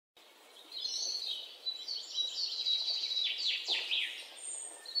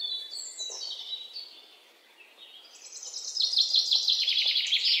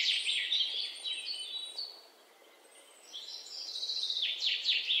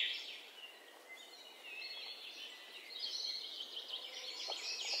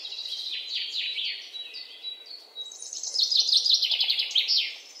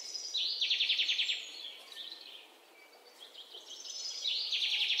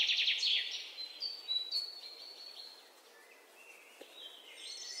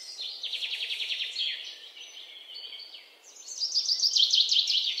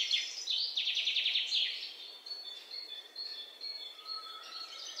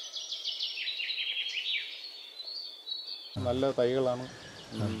നല്ല തൈകളാണ്.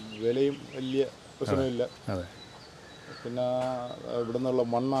 വിലയും വലിയ പ്രശ്നമില്ല. പിന്നെ ഇവിടെ നിന്നുള്ള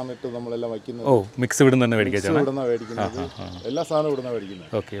മണ്ണാണ് ഇട്ട് നമ്മളെല്ലാം വയ്ക്കുന്നത്. മിക്സ് ഇവിടുന്ന് തന്നെ മേടിക്കുന്നത്. എല്ലാ സാധനവും ഇവിടുന്ന്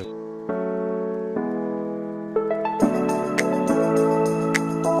മേടിക്കുന്നത്. Okay.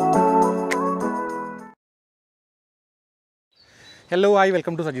 Hello hi,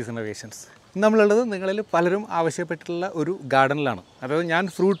 welcome to Saji's innovations. നമ്മളുള്ളത് നിങ്ങളിൽ പലരും ആവശ്യപ്പെട്ടിട്ടുള്ള ഒരു ഗാർഡനിലാണ്. അതായത് ഞാൻ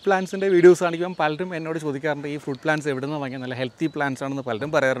ഫ്രൂട്ട് പ്ലാന്റ്സിൻ്റെ വീഡിയോസ് കാണിക്കുമ്പോൾ പലരും എന്നോട് ചോദിക്കാറുണ്ട് ഈ ഫ്രൂട്ട് പ്ലാന്റ്സ് എവിടെ നിന്ന് വാങ്ങിയാൽ നല്ല ഹെൽത്തി പ്ലാന്റ്സ് ആണെന്ന് പലരും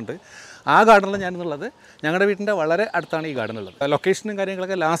പറയാറുണ്ട്. ആ ഗാർഡനിൽ ഞാനെന്നുള്ളത് ഞങ്ങളുടെ വീട്ടിൻ്റെ വളരെ അടുത്താണ് ഈ ഗാർഡൻ ഉള്ളത്. ലൊക്കേഷനും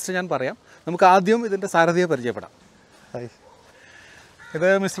കാര്യങ്ങളൊക്കെ ലാസ്റ്റ് ഞാൻ പറയാം. നമുക്ക് ആദ്യം ഇതിൻ്റെ സാരഥിയെ പരിചയപ്പെടാം. ഇത്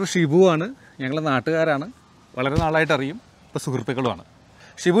മിസ്റ്റർ ഷിബു ആണ്. ഞങ്ങൾ നാട്ടുകാരാണ്, വളരെ നാളായിട്ട് അറിയും, ഇപ്പോൾ സുഹൃത്തുക്കളുമാണ്.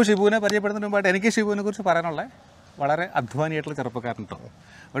 ഷിബുവിനെ പരിചയപ്പെടുന്നതിന് മുമ്പായിട്ട് എനിക്ക് ഷിബുവിനെ കുറിച്ച് പറയാനുള്ള വളരെ അധ്വാനിയായിട്ടുള്ള ചെറുപ്പക്കാരൻ കേട്ടോ.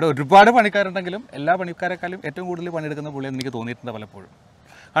 ഇവിടെ ഒരുപാട് പണിക്കാരുണ്ടെങ്കിലും എല്ലാ പണിക്കാരെക്കാളും ഏറ്റവും കൂടുതൽ പണിയെടുക്കുന്ന പുള്ളിയെന്ന് എനിക്ക് തോന്നിയിട്ടുണ്ട് പലപ്പോഴും.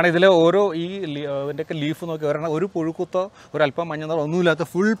 കാരണം ഇതിലെ ഓരോ ഇതിൻ്റെയൊക്കെ ലീഫ് നോക്കി ഒരു പുഴുക്കുത്തോ ഒരല്പം മഞ്ഞന്നോ ഒന്നുമില്ലാത്ത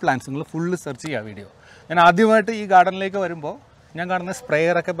ഫുൾ പ്ലാന്റ്സ് നിങ്ങൾ ഫുള്ള് സെർച്ച് ചെയ്യുക വീഡിയോ. ഞാൻ ആദ്യമായിട്ട് ഈ ഗാർഡനിലേക്ക് വരുമ്പോൾ ഞാൻ കാണുന്ന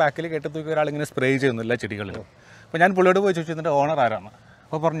സ്പ്രേയറൊക്കെ ബാക്കിൽ കെട്ടി തൂക്കി ഒരാളിങ്ങനെ സ്പ്രേ ചെയ്യുന്നില്ല ചെടികളിലും. അപ്പോൾ ഞാൻ പുള്ളിയോട് പോയി ചോദിച്ചു ഇതിൻ്റെ ഓണർ ആരാണ്.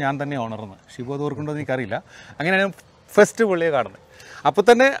 അപ്പോൾ പറഞ്ഞു ഞാൻ തന്നെ ഓണറെന്ന്. ഷിബു അത് ഓർക്കുണ്ടോ എന്ന് എനിക്കറിയില്ല. അങ്ങനെയാണ് ഫസ്റ്റ് പുള്ളിയെ കാണുന്നത്. അപ്പോൾ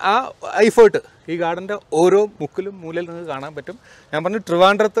തന്നെ ആ എഫേർട്ട് ഈ ഗാർഡൻ്റെ ഓരോ മുക്കിലും മൂലയിൽ നിങ്ങൾക്ക് കാണാൻ പറ്റും. ഞാൻ പറഞ്ഞു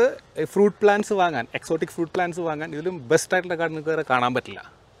ട്രിവാൻഡ്രത്ത് ഫ്രൂട്ട് പ്ലാന്റ്സ് വാങ്ങാൻ, എക്സോട്ടിക് ഫ്രൂട്ട് പ്ലാന്റ്സ് വാങ്ങാൻ ഇതിലും ബെസ്റ്റായിട്ടുള്ള ഗാർഡൻ നിങ്ങൾക്ക് വേറെ കാണാൻ പറ്റില്ല.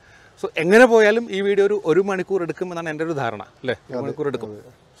 സോ എങ്ങനെ പോയാലും ഈ വീഡിയോ ഒരു മണിക്കൂർ എടുക്കുമെന്നാണ് എൻ്റെ ഒരു ധാരണ, അല്ലേ? 1 മണിക്കൂർ എടുക്കും.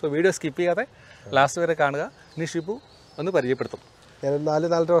 സോ വീഡിയോ സ്കിപ്പ് ചെയ്യാതെ ലാസ്റ്റ് വരെ കാണുക. ഇനി ഷിബു ഒന്ന് പരിചയപ്പെടുത്തും. ഞാൻ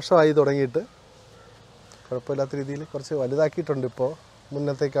 4-4 വർഷമായി തുടങ്ങിയിട്ട്. കുഴപ്പമില്ലാത്ത രീതിയിൽ കുറച്ച് വലുതാക്കിയിട്ടുണ്ട്. ഇപ്പോൾ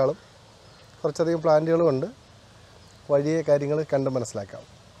മുന്നത്തേക്കാളും കുറച്ചധികം പ്ലാന്റുകളും ഉണ്ട്. വഴിയെ കാര്യങ്ങൾ കണ്ട് മനസ്സിലാക്കാം.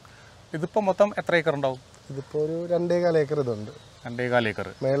 ഇതിപ്പോൾ മൊത്തം എത്ര ഏക്കർ ഉണ്ടാവും? ഇതിപ്പോൾ ഒരു 2.25 ഏക്കർ ഇതുണ്ട്. 2.25 ഏക്കർ.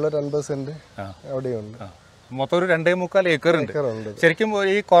 മേളിലൊരു 50 സെൻറ്റ് അവിടെയുണ്ട്. മൊത്തം ഒരു 2.25 ഏക്കർ ഉണ്ട്. ശരിക്കും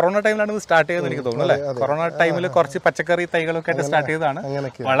ഈ കൊറോണ ടൈമിലാണ് ഇത് സ്റ്റാർട്ട് ചെയ്തത് എനിക്ക് തോന്നുന്നു, അല്ലേ? കൊറോണ ടൈമിൽ കുറച്ച് പച്ചക്കറി തൈകളൊക്കെ ആയിട്ട് സ്റ്റാർട്ട് ചെയ്തതാണ്.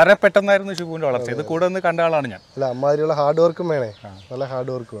 വളരെ പെട്ടെന്നായിരുന്നു ഷിബുവിൻ്റെ വളർച്ച. ഇത് കൂടെ ഒന്ന് കണ്ട ആളാണ് ഞാൻ. അല്ല, അമ്മാതിരിയുള്ള ഹാർഡ് വർക്കും വേണേ, നല്ല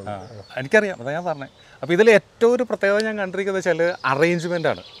ഹാർഡ് വർക്കും വേണം. എനിക്കറിയാം, അതാ ഞാൻ പറഞ്ഞത്. അപ്പോൾ ഇതിൽ ഏറ്റവും ഒരു പ്രത്യേകത ഞാൻ കണ്ടിരിക്കുന്നത് വെച്ചാൽ അറേഞ്ച്മെൻ്റ്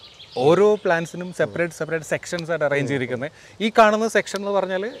ആണ്. ഓരോ പ്ലാന്റ്സിനും സെപ്പറേറ്റ് സെക്ഷൻസ് ആയിട്ട് അറേഞ്ച് ചെയ്തിരിക്കുന്നത്. ഈ കാണുന്ന സെക്ഷൻ എന്ന്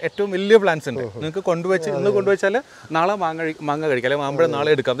പറഞ്ഞാൽ ഏറ്റവും വലിയ പ്ലാന്റ്സ് ഉണ്ട്. നിങ്ങൾക്ക് ഇന്ന് കൊണ്ടുവച്ചാൽ നാളെ മാങ്ങ കഴിക്കാം, അല്ലെങ്കിൽ മാമ്പഴം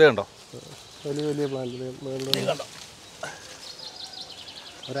നാളെ എടുക്കാം. അത് കണ്ടോ, വലിയ വലിയ പ്ലാന്റ് കണ്ടോ?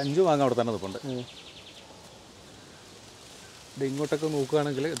 ഒരു 5 മാങ്ങ അവിടെ തന്നെ നിൽപ്പുണ്ട്. ഇത് ഇങ്ങോട്ടൊക്കെ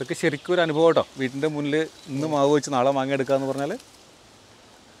നോക്കുകയാണെങ്കിൽ ഇതൊക്കെ ശരിക്കും ഒരു അനുഭവം കേട്ടോ. വീട്ടിൻ്റെ മുന്നിൽ ഇന്ന് മാവ് വെച്ച് നാളെ മാങ്ങ എടുക്കുക എന്ന് പറഞ്ഞാൽ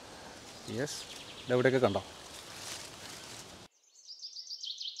യെസ്, ഇതെവിടെയൊക്കെ കണ്ടോ.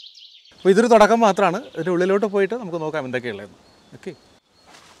 അപ്പോൾ ഇതൊരു തുടക്കം മാത്രമാണ്. ഇതിൻ്റെ ഉള്ളിലോട്ട് പോയിട്ട് നമുക്ക് നോക്കാം എന്തൊക്കെയുള്ളതെന്ന്. ഓക്കെ,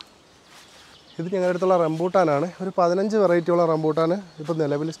 ഇത് ഞങ്ങളുടെ അടുത്തുള്ള റംബൂട്ടാനാണ്. ഒരു 15 വെറൈറ്റിയുള്ള റംബൂട്ടാൻ ഇപ്പോൾ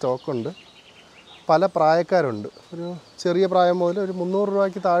നിലവിൽ സ്റ്റോക്കുണ്ട്. പല പ്രായക്കാരുണ്ട്. ഒരു ചെറിയ പ്രായം മുതൽ ഒരു 300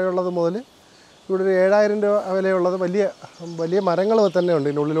 രൂപയ്ക്ക് താഴെയുള്ളത് മുതൽ ഇവിടെ ഒരു 7000 രൂപ വിലയുള്ളത് വലിയ വലിയ മരങ്ങൾ തന്നെ ഉണ്ട്.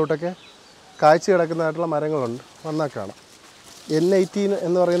 ഇതിൻ്റെ ഉള്ളിലോട്ടൊക്കെ കാഴ്ച കിടക്കുന്നതായിട്ടുള്ള മരങ്ങളുണ്ട്. വന്നാൽ കാണാം. N18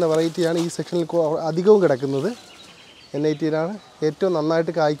 എന്ന് പറയുന്ന വെറൈറ്റിയാണ് ഈ സെക്ഷനിൽ അധികവും കിടക്കുന്നത്. N18 ഏറ്റവും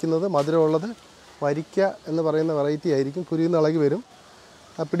നന്നായിട്ട് കായ്ക്കുന്നത്, മധുരമുള്ളത്. വരിക്ക എന്ന് പറയുന്ന വെറൈറ്റി ആയിരിക്കും. കുരുന്ന് ഇളകി വരും,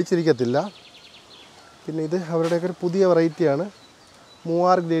 പിടിച്ചിരിക്കത്തില്ല. പിന്നെ ഇത് അവരുടെയൊക്കെ ഒരു പുതിയ വെറൈറ്റിയാണ്.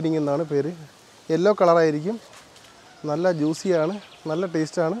 3R ഗ്രേഡിങ് എന്നാണ് പേര്. യെല്ലോ കളറായിരിക്കും. നല്ല ജ്യൂസിയാണ്, നല്ല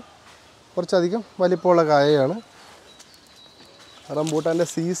ടേസ്റ്റാണ്. കുറച്ചധികം വലിപ്പമുള്ള കായയാണ്. റംബൂട്ടാൻ്റെ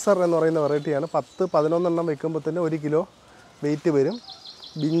സീസർ എന്ന് പറയുന്ന വെറൈറ്റിയാണ്. 10-11 എണ്ണം വെക്കുമ്പോൾ തന്നെ 1 കിലോ വെയിറ്റ് വരും.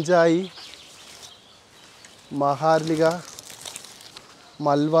 ബിഞ്ചായി, മഹാർലിക,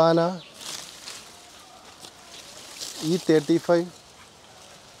 മൽവാന, E35,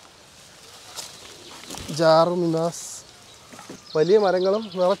 ജാറുമിനാസ്, വലിയ മരങ്ങളും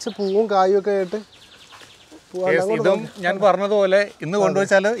നിറച്ച് പൂവും കായും ഒക്കെ ആയിട്ട്. ഇതും ഞാൻ പറഞ്ഞതുപോലെ ഇന്ന്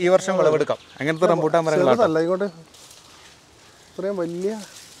കൊണ്ടുവച്ചാൽ ഈ വർഷം വിളവെടുക്കാം. അങ്ങനത്തെ റംബൂട്ടാൻ മരങ്ങളല്ല. ഇങ്ങോട്ട് ഇത്രയും വലിയ.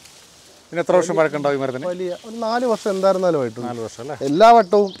 പിന്നെ എത്ര വർഷം പഴക്കമുണ്ടാവും ഈ മരത്തിന്? വലിയ ഒരു 4 വർഷം എന്തായിരുന്നാലും ആയിട്ട്. 4 വർഷം അല്ലേ? എല്ലാ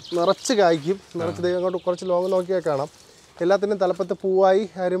വട്ടവും നിറച്ച് കായ്ക്കും. നിറച്ച് ദൈവം കൊണ്ട് കുറച്ച് ലോങ് നോക്കിയാൽ കാണാം. എല്ലാത്തിനും തലപ്പത്ത് പൂവായി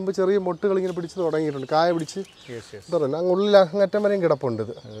അരുമ്പ് ചെറിയ മൊട്ടുകൾ ഇങ്ങനെ പിടിച്ച് തുടങ്ങിയിട്ടുണ്ട്. കായ പിടിച്ച് പറഞ്ഞു ഉള്ളിൽ അങ്ങറ്റം വരെയും കിടപ്പുണ്ട്.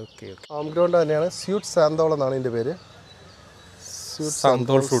 ഇത് ഫാം ഗ്രൗണ്ട് തന്നെയാണ്. സ്വീറ്റ് സാന്തോൾ എന്നാണ് ഇതിൻ്റെ പേര്.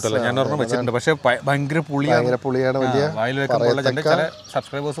 സാന്തോൾ ഫ്രൂട്ട് അല്ല, ഞാൻ ഒരെണ്ണം വെച്ചിട്ടുണ്ട്. പക്ഷേ ഭയങ്കര പുളിയാണ്. വലിയ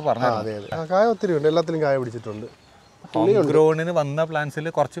സബ്സ്ക്രൈബേഴ്സ് പറഞ്ഞു. അതെ അതെ, കായ ഒത്തിരി ഉണ്ട്. എല്ലാത്തിലും കായ പിടിച്ചിട്ടുണ്ട്. ഗ്രോണിന് വന്ന പ്ലാന്റ്സിൽ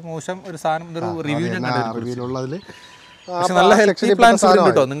കുറച്ച് മോശം ഒരു സാധനം റിവ്യൂ ഞാൻ റിവ്യൂലുള്ളതിൽ നല്ല ഹെൽത്തി പ്ലാന്റ്സ് ഉണ്ട്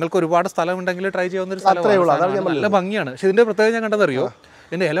കേട്ടോ. നിങ്ങൾക്ക് ഒരുപാട് സ്ഥലം ഉണ്ടെങ്കിൽ ട്രൈ ചെയ്യാവുന്ന ഒരു സ്ഥലമാണ്. നല്ല ഭംഗിയാണ്. പക്ഷെ ഇതിന്റെ പ്രത്യേകത ഞാൻ കണ്ടതറിയോ,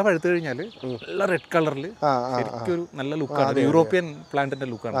 ഇതിന്റെ ഇല പഴുത്തു കഴിഞ്ഞാൽ നല്ല റെഡ് കളറിൽ ശരിക്കും ഒരു നല്ല ലുക്കാണ്. യൂറോപ്യൻ പ്ലാന്റിന്റെ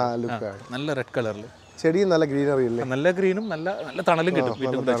ലുക്കാണ്. നല്ല റെഡ് കളറിൽ ചെടിയും നല്ല ഗ്രീനറി ഇല്ലേ? നല്ല ഗ്രീനും നല്ല നല്ല തണലും കിട്ടും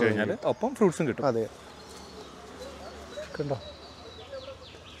വീട്ടിൽ വെച്ച് കഴിഞ്ഞാൽ. ഒപ്പം ഫ്രൂട്ട്സും കിട്ടും. അതെ, കണ്ടോ?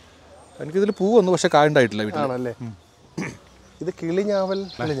 എനിക്കിതിൽ പൂ വന്നു, പക്ഷെ കായ ഉണ്ടായിട്ടില്ല വീട്ടിൽ. ആണല്ലേ? ഇത് കിളിഞ്ഞാവൽ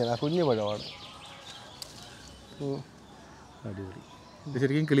കുഞ്ഞു പഴമാണ്. അടിപൊളി. ഇത്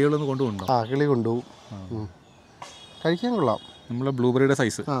ശരിക്കും കിളികളൊന്ന് കൊണ്ടുപോകുന്നുണ്ടോ? ആ, കിളി കൊണ്ടുപോകും. കഴിക്കാൻ കൊള്ളാം. നമ്മളെ ബ്ലൂബെറിയുടെ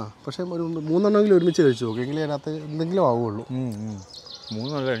സൈസ്. പക്ഷേ ഒരു 3 എണ്ണമെങ്കിലും ഒരുമിച്ച് കഴിച്ചു നോക്കും, എങ്കിലും അതിനകത്ത് എന്തെങ്കിലും ആവുള്ളൂ.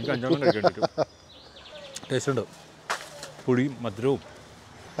 3 നല്ല, എനിക്ക് 5 എണ്ണം കഴിക്കാൻ പറ്റും. ടേസ്റ്റ് ഉണ്ട്, പുളിയും മധുരവും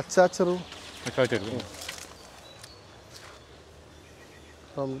അച്ചാച്ചറും അച്ചാച്ചറും.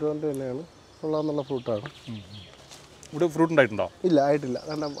 റംബൂട്ടാൻ്റെ തന്നെയാണ്, കൊള്ളാമെന്നുള്ള ഫ്രൂട്ടാണ്. ഇവിടെ ഫ്രൂട്ട് ഉണ്ടായിട്ടുണ്ടോ? ഇല്ല, ആയിട്ടില്ല.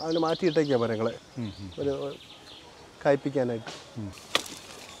 കാരണം അതിന് മാറ്റിയിട്ടേക്കാ മരങ്ങളെ ഒരു കായ്പ്പിക്കാനായിട്ട്.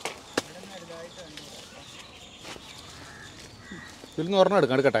 ഇതിൽ നിന്ന് ഒരെണ്ണം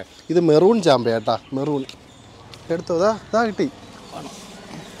എടുക്കട്ടെ. ഇത് മെറൂൺ ചാമ്പയാട്ടാ, മെറൂൺ. എടുത്തോ, ഇതാ കിട്ടി.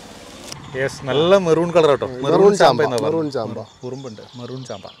 യെസ്, നല്ല മെറൂൺ കളർ കേട്ടോ. മെറൂൺ ചാമ്പ, മെറൂൺ ചാമ്പ. ഉറുമ്പുണ്ട്, മെറൂൺ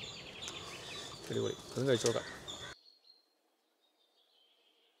ചാമ്പ. അടിപൊളി, അതും കഴിച്ചു നോക്കാം.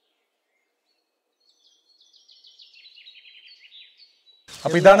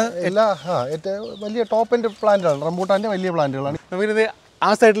 അപ്പോൾ ഇതാണ് എല്ലാ ഏറ്റവും വലിയ ടോപ്പ് എൻഡ് പ്ലാന്റുകളാണ്, റംബൂട്ടാൻ്റെ വലിയ പ്ലാന്റുകളാണ്. നമുക്കിത് ആ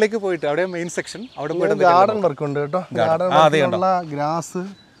സൈഡിലേക്ക് പോയിട്ട് അവിടെ മെയിൻ സെക്ഷൻ, അവിടെ പോയിട്ട് ഗാർഡൻ വർക്ക് ഉണ്ട് കേട്ടോ. ഗാർഡൻ വർക്കുള്ള ഗ്രാസ്,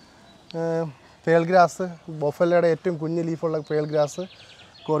 പേൾ ഗ്രാസ്, ബൊഫല്ലയുടെ ഏറ്റവും കുഞ്ഞ് ലീഫുള്ള pearl grass,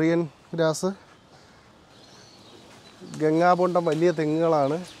 Korean grass, Gangabondam വലിയ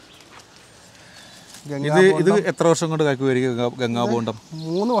തെങ്ങുകളാണ്. ഇത് എത്ര വർഷം കൊണ്ട് കായ്ക്കുമായിരിക്കും ഗംഗാബോണ്ടം?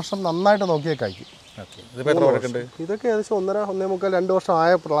 3 വർഷം നന്നായിട്ട് നോക്കിയാൽ കായ്ക്കും. ഇതൊക്കെ ഏകദേശം 1.5, 2 വർഷം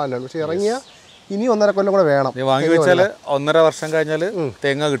ആയ പ്ലാന്റാണ്. പക്ഷെ ഇറങ്ങിയ ഇനി 1.5 കൊല്ലം കൂടെ വേണം. വാങ്ങി വെച്ചാൽ 1.5 വർഷം കഴിഞ്ഞാൽ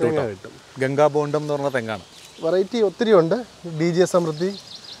തേങ്ങ കിട്ടും. ഗംഗാബോണ്ടം എന്ന് പറഞ്ഞ തെങ്ങാണ്. വെറൈറ്റി ഒത്തിരി ഉണ്ട്. DG സമൃദ്ധി,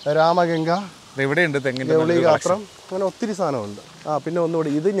 രാമഗംഗ, ഇവിടെയുണ്ട് തെങ്ങിൻ്റെ ഗൗളിഗാത്രം, അങ്ങനെ ഒത്തിരി സാധനമുണ്ട്. പിന്നെ ഒന്നുകൂടി,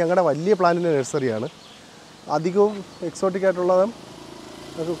 ഇത് ഞങ്ങളുടെ വലിയ പ്ലാന്റിൻ്റെ നഴ്സറിയാണ്. അധികവും എക്സോട്ടിക് ആയിട്ടുള്ളതും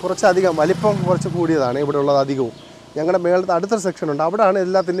കുറച്ചധികം വലിപ്പം കുറച്ച് കൂടിയതാണ് ഇവിടെ ഉള്ളത് അധികവും. ഞങ്ങളുടെ മേളത്തെ അടുത്തൊരു സെക്ഷനുണ്ട്, അവിടെയാണ്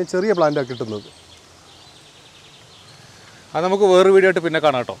എല്ലാത്തിൻ്റെയും ചെറിയ പ്ലാന്റൊക്കെ കിട്ടുന്നത്. അത് നമുക്ക് വേറൊരു വീഡിയോ ആയിട്ട് പിന്നെ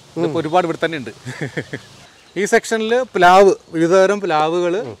കാണാം കേട്ടോ. ഇതിപ്പോൾ ഒരുപാട് ഇവിടെ തന്നെ ഉണ്ട്. ഈ സെക്ഷനിൽ പ്ലാവ്, വിവിധതരം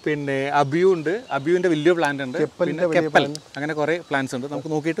പ്ലാവുകൾ, പിന്നെ അബിയു ഉണ്ട്, അബിയുവിൻ്റെ വലിയ പ്ലാന്റ് ഉണ്ട്, പിന്നെ കെപ്പൽ, അങ്ങനെ കുറേ പ്ലാന്റ്സ് ഉണ്ട്.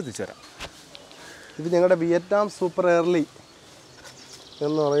 നമുക്ക് നോക്കിയിട്ട് തിരിച്ചു വരാം. ഇത് ഞങ്ങളുടെ വിയറ്റ്നാം സൂപ്പർ എയർലി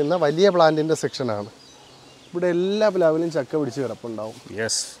എന്ന് പറയുന്ന വലിയ പ്ലാന്റിൻ്റെ സെക്ഷനാണ്. ഇവിടെ എല്ലാ പ്ലാവിലും ചക്ക പിടിച്ച് കിടപ്പുണ്ടാവും.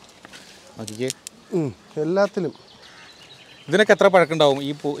 യെസ്, എല്ലാത്തിലും. ഇതിനൊക്കെ എത്ര പഴക്കമുണ്ടാവും?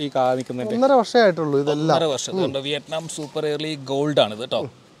 ഈ കാ നിൽക്കുന്നതിൻ്റെ 1.5 വർഷമായിട്ടുള്ളൂ. ഇതെല്ലാം 1.5 വർഷം. വിയറ്റ്നാം സൂപ്പർ എയർലി ഗോൾഡ് ആണ് ഇത് കേട്ടോ.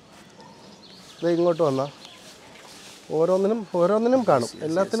 ഇത് ഇങ്ങോട്ട് വന്നാൽ ഓരോന്നിനും കാണും.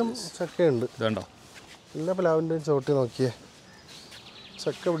 എല്ലാത്തിനും ചക്കയുണ്ട്. ഇതുണ്ടോ? എല്ലാ പ്ലാവിൻ്റെയും ചോട്ടി നോക്കിയേ,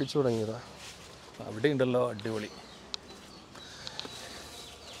 ചക്ക പിടിച്ചു തുടങ്ങിയതാ. അവിടെ ഉണ്ടല്ലോ, അടിപൊളി.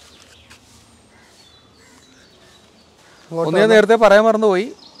 ഒന്ന് ഞാൻ നേരത്തെ പറയാൻ മറന്നുപോയി,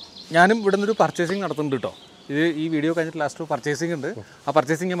 ഞാനും ഇവിടെ നിന്നൊരു പർച്ചേസിങ് നടത്തുന്നുണ്ട് കേട്ടോ. ഈ വീഡിയോ കഴിഞ്ഞിട്ട് ലാസ്റ്റ് പർച്ചേസിംഗ് ഉണ്ട്. ആ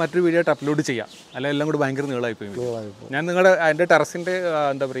പർച്ചേസിംഗ് മറ്റൊരു വീഡിയോ ആയിട്ട് അപ്ലോഡ് ചെയ്യാം, അല്ല എല്ലാം കൂടി ഭയങ്കര നീളമായിപ്പോയി. ഞാൻ നിങ്ങളുടെ അതിൻ്റെ ടെറസിൻ്റെ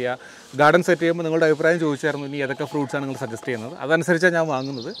എന്താ പറയുക ഗാർഡൻ സെറ്റ് ചെയ്യുമ്പോൾ നിങ്ങളുടെ അഭിപ്രായം ചോദിച്ചായിരുന്നു, ഇനി ഏതൊക്കെ ഫ്രൂട്ട്സാണ് നിങ്ങൾ സജസ്റ്റ് ചെയ്യുന്നത്, അതനുസരിച്ചാണ് ഞാൻ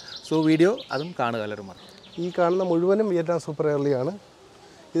വാങ്ങുന്നത്. സോ വീഡിയോ അതും കാണുക എല്ലാവരും. ഈ കാണുന്ന മുഴുവനും വിയറ്റ്നാം സൂപ്പർ എയർലിയാണ്.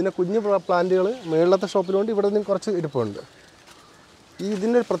 ഇതിൻ്റെ കുഞ്ഞു പ്ലാന്റുകൾ മേളത്തെ ഷോപ്പിലുണ്ട്, ഇവിടെ നിന്ന് കുറച്ച് ഇരിപ്പുണ്ട്.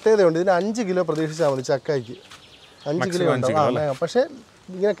 ഇതിൻ്റെ ഒരു പ്രത്യേകതയുണ്ട്, ഇതിന് 5 കിലോ പ്രതീക്ഷിച്ചാൽ മതി ചക്കയ്ക്ക്. 5 കിലോ ഉണ്ടാവും. പക്ഷേ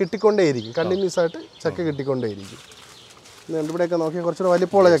ഇങ്ങനെ കിട്ടിക്കൊണ്ടേയിരിക്കും, കണ്ടിന്യൂസ് ആയിട്ട് ചക്ക കിട്ടിക്കൊണ്ടേയിരിക്കും. ഇവിടെയൊക്കെ നോക്കിയാൽ കുറച്ചുകൂടെ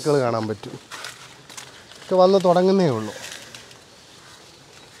വലിപ്പമുള്ള ചക്കകൾ കാണാൻ പറ്റും. ഒക്കെ വന്ന് തുടങ്ങുന്നേ ഉള്ളൂ.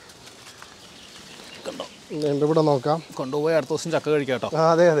 ഇവിടെ നോക്കാം, കൊണ്ടുപോയി അടുത്ത ദിവസം ചക്ക കഴിക്കാം കേട്ടോ.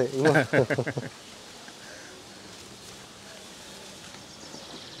 അതെ.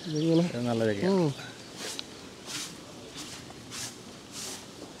 നല്ല ചക്കയാണ്.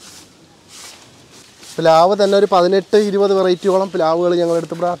 പ്ലാവ് തന്നെ ഒരു 18-20 വെറൈറ്റിയോളം പ്ലാവുകൾ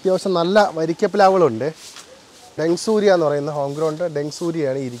ഞങ്ങളെടുത്ത്. ഇവിടെ അത്യാവശ്യം നല്ല വരിക്ക പ്ലാവുകളുണ്ട്. ഡെങ്സൂരിയ എന്ന് പറയുന്ന ഹോം ഗ്രൗണ്ട്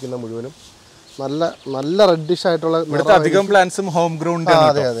ഡെങ്സൂരിയാണ് ഇരിക്കുന്നത് മുഴുവനും. നല്ല റെഡിഷ് ആയിട്ടുള്ള അധികം പ്ലാന്റ്സും ഹോം ഗ്രൗണ്ട്.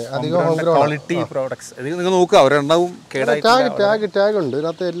 അതെ, അധികം ഹോം ഗ്രൗണ്ട് ക്വാളിറ്റി പ്രോഡക്ട്സ്. നിങ്ങൾ നോക്കുക, അവരെണ്ണവും ടാഗ് ഉണ്ട്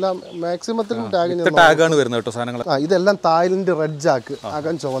ഇതിനകത്ത്. എല്ലാം മാക്സിമത്തിലും ടാഗാണ് വരുന്നത് കേട്ടോ സാധനങ്ങൾ. ഇതെല്ലാം തായ്ലൻഡ് റെഡ് ജാക്ക്,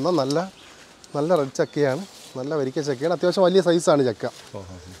 അകം ചുവന്ന നല്ല റെഡ് ചക്കയാണ്, നല്ല വരിക്ക ചക്കയാണ്. അത്യാവശ്യം വലിയ സൈസാണ് ചക്ക.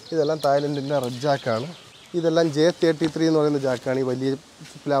 ഇതെല്ലാം തായ്ലൻഡിൻ്റെ റെഡ് ജാക്കാണ്. ഇതെല്ലാം J33 എന്ന് പറയുന്ന ജാക്കാണ്. ഈ വലിയ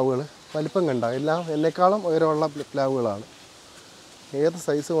പ്ലാവുകൾ വലിപ്പം കണ്ട എല്ലാം എന്നെക്കാളും ഉയരമുള്ള പ്ലാവുകളാണ്. ഏത്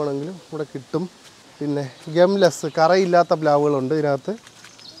സൈസ് വേണമെങ്കിലും ഇവിടെ കിട്ടും. പിന്നെ ഗംലെസ് കറയില്ലാത്ത പ്ലാവുകളുണ്ട് ഇതിനകത്ത്.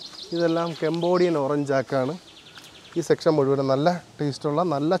 ഇതെല്ലാം കംബോഡിയൻ ഓറഞ്ച് ജാക്കാണ്. ഈ സെക്ഷൻ മുഴുവൻ നല്ല ടേസ്റ്റുള്ള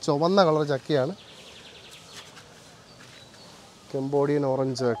നല്ല ചുവന്ന കളർ ചക്കയാണ്. കംബോഡിയൻ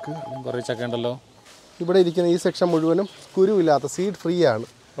ഓറഞ്ച് ജാക്ക് കുറേ ചക്ക ഉണ്ടല്ലോ. ഇവിടെ ഇരിക്കുന്ന ഈ സെക്ഷൻ മുഴുവനും കുരുവില്ലാത്ത, സീഡ് ഫ്രീ ആണ്.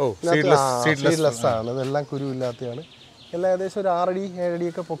 സീഡ്ലെസ് ആണ്. ഇതെല്ലാം കുരുവില്ലാത്തതാണ്. എല്ലാം ഏകദേശം ഒരു 6 അടി 7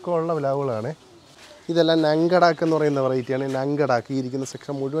 അടിയൊക്കെ പൊക്കമുള്ള പ്ലാവുകളാണ്. ഇതെല്ലാം നങ്കടാക്ക് എന്ന് പറയുന്ന വെറൈറ്റിയാണ്. നങ്കടാക്ക് ഈ ഇരിക്കുന്ന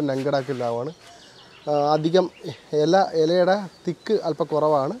സെക്ഷൻ മുഴുവൻ നങ്കടാക്ക് പ്ലാവാണ്. അധികം ഇലയുടെ തിക്ക് അല്പം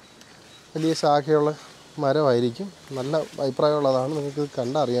കുറവാണ്. വലിയ ശാഖയുള്ള മരമായിരിക്കും. നല്ല അഭിപ്രായമുള്ളതാണ്. നിങ്ങൾക്ക്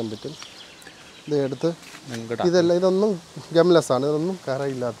കണ്ടറിയാൻ പറ്റും. ഇത് എടുത്ത് ഇതൊന്നും ഗംലെസ് ആണ്. ഇതൊന്നും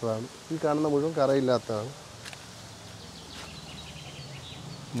കറയില്ലാത്തതാണ്. ഈ കാണുന്ന മുഴുവൻ കറയില്ലാത്തതാണ്.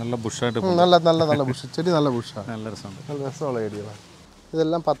 നല്ല ബുഷായിട്ട് നല്ല ബുഷ്. ചെടി നല്ല ബുഷാണ്. നല്ല രസമുണ്ട്. നല്ല രസമുള്ള ചെടികളാണ്.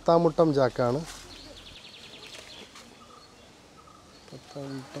 ഇതെല്ലാം 10-ാം Muttom ജാക്കാണ്. 10-ാം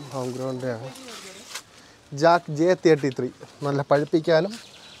Muttom home ഗ്രൗണ്ടിൻ്റെയാണ്. Jack J33 നല്ല പഴുപ്പിക്കാനും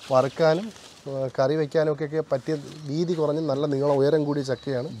വറുക്കാനും കറി വയ്ക്കാനും ഒക്കെ പറ്റിയ വീതി കുറഞ്ഞ് നല്ല നീളം ഉയരം കൂടിയ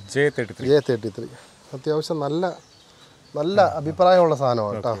ചക്കയാണ് J33. അത്യാവശ്യം നല്ല അഭിപ്രായമുള്ള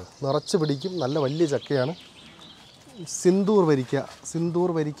സാധനമാണ് കേട്ടോ. നിറച്ച് പിടിക്കും. നല്ല വലിയ ചക്കയാണ്. സിന്ദൂർ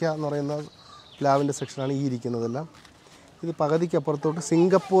വരിക്ക എന്ന് പറയുന്ന പ്ലാവിൻ്റെ സെക്ഷനാണ് ഈ ഇരിക്കുന്നതെല്ലാം. ഇത് പകുതിക്കപ്പുറത്തോട്ട്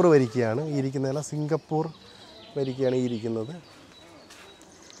സിംഗപ്പൂർ വരിക്കയാണ് ഈ ഇരിക്കുന്നതെല്ലാം. സിംഗപ്പൂർ വരിക്കയാണ് ഈ ഇരിക്കുന്നത്.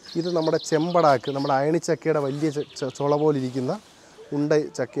 ഇത് നമ്മുടെ ചെമ്പടാക്ക്, നമ്മുടെ അയണിച്ചക്കയുടെ വലിയ ചുള പോലിരിക്കുന്ന ഉണ്ട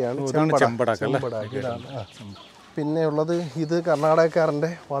ചക്കയാണ് ചെമ്പടാക്ക്. ഇതാണ്. പിന്നെ ഉള്ളത് ഇത് കർണാടകക്കാരൻ്റെ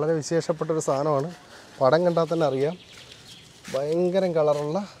വളരെ വിശേഷപ്പെട്ടൊരു സാധനമാണ്. പടം കണ്ടാൽ തന്നെ അറിയാം. ഭയങ്കര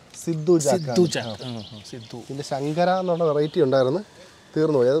കളറുള്ള സിദ്ധു ജാക്ക്. ഇതിൻ്റെ ശങ്കര എന്നുള്ള വെറൈറ്റി ഉണ്ടായിരുന്നു,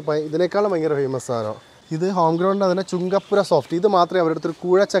 തീർന്നു പോയി. അത് ഇതിനേക്കാളും ഭയങ്കര ഫേമസ് സാധനമാണ്. ഇത് ഹോം ഗ്രൗണ്ട് അതിനെ ചുങ്കപ്പുര സോഫ്റ്റ്. ഇത് മാത്രമേ അവരുടെ അടുത്തൊരു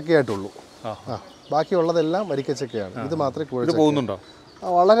കുഴച്ചക്കയായിട്ടുള്ളൂ. ബാക്കിയുള്ളതെല്ലാം വരിക്കച്ചക്കയാണ്. ഇത് മാത്രമേ കുഴച്ച.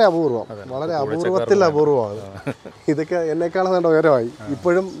 വളരെ അപൂർവം, വളരെ അപൂർവമാണ്. ഇതൊക്കെ എന്നെക്കാളും നല്ല ഉയരമായി.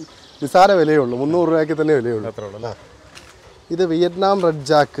 ഇപ്പോഴും നിസാര വിലയുള്ളൂ. 300 രൂപയ്ക്ക് തന്നെ വിലയുള്ളൂ. ഇത് Vietnam red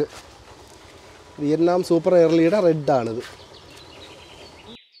Jack. Vietnam super എയർലിയുടെ റെഡാണിത്.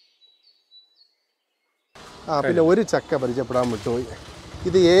 പിന്നെ ഒരു ചക്ക പരിചയപ്പെടാൻ വിട്ടുപോയി.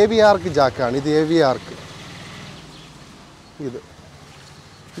 ഇത് AVR ജാക്കാണ്.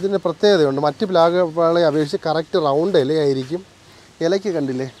 ഇതിന് പ്രത്യേകതയുണ്ട്. മറ്റ് പ്ലാവുകളെ അപേക്ഷിച്ച് കറക്റ്റ് റൗണ്ട് ഇലയായിരിക്കും. ഇലയ്ക്ക്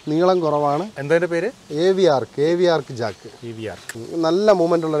കണ്ടില്ലേ നീളം കുറവാണ്. എന്താ പേര്? AVR Jack. നല്ല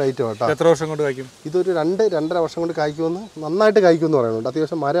മൂവ്മെൻ്റ് ഉള്ള ഐറ്റം കേട്ടോ. എത്ര വർഷം കൊണ്ട് കായ്ക്കും? ഇതൊരു 2-2.5 വർഷം കൊണ്ട് കായ്ക്കുമെന്ന്, നന്നായിട്ട് കായ്ക്കുമെന്ന് പറയുന്നുണ്ട്.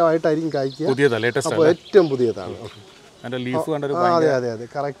 അത്യാവശ്യം മരമായിട്ടായിരിക്കും കായ്ക്കുക. അപ്പോൾ ഏറ്റവും പുതിയതാണ്. അതെ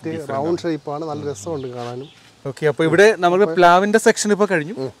കറക്റ്റ് റൗണ്ട് ഷേപ്പാണ്. നല്ല രസമുണ്ട് കാണാനും. ഓക്കെ, അപ്പോൾ ഇവിടെ നമുക്ക് പ്ലാവിൻ്റെ സെക്ഷൻ ഇപ്പോൾ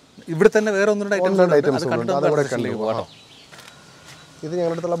കഴിഞ്ഞു. ഇവിടെ തന്നെ വേറെ 1-2 ഐറ്റംസ് ഉണ്ട്. അതുകൂടെ കണ്ടു. ഇത്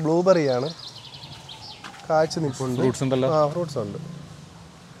ഞങ്ങളുടെ അടുത്തുള്ള ബ്ലൂബെറിയാണ്. കാഴ്ച നിൽപ്പുണ്ട്. ഫ്രൂട്ട്സ് ഉണ്ടല്ലോ. ഫ്രൂട്ട്സ് ഉണ്ട്.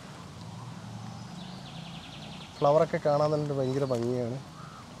 ഫ്ലവറൊക്കെ കാണാൻ തന്നെ ഭയങ്കര ഭംഗിയാണ്.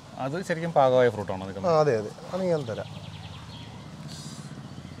 അത് ശരിക്കും പാകമായ ഫ്രൂട്ടാണോ? അതെ അത് ഞാൻ തരാം.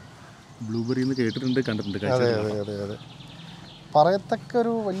 ബ്ലൂബെറി എന്ന് കേട്ടിട്ടുണ്ട്, കണ്ടിട്ടുണ്ട്. അതെ പറയത്തക്ക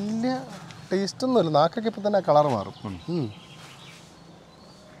ഒരു വലിയ ടേസ്റ്റ് ഒന്നുമില്ല. നാക്കൊക്കെ ഇപ്പം തന്നെ കളർ മാറും.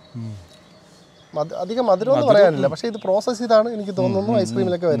 അധികം മധുരമൊന്നും പറയാനില്ല. പക്ഷേ ഇത് പ്രോസസ് ചെയ്താണ് എനിക്ക് തോന്നുന്നു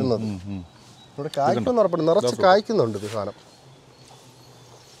ഐസ്ക്രീമിലൊക്കെ വരുന്നത്. ഇവിടെ കായ്ക്കുമെന്ന് ഉറപ്പുണ്ട്. നിറച്ച് കായ്ക്കുന്നുണ്ട് ഇത് സാധനം.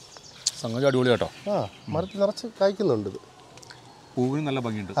 സംഗതി അടിപൊളി കേട്ടോ. മരത്തിൽ നിറച്ച് കായ്ക്കുന്നുണ്ട് ഇത്. പൂവിന് നല്ല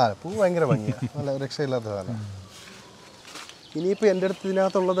ഭംഗിയുണ്ട്. പൂ ഭയങ്കര ഭംഗിയാണ്. നല്ല രക്ഷയില്ലാത്ത സാധനം. ഇനിയിപ്പോൾ എൻ്റെ അടുത്ത്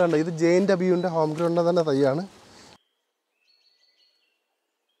ഇതിനകത്തുള്ളത് കണ്ടോ, ഇത് JW ഹോം ഗ്രൗണ്ടിൻ്റെ തന്നെ തൈയാണ്.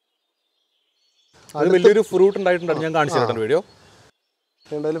 വലിയൊരു ഫ്രൂട്ട് ഉണ്ടായിട്ടുണ്ട്, ഞാൻ കാണിച്ചു തരാം വീഡിയോ.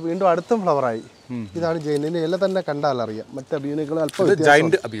 എന്തായാലും വീണ്ടും അടുത്തും ഫ്ലവറായി. ഇതാണ് ജൈൻറ്റിൻ്റെ ഇല തന്നെ കണ്ടാൽ അറിയാം. മറ്റേ അബിയൂനേക്കാൾ അല്പം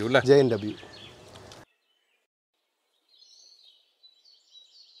ജൈൻറ്റ് അബിയു.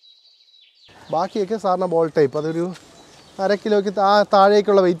 ബാക്കിയൊക്കെ സാറിന് ബോൾ ടൈപ്പ്. അതൊരു 1/2 കിലോയ്ക്ക്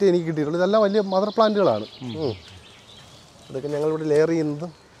താഴേക്കുള്ള വെയിറ്റ് എനിക്ക് കിട്ടിയിട്ടുള്ളൂ. ഇതെല്ലാം വലിയ മദർ പ്ലാന്റുകളാണ്. ഇതൊക്കെ ഞങ്ങളിവിടെ ലെയർ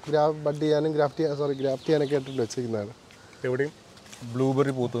ചെയ്യുന്നതും ബഡ് ചെയ്യാനും ഗ്രാഫ്റ്റ് ചെയ്യാനൊക്കെ ആയിട്ട് വെച്ചിരിക്കുന്നതാണ്. എവിടെയും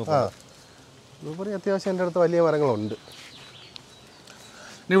ബ്ലൂബെറി പൂത്ത്. ബ്ലൂബെറി അത്യാവശ്യം എൻ്റെ അടുത്ത് വലിയ മരങ്ങളുണ്ട്.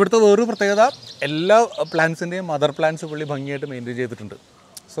 ഇവിടുത്തെ വേറൊരു പ്രത്യേകത, എല്ലാ പ്ലാന്റ്സിൻ്റെയും മദർ പ്ലാന്റ്സ് പുള്ളി ഭംഗിയായിട്ട് മെയിൻറ്റെയിൻ ചെയ്തിട്ടുണ്ട്.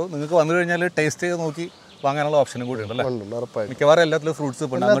 സോ നിങ്ങൾക്ക് വന്നു കഴിഞ്ഞാൽ ടേസ്റ്റ് ചെയ്ത് നോക്കി വാങ്ങാനുള്ള ഓപ്ഷനും കൂടി ഉണ്ടല്ലോ. മിക്കവാറും എല്ലാത്തിലും ഫ്രൂട്ട്സ്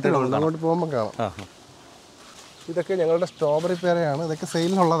അങ്ങോട്ട് പോകുമ്പോൾ കാണാം. ഇതൊക്കെ ഞങ്ങളുടെ സ്ട്രോബെറി പേരയാണ്. ഇതൊക്കെ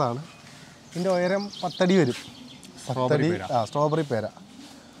സെയിലിനുള്ളതാണ്. ഇതിൻ്റെ ഉയരം 10 അടി വരും. 10 അടി. സ്ട്രോബെറി പേര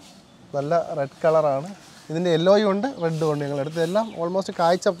നല്ല റെഡ് കളറാണ്. ഇതിൻ്റെ യെല്ലോയും ഉണ്ട് റെഡും ഉണ്ട്. ഞങ്ങളെടുത്ത് എല്ലാം ഓൾമോസ്റ്റ്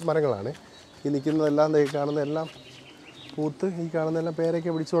കായ്ച്ച മരങ്ങളാണ്. ഈ നിൽക്കുന്നതെല്ലാം ഈ കാണുന്നതെല്ലാം പൂത്ത് ഈ കാണുന്നതെല്ലാം പേരയ്ക്ക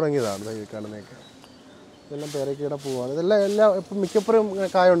പിടിച്ചു തുടങ്ങിയതാണ്. ഈ കാണുന്നതൊക്കെ ഇതെല്ലാം പേരയ്ക്കയുടെ പൂവാണ്. ഇതെല്ലാം ഇപ്പം മിക്കപ്പോഴും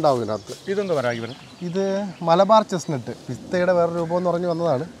കായ ഉണ്ടാവും ഇതിനകത്ത്. ഇതെന്താ പറയുക? ഇത് മലബാർ ചെസ്നട്ട്, പിസ്തയുടെ വേറെ രൂപം എന്ന് പറഞ്ഞു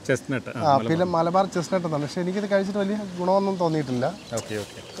വന്നതാണ്. ചെസ്നട്ട്. പിന്നെ മലബാർ ചെസ്നട്ട് എന്നാണ്. പക്ഷേ എനിക്കിത് കഴിച്ചിട്ട് വലിയ ഗുണമൊന്നും തോന്നിയിട്ടില്ല.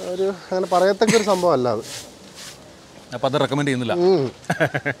 ഒരു അങ്ങനെ പറയത്തക്ക ഒരു സംഭവം അല്ല അത്. അപ്പം അത് റെക്കമെൻഡ് ചെയ്യുന്നില്ല.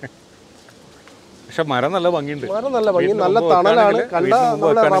 പക്ഷെ മരം നല്ല ഭംഗിയുണ്ട്. മരം നല്ല ഭംഗി, നല്ല തണലാണ്. കണ്ട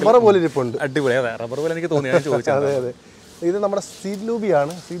നമ്മുടെ റബ്ബർ പോലെ ഇരിപ്പുണ്ട്. അടിപൊളി. അതെ, റബ്ബർ പോലെ എനിക്ക് തോന്നി. അതെ. ഇത് നമ്മുടെ സീഡ്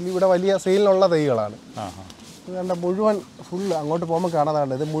ലൂബിയാണ്. സീഡ് ലൂബിയുടെ വലിയ സെയിലിനുള്ള തൈകളാണ്. ഇത് കണ്ട മുഴുവൻ ഫുള്ള് അങ്ങോട്ട് പോകുമ്പോൾ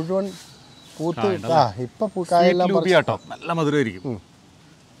കാണാതാണ്. ഇത് മുഴുവൻ പൂത്ത് ഇപ്പം കായെല്ലാം നല്ല മധുരമായിരിക്കും.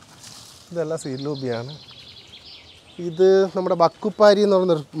 ഇതെല്ലാം സീലൂബിയാണ്. ഇത് നമ്മുടെ ബക്കുപ്പാരി എന്ന്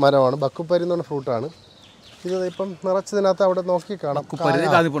പറയുന്നൊരു മരമാണ്. ബക്കുപ്പാരി എന്ന് പറഞ്ഞ ഫ്രൂട്ടാണ്. ഇത് ഇപ്പം നിറച്ചതിനകത്ത് അവിടെ നോക്കി കാണാം.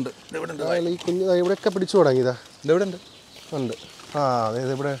 ഈ കുഞ്ഞ് ഇവിടെയൊക്കെ പിടിച്ചു തുടങ്ങിയതാ. ഉണ്ട്.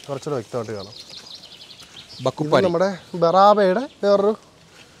 അതായത് ഇവിടെ കുറച്ചുകൂടെ വ്യക്തമായിട്ട് കാണാം. ഇത് നമ്മുടെ ബറാബയുടെ വേറൊരു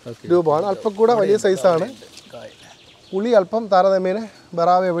രൂപമാണ്. അല്പം കൂടെ വലിയ സൈസാണ്. പുളി അല്പം താരതമ്യേന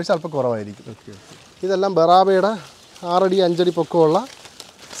ബറാബയെ അപേക്ഷിച്ച് അല്പം കുറവായിരിക്കും. ഇതെല്ലാം ബറാബയുടെ 6 അടി 5 അടി പൊക്കമുള്ള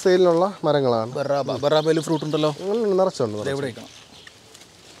സെയിലിനുള്ള മരങ്ങളാണ്. ബറാബയിൽ ഫ്രൂട്ട് ഉണ്ടല്ലോ, നിറച്ചുണ്ട്.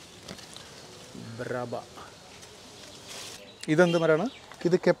 ഇതെന്ത് മരമാണ്?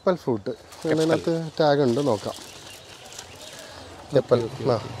 ഇത് കെപ്പൽ ഫ്രൂട്ട്. അതിനകത്ത് ടാഗ് ഉണ്ട്, നോക്കാം. കെപ്പൽ.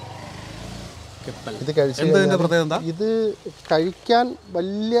 ഇത് ഇത് കഴിക്കാൻ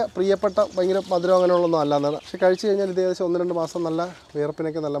വലിയ പ്രിയപ്പെട്ട ഭയങ്കര മധുരം അങ്ങനെയുള്ളൊന്നും അല്ലാന്നാണ്. പക്ഷെ കഴിച്ചു കഴിഞ്ഞാൽ ഇത് ഏകദേശം 1-2 മാസം നല്ല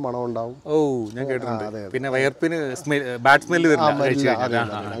വിയർപ്പിനൊക്കെ നല്ല മണം ഉണ്ടാവും. ഞാൻ കേട്ടിട്ടുണ്ട്. പിന്നെ വിയർപ്പിന് ബാഡ് സ്മെല്ല് വരില്ല.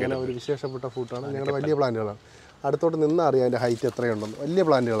 അങ്ങനെ ഒരു വിശേഷപ്പെട്ട ഫ്രൂട്ടാണ്. ഞങ്ങളുടെ വലിയ പ്ലാന്റുകളാണ്. അടുത്തോട്ട് നിന്നാൽ അറിയാം അതിൻ്റെ ഹൈറ്റ് എത്രയുണ്ടെന്ന്. വലിയ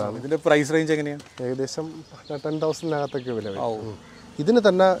പ്ലാന്റുകളാണ്. ഇതിൻ്റെ പ്രൈസ് റേഞ്ച് എങ്ങനെയാണ്? ഏകദേശം 10,000-നകത്തൊക്കെ വില വരും. ഇതിന്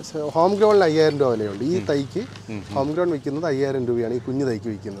തന്നെ ഹോം ഗ്രൗണ്ടിൽ 5,000 രൂപ വിലയുണ്ട്. ഈ തൈക്ക് ഹോം ഗ്രൗണ്ട് വിൽക്കുന്നത് 5,000 രൂപയാണ്. ഈ കുഞ്ഞു തൈക്ക്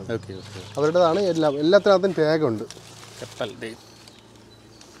വിൽക്കുന്നത്. അവരുടേതാണ്. എല്ലാത്തിനകത്തും ടാഗുണ്ട്.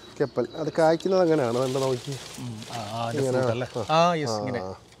 കെപ്പൽ. അത് കായ്ക്കുന്നത് അങ്ങനെയാണ്. നല്ല നോക്കി ഇങ്ങനെ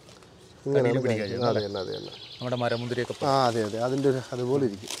അതെ അതിൻ്റെ ഒരു അതുപോലെ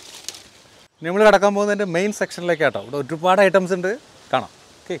ഇരിക്കും. നമ്മൾ കടക്കാൻ പോകുന്നതിൻ്റെ മെയിൻ സെക്ഷനിലേക്കാട്ടോ. ഇവിടെ ഒരുപാട് ഐറ്റംസ് ഉണ്ട്, കാണാം.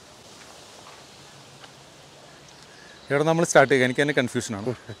 ഓക്കെ, ഇവിടെ നമ്മൾ സ്റ്റാർട്ട് ചെയ്യുക. എനിക്ക് തന്നെ കൺഫ്യൂഷനാണ്.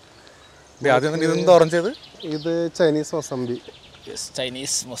 ആദ്യം തന്നെ ഇതെന്താ ഓറഞ്ച് ചെയ്ത്? ഇത് ചൈനീസ് മൊസാമ്പി.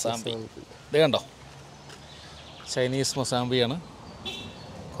 ചൈനീസ് മൊസാമ്പി. ഇത് കണ്ടോ, ചൈനീസ് മൊസാമ്പിയാണ്.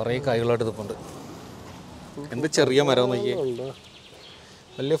 കുറേ കായ്കളായിട്ട് ഇതിപ്പുണ്ട്. എന്ത് ചെറിയ മരം നോക്കിയേ,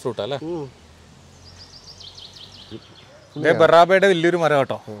 വലിയ ഫ്രൂട്ടാ അല്ലേ? ഇതേ ബറാബയുടെ വലിയൊരു മരം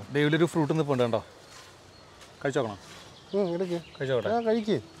കേട്ടോ. വലിയൊരു ഫ്രൂട്ട് നിൽപ്പുണ്ട് കേട്ടോ. കഴിച്ചോക്കണം.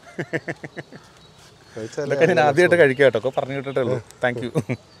 കഴിക്കേ ഇതൊക്കെ ഞാൻ ആദ്യമായിട്ട് കഴിക്കാം കേട്ടോ. പറഞ്ഞു കിട്ടേ ഉള്ളൂ. Thank you.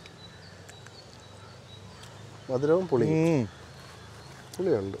 മധുരവും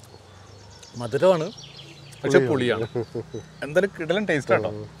പുളിയുണ്ട്. മധുരമാണ് പക്ഷെ പുളിയാണ്. എന്തായാലും കിടലൻ ടേസ്റ്റ്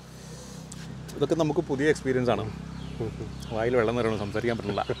കേട്ടോ. ഇതൊക്കെ നമുക്ക് പുതിയ എക്സ്പീരിയൻസ് ആണ്. വായിൽ വെള്ളം നിറയണം, സംസാരിക്കാൻ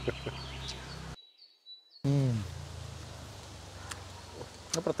പറ്റില്ല.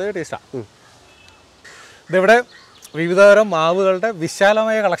 പ്രത്യേക ടേസ്റ്റാണ്. ഇതിവിടെ വിവിധതരം മാവുകളുടെ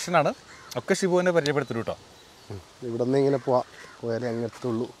വിശാലമായ കളക്ഷനാണ്. ഒക്കെ ഷിബുവിനെ പരിചയപ്പെടുത്തും കേട്ടോ. ഇവിടെ നിന്ന് ഇങ്ങനെ പോയാലേ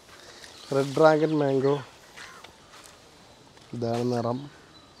അങ്ങെത്തുള്ളൂ. Red dragon mango. ഇതാണ് നിറം.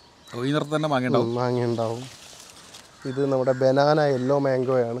 ഈ നിറത്ത് തന്നെ മാങ്ങയുണ്ടാവും. ഇത് നമ്മുടെ ബനാന യെല്ലോ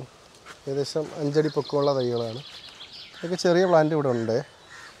മാംഗോയാണ്. ഏകദേശം 5 അടി പൊക്കമുള്ള തൈകളാണ്. ഇതൊക്കെ ചെറിയ പ്ലാന്റ് ഇവിടെ ഉണ്ട്.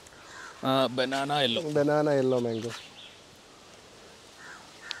 Banana yellow mango.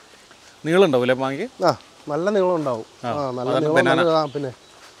 നീളം ഉണ്ടാവില്ലേ മാങ്ങ? നല്ല നീളം ഉണ്ടാവും. നല്ല നീളം. പിന്നെ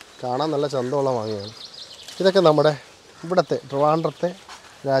കാണാൻ നല്ല ചന്തമുള്ള മാങ്ങയാണ്. ഇതൊക്കെ നമ്മുടെ ഇവിടുത്തെ ട്രിവാൻഡ്രത്തെ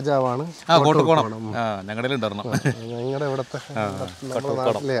രാജാവാണ്. ഞങ്ങളുടെ ഇവിടുത്തെ നമ്മുടെ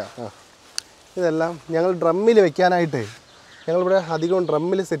നാട്ടിലെയാ. ഇതെല്ലാം ഞങ്ങൾ ഡ്രമ്മിൽ വെക്കാനായിട്ട് ഞങ്ങളിവിടെ അധികം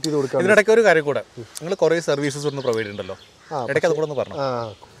ഡ്രമ്മിൽ സെറ്റ് ചെയ്ത് കൊടുക്കാം. ഇതിനിടയ്ക്ക് ഒരു കാര്യം കൂടെ, നിങ്ങൾ കുറേ സർവീസസ് ഒന്ന് പ്രൊവൈഡ് ഉണ്ടല്ലോ, ഇടയ്ക്ക് അത് കൂടെ ഒന്ന് പറഞ്ഞു.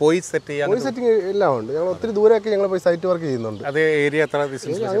 പോയി സെറ്റിംഗ് എല്ലാം ഉണ്ട്. ഞങ്ങൾ ഒത്തിരി ദൂരമൊക്കെ ഞങ്ങൾ പോയി സൈറ്റ് വർക്ക് ചെയ്യുന്നുണ്ട്. അതേ ഏരിയ എത്ര?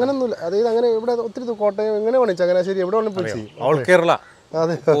 അങ്ങനെയൊന്നുമില്ല. അതായത് അങ്ങനെ ഇവിടെ ഒത്തിരി കോട്ടയം എങ്ങനെ വേണം, ചങ്ങനാശ്ശേരി എവിടെ വേണം പോയി ചെയ്യും. ഓൾ കേരള.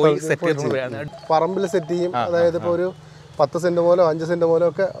 അതെ, പറമ്പിൽ സെറ്റ് ചെയ്യും. അതായത് ഇപ്പോൾ ഒരു 10 സെന്റ് പോലോ 5 സെന്റ് പോലോ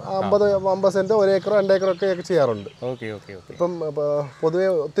ഒക്കെ 50 സെന്റ് 1 ഏക്കറോ 2 ഏക്കറോ ഒക്കെ ചെയ്യാറുണ്ട്. ഇപ്പം പൊതുവെ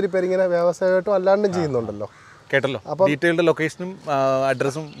ഒത്തിരി പേര് ഇങ്ങനെ വ്യവസായമായിട്ടും അല്ലാണ്ടും ചെയ്യുന്നുണ്ടല്ലോ. കേട്ടല്ലോ. അപ്പോൾ ഡീറ്റെയിൽഡ് ലൊക്കേഷനും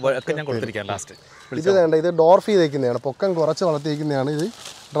അഡ്രസ്സും ഒക്കെ ഞാൻ കൊടുത്തിരിക്കാം ലാസ്റ്റ്. ഇത് വേണ്ട, ഇത് ഡോർഫ് ചെയ്തേക്കുന്നതാണ്. പൊക്കം കുറച്ച് വളർത്തിയിരിക്കുന്നതാണ്. ഇത്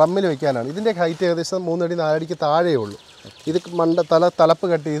ഡ്രമ്മിൽ വെക്കാനാണ്. ഇതിൻ്റെ ഹൈറ്റ് ഏകദേശം 3 അടി 4 അടിക്ക് താഴെയുള്ളൂ. ഇത് തലപ്പ്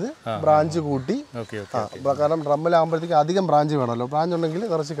കട്ട് ചെയ്ത് ബ്രാഞ്ച് കൂട്ടി. കാരണം ഡ്രമ്മിലാകുമ്പോഴത്തേക്ക് അധികം ബ്രാഞ്ച് വേണമല്ലോ. ബ്രാഞ്ച് ഉണ്ടെങ്കിൽ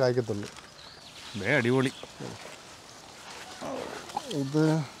നിറച്ച് കായ്ക്കത്തുള്ളൂ. അടിപൊളി. ഇത്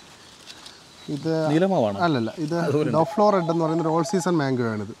അല്ലല്ല, ഇത് ഡോഫ്ലോ റെഡ് എന്ന് പറയുന്ന ഒരു ഓൾ സീസൺ മാംഗോ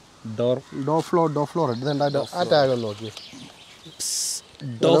ആണിത്. ഡോഫ്ലോ റെഡ്. ഇത് ആ ടാഗ് ഒന്ന് നോക്കി.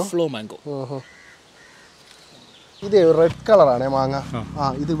 ഡോഫ്ലോ മാംഗോ. ഇത് റെഡ് കളറാണ് മാങ്ങ.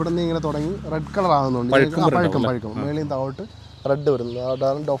 ഇത് ഇവിടെ നിന്ന് ഇങ്ങനെ തുടങ്ങി റെഡ് കളർ ആകുന്നുണ്ട്. പഴുക്കും മേളിൽ താഴോട്ട് റെഡ് വരുന്നത്.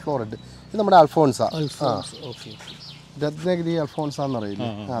 അതാണ് ഡോഫ്ലോ റെഡ്. ഇത് നമ്മുടെ അൽഫോൺസ. രത്നഗിരി അൽഫോൺസ എന്നറിയില്ല.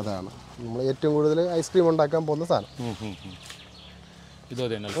 അതാണ് നമ്മൾ ഏറ്റവും കൂടുതൽ ഐസ്ക്രീം ഉണ്ടാക്കാൻ പോകുന്ന സാധനം.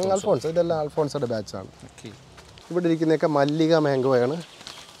 അൽഫോൺസ. ഇതെല്ലാം അൽഫോൺസയുടെ ബാച്ചാണ്. ഇവിടെ ഇരിക്കുന്നതൊക്കെ മല്ലിക മാംഗോയാണ്.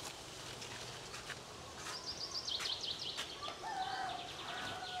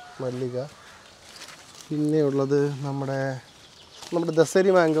 മല്ലിക. പിന്നെ ഉള്ളത് നമ്മുടെ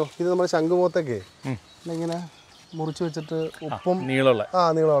ദസരി മാംഗോ. ഇത് നമ്മുടെ ശംഖുമുഖത്തൊക്കെ ഇങ്ങനെ മുറിച്ച് വെച്ചിട്ട് ഉപ്പും നീളമുള്ള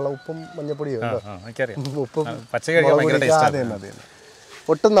നീളമുള്ള ഉപ്പും മഞ്ഞപ്പൊടിയും എനിക്കറിയാം. ഉപ്പും പച്ച കഴിക്കാൻ ഭയങ്കര ടേസ്റ്റാണ്. അതെ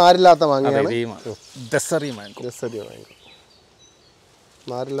ഒട്ടും നാരില്ലാത്ത മാങ്ങയാണ്. ദസറി മാംഗോ.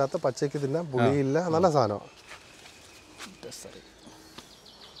 നാരില്ലാത്ത പച്ചയ്ക്ക് തിന്നാൻ പുളിയില്ല, നല്ല സാധനമാണ്.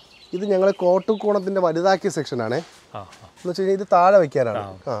 ഇത് ഞങ്ങൾ കോട്ടുകോണത്തിൻ്റെ വലുതാക്കിയ സെക്ഷനാണേ. എന്ന് വെച്ച് കഴിഞ്ഞാൽ ഇത് താഴെ വയ്ക്കാനാണ്.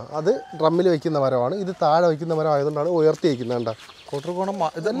 അത് ഡ്രമ്മിൽ വയ്ക്കുന്ന മരമാണ്. ഇത് താഴെ വയ്ക്കുന്ന മരം ആയതുകൊണ്ടാണ് ഉയർത്തി വയ്ക്കുന്നത്. കണ്ട കോട്ടുകോണം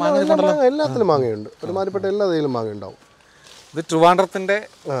എല്ലാത്തിലും മാങ്ങയുണ്ട്. ഒരുമാതിരിപ്പെട്ട എല്ലാ ഇതിലും മാങ്ങ ഉണ്ടാവും. ഇത് ട്രിവാൻഡ്രത്തിൻ്റെ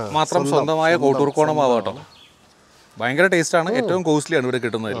മാത്രം സ്വന്തമായ കോട്ടൂർക്കോണം മാവാട്ടോ. ഭയങ്കര ടേസ്റ്റാണ്. ഏറ്റവും കോസ്റ്റ്ലിയാണ് ഇവിടെ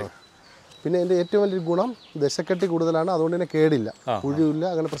കിട്ടുന്നതിൽ. പിന്നെ എൻ്റെ ഏറ്റവും വലിയൊരു ഗുണം ദശക്കട്ടി കൂടുതലാണ്. അതുകൊണ്ട് തന്നെ കേടില്ല, പുഴുവില്ല,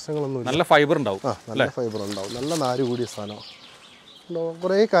 അങ്ങനെ പ്രശ്നങ്ങളൊന്നുമില്ല. നല്ല ഫൈബർ ഉണ്ടാവും. നല്ല ഫൈബർ ഉണ്ടാവും. നല്ല നാര് കൂടിയ സാധനമാണ്.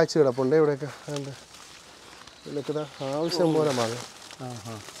 കുറേ കാഴ്ച കിടപ്പുണ്ട് ഇവിടെയൊക്കെ. ഇതിലൊക്കെ ആവശ്യം പോലെ മാങ്ങ.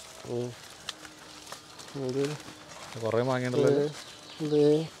 കുറേ മാങ്ങയുണ്ടല്ലോ.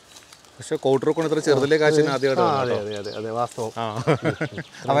 പക്ഷെ കോട്ടൂർക്കോണം ഇത്ര ചെറുതിലെ കാഴ്ച ആദ്യമായിട്ട്. അതെ വാസ്തവം.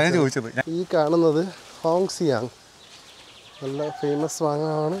 അതാണ് ഞാൻ ചോദിച്ചത്. ഈ കാണുന്നത് ഹോങ്സിയാങ്, നല്ല ഫേമസ്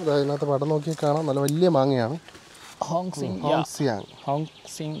മാങ്ങയാണ്. അതിനകത്ത് പടം നോക്കി കാണാം. നല്ല വലിയ മാങ്ങയാണ്. ഹോങ്സിയാങ്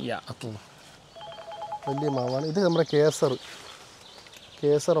വലിയ മാവാണ്. ഇത് നമ്മുടെ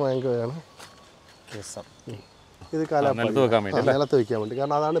കേസർ മാംഗോയാണ്. ഇത് നിലത്ത് വയ്ക്കാൻ വേണ്ടി.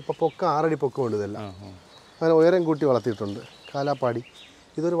 കാരണം അതാണ് ഇപ്പോൾ പൊക്കം 6 അടി പൊക്കമുണ്ട്. ഇതെല്ലാം അങ്ങനെ ഉയരം കൂട്ടി വളർത്തിയിട്ടുണ്ട്. കാലാപ്പാടി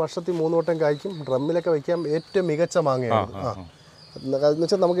ഇതൊരു വർഷത്തിൽ 3 വട്ടം കായ്ക്കും. ഡ്രമ്മിലൊക്കെ വയ്ക്കാൻ ഏറ്റവും മികച്ച മാങ്ങയാണ്. എന്ന്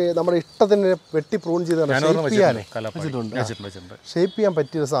വെച്ചാൽ നമുക്ക് നമ്മുടെ ഇഷ്ടത്തിന് വെട്ടി പ്രൂൺ ചെയ്ത് ഷേപ്പ് ചെയ്യാൻ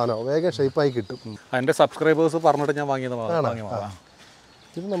പറ്റിയൊരു സാധനം. വേഗം ഷേപ്പായി കിട്ടും. എൻ്റെ സബ്സ്ക്രൈബേഴ്സ് പറഞ്ഞിട്ട് ഞാൻ വാങ്ങിയതാണ്.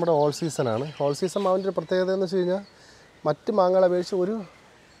 ഇത് നമ്മുടെ ഓൾ സീസണാണ്. ഓൾ സീസൺ മാവിൻ്റെ ഒരു പ്രത്യേകത എന്ന് വെച്ച് കഴിഞ്ഞാൽ മറ്റ് മാങ്ങകളെ അപേക്ഷിച്ച് ഒരു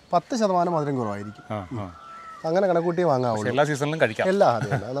 10% മധുരം കുറവായിരിക്കും. അങ്ങനെ കണക്കൂട്ടി വാങ്ങാവുള്ളൂ. എല്ലാ സീസണിലും കഴിക്കാം. അതെ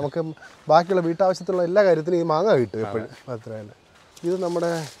നമുക്ക് ബാക്കിയുള്ള വീട്ടാവശ്യത്തിലുള്ള എല്ലാ കാര്യത്തിനും ഈ മാങ്ങ കിട്ടും എപ്പോഴും. അത്ര തന്നെ. ഇത്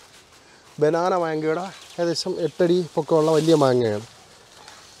നമ്മുടെ ബനാന മാങ്ങയുടെ ഏകദേശം 8 അടി പൊക്കമുള്ള വലിയ മാങ്ങയാണ്.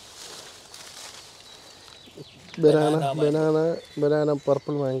 ബനാന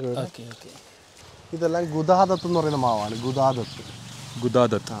പർപ്പിൾ മാങ്ങ. ഇതെല്ലാം ഗുദാദത്ത് എന്ന് പറയുന്ന മാവാണ്. ഗുദാദത്ത്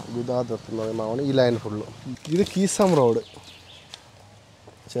എന്ന് പറയുന്ന മാവാണ്. ഈ ലൈൻ ഫുള്ള്. ഇത് കീസം റോഡ്.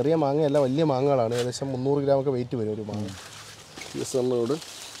 ചെറിയ മാങ്ങയല്ല, വലിയ മാങ്ങകളാണ്. ഏകദേശം 300 ഗ്രാമൊക്കെ വെയിറ്റ് വരും ഒരു മാങ്ങ. കീസം റോഡ്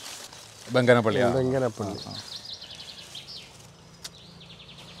ബംഗനപ്പള്ളി.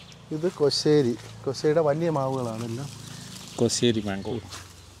 ഇത് കൊശ്ശേരിയുടെ വലിയ മാവുകളാണ് എല്ലാം. കൊശ്ശേരി മാംഗോ.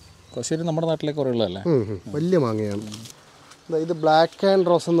 കൊശ്ശേരി നമ്മുടെ നാട്ടിലേക്ക് കുറേ ഉള്ളതല്ലേ. വലിയ മാങ്ങയാണ്. ഇത് ബ്ലാക്ക് ആൻഡ്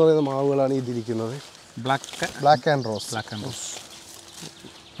റോസ് എന്ന് പറയുന്ന മാവുകളാണ് ഇതിരിക്കുന്നത്. Black and rose.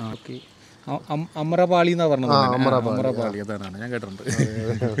 ഓക്കെ. അമരപാളി എന്നാണ് പറഞ്ഞത്. അമരപാളി അതാണ് ഞാൻ കേട്ടിട്ടുണ്ട്.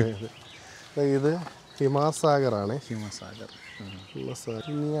 ഇത് ഹിമാസാഗറാണ്.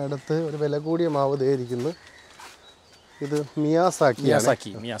 ഇനി അടുത്ത് ഒരു വില കൂടിയ മാവ് ദേ ഇരിക്കുന്നു. ഇത് മിയാസാക്കി.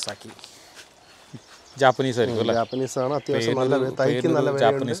 ജാപ്പനീസ് ആയിരിക്കും. ജാപ്പനീസാണ്. അത്യാവശ്യം നല്ല തൈക്ക് നല്ല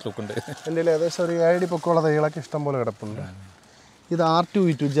ജാപ്പനീസ് ലുക്ക് ഉണ്ട്. എൻ്റെ ഏകദേശം ഒരു 7 അടി പൊക്കമുള്ള തൈകളൊക്കെ ഇഷ്ടം പോലെ കിടപ്പുണ്ട്. ഇത്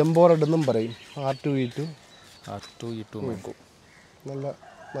R2E2 ജംബോ റെഡ് എന്നും പറയും. R2E2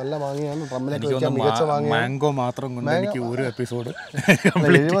 നല്ല മാങ്ങയാണ്. ഡ്രമ്മിലേക്ക് വയ്ക്കാൻ മികച്ച മാങ്ങയാണ്. മാംഗോ മാത്രം കൊണ്ട് എനിക്ക് ഒരു എപ്പിസോഡ്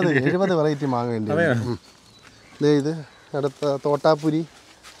 70 വെറൈറ്റി മാങ്ങ ഉണ്ട്. ഇത് അടുത്ത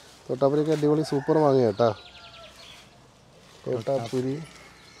തോട്ടാപ്പുരിയൊക്കെ അടിപൊളി സൂപ്പർ മാങ്ങ കേട്ടോ. തോട്ടാപ്പുരി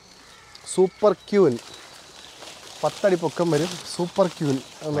സൂപ്പർ ക്യൂൻ 10 അടി പൊക്കം വരും. സൂപ്പർ ക്യൂൻ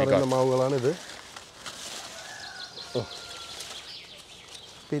എന്ന് പറയുന്ന മാവുകളാണിത്.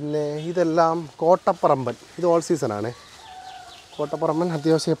 പിന്നെ ഇതെല്ലാം കോട്ടപ്പറമ്പൻ. ഇത് ഓൾ സീസണാണ്. കോട്ടപ്പറമ്പൻ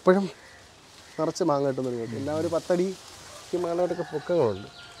അത്യാവശ്യം എപ്പോഴും നിറച്ച് മാങ്ങ കിട്ടുന്നൊരു കേട്ടു. എല്ലാം ഒരു 10 അടി മാങ്ങയോടൊക്കെ പൊക്കങ്ങളുണ്ട്.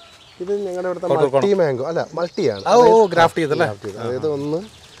 ഇത് ഞങ്ങളുടെ ഇവിടുത്തെ മൾട്ടി മാംഗോ അല്ല മൾട്ടിയാണ്. അതായത് 1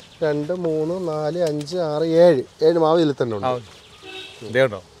 2 3 4 5 6 7 മാവ് ഇതിൽ തന്നെ ഉണ്ട്.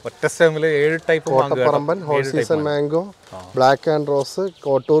 കോട്ടപ്പറമ്പൻ, whole season mango, black and rose,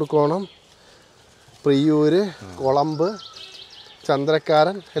 Kottoorkonam, പ്രിയൂര്, കൊളമ്പ്,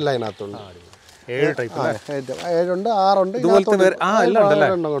 Chandrakkaran എല്ലാം ഇതിനകത്തുണ്ട്. 7 6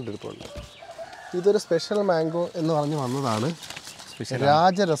 അങ്ങോട്ടിരിപ്പുണ്ട്. ഇതൊരു സ്പെഷ്യൽ മാംഗോ എന്ന് പറഞ്ഞ് വന്നതാണ്.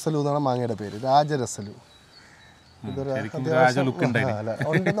 രാജരസലു എന്നാണ് മാങ്ങയുടെ പേര്. രാജരസലു. ഇതൊരു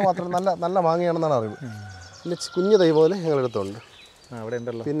ഉണ്ടെന്ന് മാത്രം നല്ല മാങ്ങയാണെന്നാണ് അറിവ്. പിന്നെ കുഞ്ഞു തൈ പോലെ ഞങ്ങളെടുത്തുണ്ട്.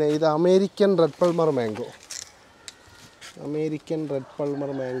 പിന്നെ ഇത് അമേരിക്കൻ റെഡ് പൾമർ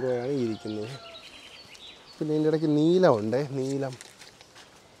മാംഗോയാണ് ഇരിക്കുന്നത്. പിന്നെ ഇതിൻ്റെ ഇടയ്ക്ക് നീലമുണ്ട്.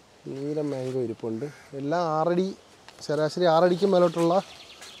 നീലം മാംഗോ ഇരിപ്പുണ്ട്. എല്ലാം 6 അടി ശരാശരി 6 അടിക്ക് മേലോട്ടുള്ള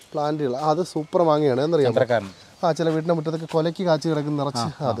പ്ലാന്റുകൾ. അത് സൂപ്പർ മാങ്ങയാണ് എന്നറിയാം. ചില വീടിൻ്റെ മുറ്റത്തൊക്കെ കൊലയ്ക്ക് കാച്ചി കിടക്കുന്ന നിറച്ച്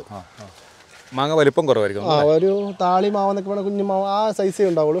അത് മാങ്ങ വലിപ്പം കുറവായിരിക്കും. ഒരു താളി മാവെന്നൊക്കെ വേണം, കുഞ്ഞു മാവ് ആ സൈസേ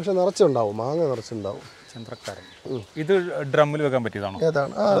ഉണ്ടാവുള്ളൂ. പക്ഷെ നിറച്ചുണ്ടാവും, മാങ്ങ നിറച്ചുണ്ടാവും. ചന്ദ്രക്കാരൻ. ഇത് ഡ്രമ്മിൽ വെക്കാൻ പറ്റിയതാണോ?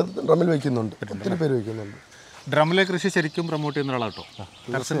 ഏതാണ്? ഡ്രമ്മിൽ വയ്ക്കുന്നുണ്ട്. ഒത്തിരി പേര് വയ്ക്കുന്നുണ്ട്. ഡ്രമ്മിലെ കൃഷി ശരിക്കും പ്രൊമോട്ട് ചെയ്യുന്ന ഒരാളാണ് കേട്ടോ.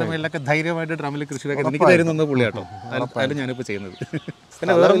 ടെറസിൻ്റെ മേലിലൊക്കെ ധൈര്യമായിട്ട് ഡ്രമ്മിൽ കൃഷി എനിക്ക് തരുന്ന പുള്ളിയാട്ടോ. അതിൽ ഞാനിപ്പോൾ ചെയ്യുന്നത്.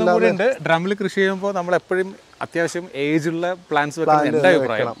 പിന്നെ വേറൊന്നും കൂടി ഉണ്ട്, ഡ്രമ്മിൽ കൃഷി ചെയ്യുമ്പോൾ നമ്മൾ എപ്പോഴും അത്യാവശ്യം ഏജുള്ള പ്ലാന്റ്സ് വെക്കണം എൻ്റെ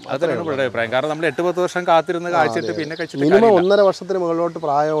അഭിപ്രായം. അതാണ് പുള്ളിയുടെ അഭിപ്രായം. കാരണം നമ്മൾ 8-10 വർഷം കാത്തിരുന്ന് കാഴ്ചിട്ട് പിന്നെ കഴിച്ചിട്ട് മിനിമം 1.5 വർഷത്തിന് മുകളിലോട്ട്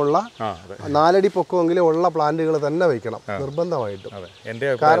പ്രായമുള്ള 4 അടി പൊക്കമെങ്കിലും ഉള്ള പ്ലാന്റുകൾ തന്നെ വെക്കണം നിർബന്ധമായിട്ടും.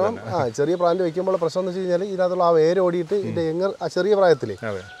 കാരണം ചെറിയ പ്ലാന്റ് വെക്കുമ്പോൾ പ്രശ്നം എന്ന് വെച്ച് കഴിഞ്ഞാൽ ഇതിനകത്തുള്ള ആ വേരോടിയിട്ട് ഇതിന്റെ ചെറിയ പ്രായത്തിൽ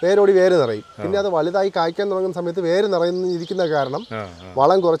വേരോടി വേര് നിറയും. പിന്നെ അത് വലുതായി കായ്ക്കാൻ തുടങ്ങുന്ന സമയത്ത് വേര് നിറയുന്നിരിക്കുന്ന കാരണം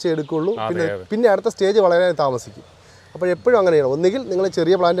വളം കുറച്ചേ എടുക്കുള്ളൂ. പിന്നെ അടുത്ത സ്റ്റേജ് വളരാൻ താമസിക്കും. അപ്പോൾ എപ്പോഴും അങ്ങനെയാണ്. ഒന്നുകിൽ നിങ്ങൾ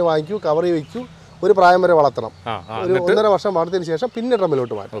ചെറിയ പ്ലാന്റ് വാങ്ങിക്കൂ, കവർ വയ്ക്കൂ, ഒരു പ്രായം വരെ വളർത്തണം. ഒരു 1.5 വർഷം വളർത്തിയതിന് ശേഷം പിന്നെ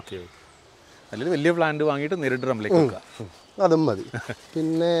ഡ്രമ്മിലോട്ട് മാറ്റും. അല്ലെങ്കിൽ വലിയ പ്ലാന്റ് വാങ്ങിയിട്ട് നേരിട്ട് ഡ്രമ്മിലേക്ക് വെക്കുക, അതും മതി.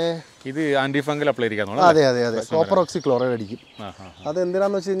 പിന്നെ ഇത് ആന്റി ഫംഗൽ അപ്ലൈ ചെയ്യാൻ. അതെ അതെ അതെ, കോപ്പർ ഓക്സിക്ലോറൈഡ് അടിക്കും. അത്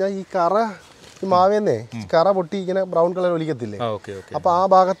എന്തിനാന്ന് വെച്ച് കഴിഞ്ഞാൽ ഈ കറ, ഈ മാവേന്നേ കറ പൊട്ടി ഇങ്ങനെ ബ്രൗൺ കളർ ഒലിക്കത്തില്ലേ, അപ്പോൾ ആ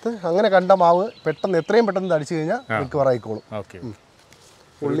ഭാഗത്ത് അങ്ങനെ കണ്ട മാവ് പെട്ടെന്ന് എത്രയും പെട്ടെന്ന് അടിച്ചു കഴിഞ്ഞാൽ റിക്കവർ ആയിക്കോളും.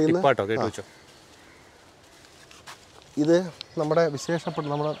 ഇത് നമ്മുടെ വിശേഷപ്പെട്ട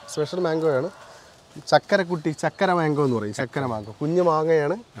നമ്മുടെ സ്പെഷ്യൽ മാംഗോയാണ്. ചക്കരക്കുട്ടി, ചക്കര മാംഗോ എന്ന് പറയും. ചക്കര മാംഗോ കുഞ്ഞു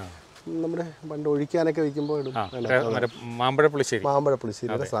മാങ്ങയാണ്. നമ്മുടെ പണ്ട് ഒഴിക്കാനൊക്കെ വയ്ക്കുമ്പോൾ ഇടും. മാമ്പഴ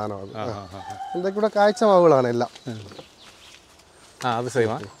പുളിശ്ശേരിയുടെ സാധനമാണ്. ഇതൊക്കെ ഇവിടെ കാഴ്ച മാവുകളാണ് എല്ലാം.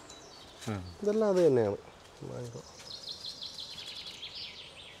 ഇതെല്ലാം അത് തന്നെയാണ്.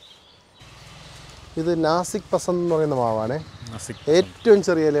 ഇത് നാസിക് പസന്ത് എന്ന് പറയുന്ന മാവാണ്. ഏറ്റവും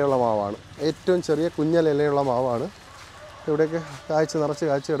ചെറിയ ഇലയുള്ള മാവാണ്. ഏറ്റവും ചെറിയ കുഞ്ഞൽ ഇലയുള്ള മാവാണ്. ഇവിടെയൊക്കെ നിറച്ച്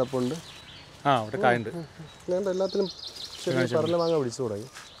കാഴ്ച കിടപ്പുണ്ട്. എല്ലാത്തിനും ചെറിയ പറല മാങ്ങ പിടിച്ചു തുടങ്ങി.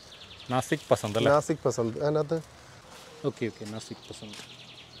 നാസിക് പസന്ത് അതിനകത്ത്.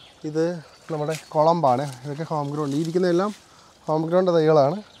 ഇത് നമ്മുടെ കൊളമ്പാണ്. ഇതൊക്കെ ഹോം ഗ്രൗണ്ട്. ഈ ഇരിക്കുന്നതെല്ലാം ഹോം ഗ്രൗണ്ട്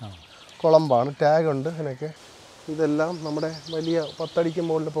തൈകളാണ്. കൊളമ്പാണ്, ടാഗുണ്ട് ഇതിനൊക്കെ. ഇതെല്ലാം നമ്മുടെ വലിയ 10 അടിക്ക്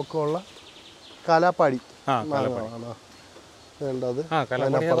മുകളിൽ പൊക്കമുള്ള കാലാപ്പാടി മാങ്ങകളാണ്. വേണ്ടത്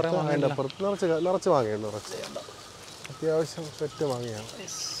അതിൻ്റെ അപ്പുറത്ത് നിറച്ച് മാങ്ങയുണ്ട്. അത്യാവശ്യം സെറ്റ് മാങ്ങയാണ്.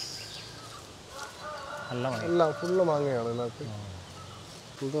 എല്ലാം ഫുള്ള് മാങ്ങയാണ് ഇതിനകത്ത്.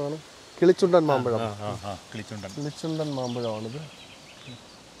 ഇതാണ് കിളിച്ചുണ്ടൻ മാമ്പഴം. കിളിച്ചുണ്ടൻ മാമ്പഴമാണിത്.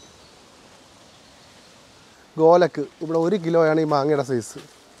 ഗോലക്ക് ഇവിടെ 1 കിലോയാണ് ഈ മാങ്ങയുടെ സൈസ്.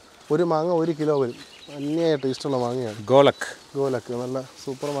 ഒരു മാങ്ങ 1 കിലോ വരും. അന്യായ ടേസ്റ്റുള്ള മാങ്ങയാണ് ഗോലക്ക്. നല്ല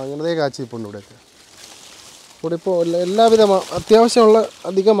സൂപ്പർ മാങ്ങ കാച്ചിപ്പുണ്ട് ഇവിടെയൊക്കെ. ഇവിടെ ഇപ്പോൾ എല്ലാവിധ അത്യാവശ്യമുള്ള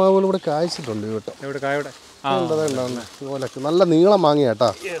അധികം മാവുകൾ ഇവിടെ കായ്ച്ചിട്ടുണ്ട്. ഗോലക്ക് നല്ല നീളം മാങ്ങയാട്ടാ.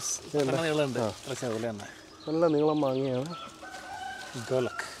 നല്ല നീളം മാങ്ങയാണ്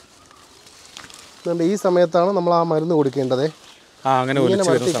ഗോലക്ക്. അതുകൊണ്ട് ഈ സമയത്താണ് നമ്മൾ ആ മരുന്ന് കൊടുക്കേണ്ടത്.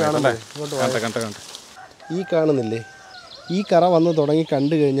 ഈ കാണുന്നില്ലേ, ഈ കറ വന്ന് തുടങ്ങി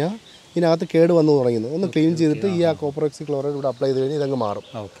കണ്ടു കഴിഞ്ഞാൽ ഇതിനകത്ത് കേട് വന്നു തുടങ്ങുന്നു. ഒന്ന് ക്ലീൻ ചെയ്തിട്ട് ഈ കോപ്പർ ഓക്സിക്ലോറൈഡ് ഇവിടെ അപ്ലൈ ചെയ്ത് കഴിഞ്ഞാൽ ഇതങ്ങ് മാറും.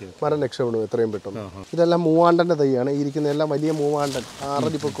 മരം രക്ഷപ്പെടും എത്രയും പെട്ടെന്ന്. ഇതെല്ലാം മൂവാണ്ടൻ്റെ തൈയാണ്. ഇരിക്കുന്ന എല്ലാം വലിയ മൂവാണ്ടൻ, 6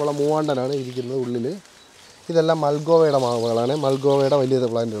 അടി പൊക്കമുള്ള മൂവാണ്ടനാണ് ഇരിക്കുന്നത് ഉള്ളിൽ. ഇതെല്ലാം മൽഗോവയുടെ മാവുകളാണ്. മൽഗോവയുടെ വലിയ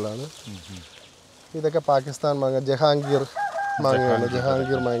പ്ലാന്റുകളാണ്. ഇതൊക്കെ പാകിസ്ഥാൻ മാങ്ങ, ജഹാംഗീർ മാങ്ങയാണ്.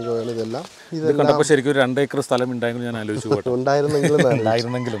 ജഹാംഗീർ മാംഗോയാണ് ഇതെല്ലാം. ഇതെല്ലാം ശരിക്കും 2 ഏക്കർ സ്ഥലം ഉണ്ടായെങ്കിലും ഞാൻ ആലോചിച്ചു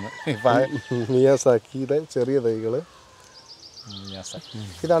ഉണ്ടായിരുന്നെങ്കിലും. മിയാസാക്കിയുടെ ചെറിയ തൈകൾ.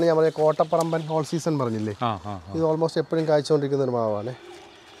 ഇതാണ് ഞാൻ പറഞ്ഞ കോട്ടപ്പറമ്പൻ ഓൾ സീസൺ പറഞ്ഞില്ലേ, ഇത് ഓൾമോസ്റ്റ് എപ്പോഴും കായ്ച്ചുകൊണ്ടിരിക്കുന്ന ഒരു മാവാണ്.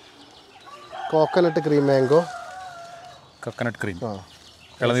 Coconut cream mango.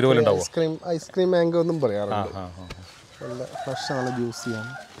 Ice cream mango എന്നും പറയാറുണ്ട്. നല്ല ഫ്രഷ്, നല്ല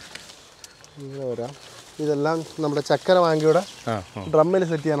ജ്യൂസിയാണ്. ഇങ്ങനെ വരാം. ഇതെല്ലാം നമ്മുടെ ചക്കര മാങ്ങയുടെ ഡ്രമ്മിൽ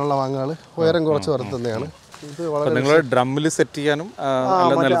സെറ്റ് ചെയ്യാനുള്ള മാങ്ങകൾ. ഉയരം കുറച്ച് വളർത്തുന്നതാണ്. ഇത് വളരെ ഡ്രമ്മിൽ സെറ്റ് ചെയ്യാനും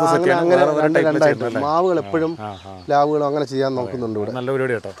മാവുകൾ എപ്പോഴും ലാവുകളും അങ്ങനെ ചെയ്യാൻ നോക്കുന്നുണ്ട് ഇവിടെ. നല്ല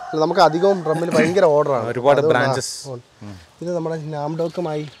പരിപാടി കേട്ടോ. നമുക്ക് അധികവും ഡ്രമ്മിൽ ഭയങ്കര ഓർഡറാണ്. ഒരുപാട് ബ്രാഞ്ചസ്. ഇത് നമ്മുടെ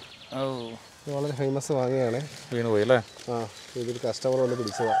നാംഡോക്കുമായി വളരെ ഫേമസ് മാങ്ങയാണ്. ഇതൊരു കസ്റ്റമർ വന്ന്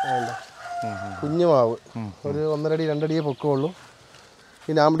പിടിച്ചതാണ്. കുഞ്ഞു മാവ് ഒരു 1.5 അടി 2 അടിയേ പൊക്കമുള്ളൂ.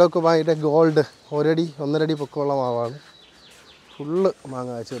 ഈ നാംഡോക്കുമായിട്ട് ഗോൾഡ് 1 അടി 1.5 അടി പൊക്കമുള്ള മാവാണ്. ഫുള്ള് മാങ്ങ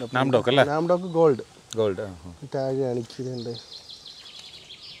കാഴ്ച. നാംഡോക്ക് ഗോൾഡ് ടാഗ് കാണിക്കുന്നുണ്ട്.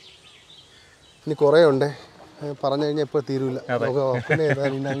 ഇനി കുറേ ഉണ്ട്, പറഞ്ഞു കഴിഞ്ഞാൽ ഇപ്പോൾ തീരൂല.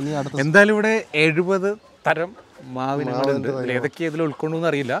 എന്തായാലും ഇവിടെ 70 തരം മാവിനുണ്ട്. ഏതൊക്കെ ഇതിൽ ഉൾക്കൊണ്ടെന്ന്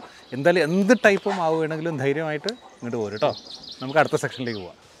അറിയില്ല. എന്തായാലും എന്ത് ടൈപ്പ് മാവ് വേണമെങ്കിലും ധൈര്യമായിട്ട് ഇങ്ങോട്ട് പോരും കേട്ടോ. നമുക്ക് അടുത്ത സെക്ഷനിലേക്ക്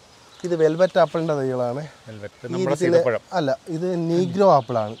പോവാം. ഇത് വെൽവെറ്റ് ആപ്പിളിൻ്റെ തൈകളാണ്. അല്ല, ഇത് നീഗ്രോ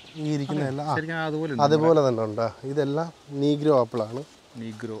ആപ്പിളാണ്. ഈ ഇരിക്കുന്നതെല്ലാം അതുപോലെ തന്നെ ഉണ്ട്. ഇതെല്ലാം നീഗ്രോ ആപ്പിളാണ്.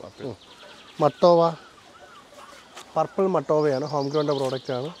 മട്ടോവ, പർപ്പിൾ മട്ടോവയാണ്. ഹോം ഗ്രൗണ്ട്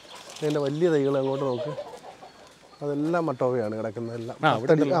പ്രോഡക്റ്റാണ്. ഇതിൻ്റെ വലിയ തൈകൾ അങ്ങോട്ട് നോക്ക്. അതെല്ലാം മട്ടോവയാണ് കിടക്കുന്നതെല്ലാം.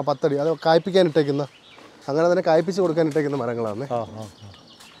 10 അടി. അത് കായ്പ്പിക്കാൻ ഇട്ടേക്കുന്ന, അങ്ങനെ തന്നെ കായ്പ്പിച്ച് കൊടുക്കാൻ ഇട്ടേക്കുന്ന മരങ്ങളാണ്.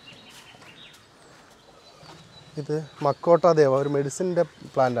 ഇത് മക്കോട്ട ദേവ, ഒരു മെഡിസിൻ്റെ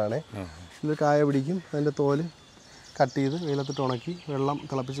പ്ലാന്റാണ്. ഇത് കായ പിടിക്കും, അതിൻ്റെ തോല് കട്ട് ചെയ്ത് വെയിലത്തിട്ട് ഉണക്കി വെള്ളം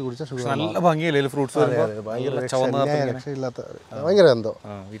തിളപ്പിച്ച് കുടിച്ചാൽ ഷുഗർ. നല്ല ഭംഗിയല്ലേ ഫ്രൂട്ട്സ്? രക്ഷയില്ലാത്ത ഭയങ്കര എന്തോ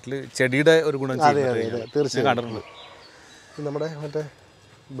വീട്ടിൽ ചെടിയുടെ ഒരു ഗുണം. അതെ അതെ അതെ തീർച്ചയായും. നമ്മുടെ മറ്റേ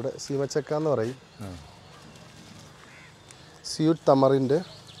ഇവിടെ സീമച്ചക്ക എന്ന് പറയും, സ്വീറ്റ് തമറിൻ്റെ.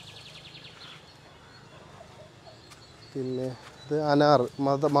 പിന്നെ ഇത് അനാർ,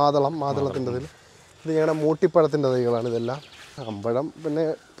 മാതളത്തിൻ്റെ ഇതിൽ. ഇത് ഞങ്ങളുടെ മൂട്ടിപ്പഴത്തിൻ്റെ തൈകളാണ് ഇതെല്ലാം. അമ്പഴം പിന്നെ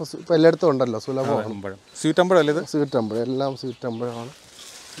ഇപ്പോൾ എല്ലായിടത്തും ഉണ്ടല്ലോ, സുലഭമാണ്. സ്വീറ്റ് അമ്പഴം അല്ലേ ഇത്? സ്വീറ്റ് അമ്പഴം, എല്ലാം സ്വീറ്റ് അമ്പഴമാണ്.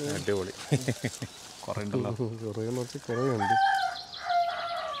 അടിപൊളി. കുറേ ഉണ്ടല്ലോ, കുറേന്ന് വെച്ചാൽ കുറേ ഉണ്ട്.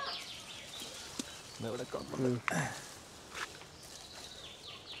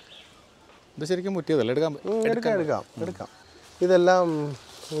 ഇത് ശരിക്കും മുറ്റിയതല്ലേ? എടുക്കാം. ഇതെല്ലാം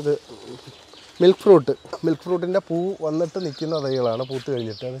ഇത് മിൽക്ക് ഫ്രൂട്ടിൻ്റെ പൂ വന്നിട്ട് നിൽക്കുന്ന തൈകളാണ്, പൂത്ത്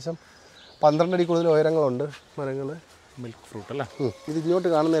കഴിഞ്ഞിട്ട്. ഏകദേശം 12 അടി കൂടുതൽ ഉയരങ്ങളുണ്ട് മരങ്ങൾ. മിൽക്ക് ഫ്രൂട്ട് അല്ലേ? ഇത് ഇങ്ങോട്ട്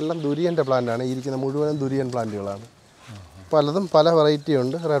കാണുന്ന എല്ലാം ദുരിയൻ്റെ പ്ലാന്റാണ്. ഇരിക്കുന്ന മുഴുവനും ദുരിയൻ പ്ലാന്റുകളാണ്. പലതും പല വെറൈറ്റി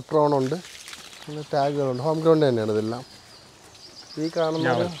ഉണ്ട്. റെഡ് പ്രോൺ ഉണ്ട്, പിന്നെ ടാഗുകളുണ്ട്. ഹോം ഗ്രൗണ്ട് തന്നെയാണ് ഇതെല്ലാം. ഈ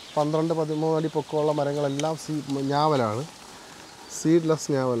കാണുന്ന 12-13 അടി പൊക്കമുള്ള മരങ്ങളെല്ലാം ഞാവലാണ്, സീഡ്ലെസ്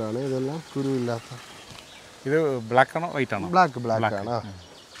ഞാവലാണ്. ഇതെല്ലാം കുരുവില്ലാത്ത. ഇത് ബ്ലാക്ക് ആണോ വൈറ്റ് ആണോ? ബ്ലാക്ക് ആണ്.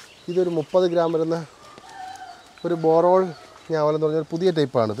 ഇതൊരു 30 ഗ്രാം വരുന്ന ഒരു ബോറോൾ ഞാവലെന്ന് പറഞ്ഞാൽ പുതിയ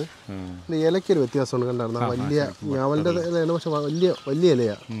ടൈപ്പാണിത്. ഇതിൻ്റെ ഇലയ്ക്കൊരു വ്യത്യാസമുണ്ട്, കണ്ടായിരുന്നു. വലിയ ഞാവലിൻ്റെ ഇലയാണ്, പക്ഷെ വലിയ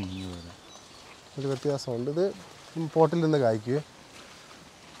ഇലയാണ്. ഒരു വ്യത്യാസമുണ്ട്. ഇത് പോട്ടിൽ നിന്ന് കായ്ക്കുക.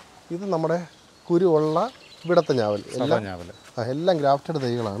 ഇത് നമ്മുടെ കുരുവുള്ള ഇവിടത്തെ ഞാവൽ. എല്ലാം ഗ്രാഫ്റ്റഡ്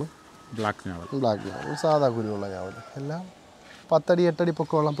തൈകളാണ്. ബ്ലാക്ക് ഞാവൽ, സാധാ കുരുവുള്ള ഞാവൽ. എല്ലാം 10 അടി 8 അടി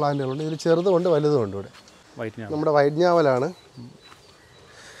പൊക്കമുള്ള പ്ലാന്റുകളുണ്ട്. ഇതിൽ ചെറുതുമുണ്ട് വലുതുമുണ്ട്. ഇവിടെ നമ്മുടെ വൈറ്റ് ഞാവലാണ്.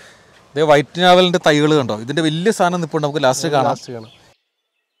 വൈറ്റ് ഞാവലിന്റെ തൈകൾ കണ്ടോ? ഇതിന്റെ വലിയ സാധനം നിൽപ്പുണ്ട്, നമുക്ക് ലാസ്റ്റ് കാണാം.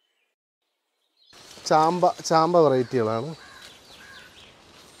 ചാമ്പ വെറൈറ്റികളാണ്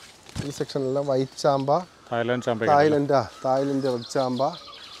ഈ സെക്ഷനിലെല്ലാം. വൈറ്റ് ചാമ്പ, തായ്ലൻഡ് റെഡ് ചാമ്പ,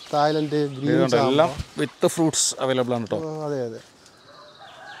 തായ്ലൻഡ് ഗ്രീൻ ചാമ്പ, വിത്ത് ഫ്രൂട്ട്സ് അവൈലബിൾ ആണ് കേട്ടോ. അതെ അതെ,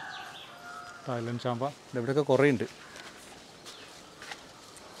 തായ്ലൻഡ് ചാമ്പ ഇവിടെയൊക്കെ കുറേ ഉണ്ട്.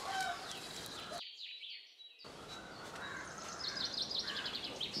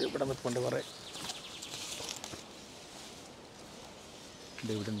 ഇവിടെ നിൽപ്പുണ്ട് കുറേ.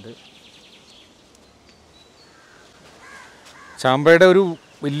 ഇവിടെ ഉണ്ട് ചാമ്പയുടെ ഒരു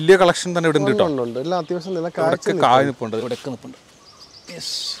വലിയ കളക്ഷൻ തന്നെ ഇവിടെ ഉണ്ട് കേട്ടോ. എല്ലാം അത്യാവശ്യം കായ് നിൽപ്പുണ്ട്, ഇവിടെയൊക്കെ നിൽപ്പുണ്ട്.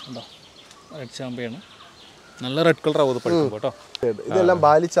 യെസ് ഉണ്ടോ? റെഡ് ചാമ്പയാണ്, നല്ല റെഡ് കളർ ആവും പഠിക്കും കേട്ടോ. ഇതെല്ലാം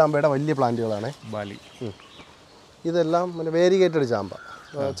ബാലി ചാമ്പയുടെ വലിയ പ്ലാന്റുകളാണ്. ബാലി. ഇതെല്ലാം പിന്നെ വേരിഗേറ്റഡ് ചാമ്പ.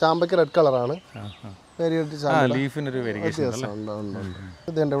 ചാമ്പയ്ക്ക് റെഡ് കളറാണ്.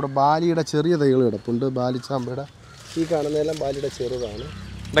 ഇതുണ്ട് ഇവിടെ ബാലിയുടെ ചെറിയ തൈകൾ കിടപ്പുണ്ട്. ബാലി ചാമ്പയുടെ ഈ കാണുന്നതെല്ലാം ബാലിയുടെ ചെറുതാണ്.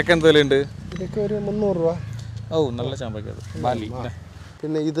 ഇതൊക്കെ എന്ത് വിലയുണ്ട്? ഇതൊക്കെ ഒരു 300 രൂപ. ഓ നല്ല ചാമ്പയ്ക്ക് ബാലി.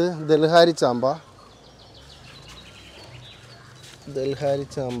 പിന്നെ ഇത് ദൽഹാരി ചാമ്പ.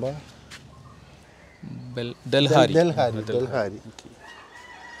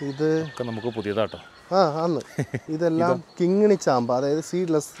 ഇത് നമുക്ക് പുതിയതാട്ടോ. ഇതെല്ലാം കിങ്ങിണി ചാമ്പ, അതായത്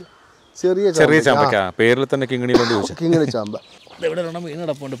സീഡ്ലെസ് ചെറിയ ചാമ്പ. പേരിൽ തന്നെ കിങ്ങിണി ചാമ്പ. ഇവിടെ വീണ്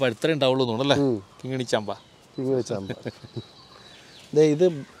കിടപ്പുണ്ട്, പഴുത്തറ ഉണ്ടാവുള്ളൂ തോന്നല്ലേ? കിങ്ങിണി ചാമ്പ. ഇത്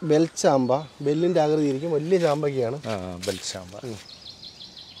ബെൽ ചാമ്പ. ബെല്ലിന്റെ ആകൃതി ഇരിക്കും, വലിയ ചാമ്പയ്ക്കാണ്. ബെൽ ചാമ്പ.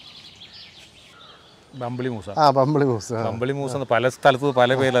 ബംബിളി മൂസ. ബംബിളി മൂസ പല സ്ഥലത്ത് പല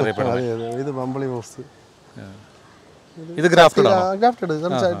പേരിൽ അറിയപ്പെടുന്നത്. ഇത് ബംബിളി മൂസ്. ഇത് ഗ്രാഫ്റ്റഡ് ആണോ? ഗ്രാഫ്റ്റഡ്,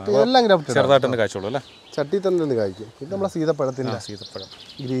 എല്ലാം ഗ്രാഫ്റ്റഡ്. ചെറുതായിട്ട് കായ്ച്ചോളൂ അല്ലേ? ചട്ടി തന്നെ കായ്ക്കും. ഇത് നമ്മളെ സീതപ്പഴത്തിൻ്റെ സീതപ്പഴം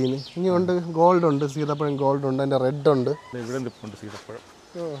ഗ്രീൻ. ഇനിയുണ്ട് ഗോൾഡ് ഉണ്ട്, സീതപ്പഴം ഗോൾഡ് ഉണ്ട്, അതിൻ്റെ റെഡ് ഉണ്ട്. ഇവിടെ നിൽപ്പുണ്ട് സീതപ്പഴം.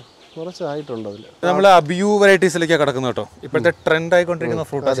 കുറച്ചായിട്ടുണ്ട് അതിൽ. നമ്മൾ അബിയു വെറൈറ്റീസിലേക്കാണ് കിടക്കുന്നത് കേട്ടോ. ഇപ്പോഴത്തെ ട്രെൻഡ് ആയിക്കൊണ്ടിരിക്കുന്ന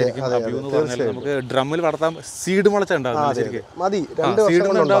ഫ്രൂട്ടാണ് ശരിക്കും അബിയു എന്ന് പറഞ്ഞാൽ. നമുക്ക് ഡ്രമ്മിൽ വളർത്താൻ സീഡ് മുളച്ച ഉണ്ടാകുന്നത് ശരിക്കും മതി. 2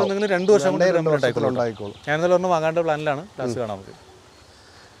 വർഷം കൊണ്ട് ഉണ്ടായിക്കോളും. ഞാനിന്നലെ ഒരെണ്ണം വാങ്ങാണ്ട പ്ലാനിലാണ്. ലാസ്റ്റ് കാണാം നമുക്ക്.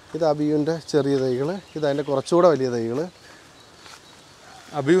 ഇത് അബിയുവിൻ്റെ ചെറിയ തൈകൾ, ഇത് അതിൻ്റെ കുറച്ചുകൂടെ വലിയ തൈകൾ.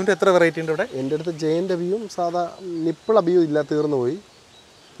 അബിയുവിൻ്റെ എത്ര വെറൈറ്റി ഉണ്ട് ഇവിടെ? എൻ്റെ അടുത്ത് ജെയിൻ്റ് അബിയും സാധാ നിപ്പിൾ അബിയും ഇല്ല, തീർന്നു പോയി.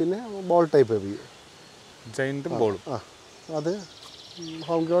 പിന്നെ ബോൾ ടൈപ്പ് അബിയു, ജെയിൻറ്റും ബോളും. അത്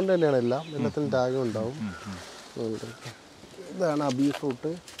ഹോം ഗ്രൗണ്ട് തന്നെയാണ്. എല്ലാത്തിനും ടാഗും ഉണ്ടാവും. ഇതാണ് അബി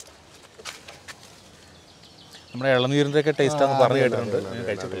ഫ്രൂട്ട്. നമ്മുടെ ഇളനീരിൻ്റെ ഒക്കെ ടേസ്റ്റ് ആണെന്ന് പറഞ്ഞു കേട്ടിട്ടുണ്ട്,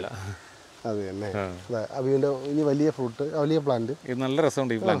 കഴിച്ചിട്ടില്ല. അത് തന്നെ അബിയുടെ ഇനി വലിയ ഫ്രൂട്ട്, വലിയ പ്ലാന്റ്. ഇത് നല്ല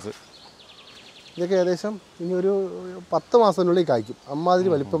രസമുണ്ട് ഈ പ്ലാന്റ്സ്. ഇതൊക്കെ ഏകദേശം ഇനി ഒരു 10 മാസത്തിനുള്ളിൽ കായ്ക്കും. അമ്മാതിരി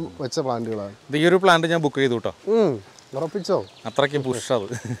വലിപ്പം വെച്ച പ്ലാന്റുകളാണ്. ഈ ഒരു പ്ലാന്റ് ഞാൻ ബുക്ക് ചെയ്തു കേട്ടോ. ഉറപ്പിച്ചോ? അത്രയ്ക്ക് പുഷ് അത്.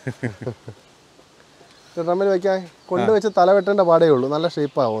 ഡ്രമ്മിൽ വയ്ക്കാൻ കൊണ്ടുവച്ച് തല വെട്ടേണ്ട പാടേ ഉള്ളൂ, നല്ല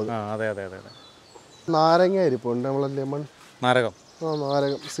ഷേപ്പാവും. അതെ അതെ അതെ. നാരങ്ങ ഇരിപ്പുണ്ട്, നമ്മളെ ലെമൺ. നാരകം.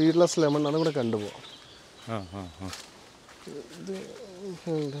 നാരകം സീഡ്ലെസ് ലെമൺ, അതും കൂടെ കണ്ടുപോകാം. ഇത്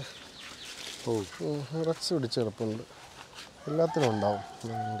ഇറച്ചി പിടിച്ച് കിടപ്പുണ്ട്. എല്ലാത്തിനും ഉണ്ടാവും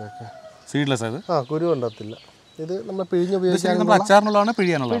ഇതിൻ്റെയൊക്കെ. സീഡ്ലെസ് അത്? കുരു ഉണ്ടാകത്തില്ല. ഇത് നമ്മൾ പിഴിഞ്ഞ് ഉപയോഗിക്കാൻ അച്ചാറിനുള്ളതാണ്,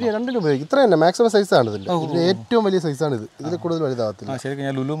 പിഴിയാനുള്ള രണ്ടിനും ഉപയോഗിക്കും. ഇത്ര തന്നെ മാക്സിമം സൈസാണ് ഇതിൻ്റെ. ഇതിൻ്റെ ഏറ്റവും വലിയ സൈസാണ് ഇത്. ഇതിൽ കൂടുതൽ വലുതാകത്തില്ല. ശരിക്കും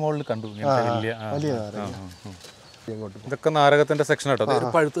ഞാൻ ലുലു മോളിൽ കണ്ടു വലിയ നാരങ്ങ. ഇതൊക്കെ നാരകത്തിന്റെ സെക്ഷൻ കേട്ടോ.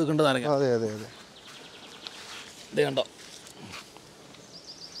 പഴുത്ത് നിൽക്കേണ്ട നാരങ്ങ. അതെ അതെ അതെ. ഇത് കണ്ടോ,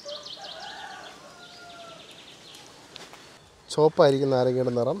 ചുവപ്പായിരിക്കും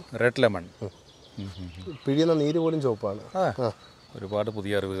നാരങ്ങയുടെ നിറം. Red lemon. പിഴിയുന്ന നീര് പോലും ചുവപ്പാണ്. ഒരുപാട്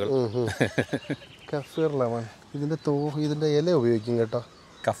പുതിയ അറിവുകൾ. Kfir lemon. ഇതിൻ്റെ ഇല ഉപയോഗിക്കും കേട്ടോ.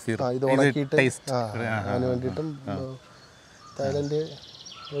 കഫീർ ഇത് ഉണക്കിയിട്ട് അതിന് വേണ്ടിയിട്ടും തായ്ലൻഡ്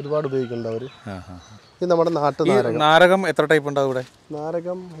ഒരുപാട് ഉപയോഗിക്കുന്നുണ്ട് അവർ. ഇത് നമ്മുടെ നാട്ടു നാരകം. നാരകം എത്ര ടൈപ്പ് ഉണ്ടാവും ഇവിടെ?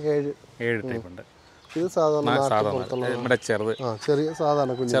 നാരകം 7 ടൈപ്പ് ഉണ്ട്. ഇത് സാധാരണ ചെറിയ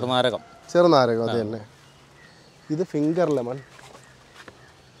സാധാരണ ചെറുനാരകം അത് തന്നെ. ഇത് ഫിംഗർ ലെമൺ.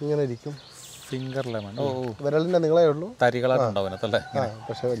 ഇങ്ങനെ ഇരിക്കും. Finger lemon. വിരലിൻ്റെ നീളേ ഉള്ളൂ. തരികളായിട്ടുണ്ടാവും.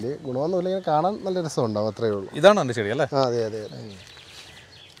 പക്ഷെ വലിയ ഗുണമൊന്നുമില്ല. ഇങ്ങനെ കാണാൻ നല്ല രസമുണ്ടാവും, അത്രയേ ഉള്ളൂ. ഇതാണ് എൻ്റെ ചെടി അല്ലേ? അതെ അതെ അതെ.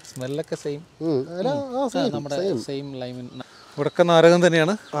 സ്മെല്ലൊക്കെ സെയിം. സെയിം ലൈമിൻ. ഇവിടൊക്കെ നാരകം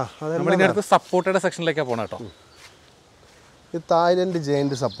തന്നെയാണ്. നമ്മളിനടുത്ത് സപ്പോർട്ടയുടെ സെക്ഷനിലേക്കാണ് പോകണം കേട്ടോ. ഇത് തായ്ലൻഡ്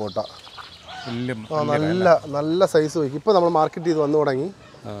ജയന്റ് സപ്പോർട്ട. നല്ല നല്ല സൈസ് വയ്ക്കും. ഇപ്പോൾ നമ്മൾ മാർക്കറ്റ് ചെയ്ത് വന്നു തുടങ്ങി.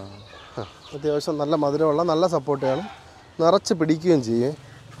 അത്യാവശ്യം നല്ല മധുരമുള്ള നല്ല സപ്പോർട്ടയാണ്. നിറച്ച് പിടിക്കുകയും ചെയ്യും.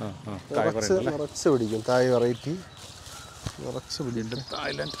 നിറച്ച് പിടിക്കും. തായ് വെറൈറ്റി നിറച്ച് പിടിക്കും.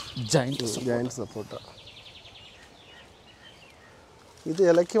 തായ്ലൻഡ് ജയന്റ് സപ്പോർട്ട. ഇത്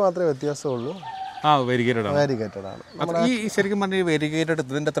ഇലയ്ക്ക് മാത്രമേ വ്യത്യാസമുള്ളൂ. വെരിഗേറ്റഡ് ആണ്. ശരിക്കും പറഞ്ഞാൽ വെരിഗേറ്റഡ്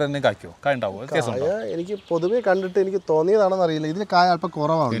ഇതിൻ്റെ അത്ര തന്നെ കായ്ക്കോ? കായ ഉണ്ടാവും? എനിക്ക് പൊതുവെ കണ്ടിട്ട് എനിക്ക് തോന്നിയതാണെന്ന് അറിയില്ല. ഇതിൽ കായ അല്പം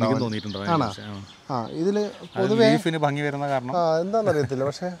കുറവാണ്. ഇതില് പൊതുവെ ഭംഗി വരുന്ന കാരണം എന്താണെന്നറിയത്തില്ല.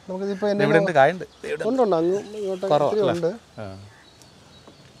 പക്ഷെ നമുക്കിതിപ്പോ ഉണ്ട് ഉണ്ട്.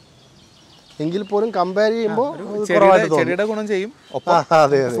 എങ്കിൽ പോലും കമ്പയർ ചെയ്യുമ്പോൾ ചെടിയുടെ ഗുണം ചെയ്യും.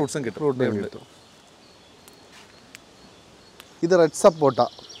 ഫ്രൂട്ട്സും കിട്ടും. ഇത് റെഡ് സപ്പോട്ട.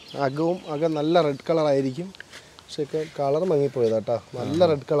 അകം നല്ല റെഡ് കളറായിരിക്കും. പക്ഷേ കളർ മങ്ങിപ്പോയതാട്ടോ. നല്ല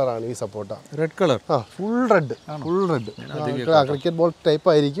റെഡ് കളറാണ് ഈ സപ്പോട്ട. Red colour? Full red. Cricket ball type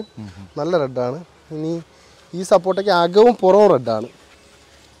ആയിരിക്കും. നല്ല റെഡാണ്. ഇനി ഈ സപ്പോട്ടയ്ക്ക് അകവും പുറവും റെഡാണ്.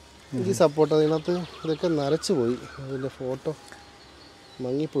 ഈ സപ്പോട്ട ഇതിനകത്ത് ഇതൊക്കെ നരച്ചു പോയി. അതിൻ്റെ ഫോട്ടോ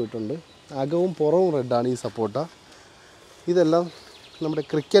മങ്ങിപ്പോയിട്ടുണ്ട്. അകവും പുറവും റെഡാണ് ഈ സപ്പോട്ട. ഇതെല്ലാം നമ്മുടെ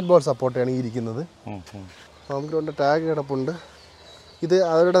ക്രിക്കറ്റ് ബോൾ സപ്പോട്ടയാണ് ഈ ഇരിക്കുന്നത്. നമുക്കിവിടെ ടാഗ് കിടപ്പുണ്ട്. ഇത്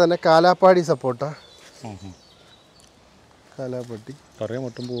അവരുടെ തന്നെ കാലാപ്പാടി സപ്പോട്ട. കാലാപ്പട്ടി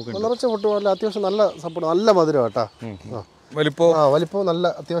നിറച്ച പൊട്ട് പോലെ അത്യാവശ്യം നല്ല സപ്പോർട്ട്. നല്ല മധുരം കേട്ടോ. വലിപ്പം നല്ല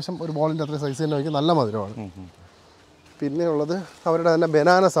അത്യാവശ്യം ഒരു ബോളിൻ്റെ അത്ര സൈസ് തന്നെ വയ്ക്കും. നല്ല മധുരമാണ്. പിന്നെ ഉള്ളത് അവരുടെ തന്നെ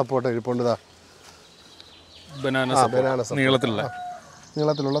ബനാന സപ്പോർട്ട് ഇരിപ്പുണ്ട്.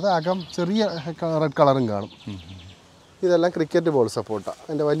 നീളത്തിലുള്ളത്. അകം ചെറിയ റെഡ് കളറും കാണും. ഇതെല്ലാം ക്രിക്കറ്റ് ബോൾ സപ്പോർട്ട.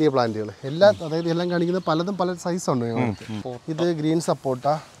 അതിൻ്റെ വലിയ പ്ലാന്റുകൾ അതായത് എല്ലാം കാണിക്കുന്നത് പലതും പല സൈസുണ്ട്. ഇത് ഗ്രീൻ സപ്പോർട്ട.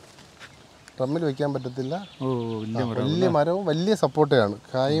 ഡ്രമ്മിൽ വെക്കാൻ പറ്റത്തില്ല. വലിയ മരവും വലിയ സപ്പോർട്ടയാണ്.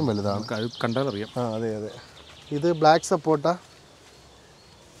 കായും വലുതാണ്. കണ്ടാലറിയാം. അതെ അതെ. ഇത് ബ്ലാക്ക് സപ്പോർട്ട.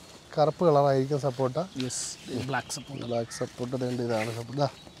 കറുപ്പ് കളറായിരിക്കും സപ്പോർട്ട. ബ്ലാക്ക് സപ്പോർട്ട. ഇതാണ് സപ്പോർട്ട.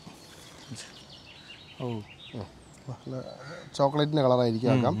 ചോക്ലേറ്റിൻ്റെ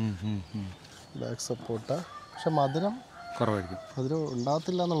കളറായിരിക്കും ആക്കാം ബ്ലാക്ക് സപ്പോർട്ട. പക്ഷെ മധുരം കുറവായിരിക്കും. മധുരം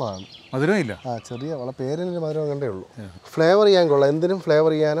ഉണ്ടാകത്തില്ല എന്നുള്ളതാണ്. മധുരമില്ല. ചെറിയ പേരിന് മധുരം കണ്ടേ ഉള്ളൂ. ഫ്ലേവർ ചെയ്യാൻ കൊള്ളാം. എന്തിനും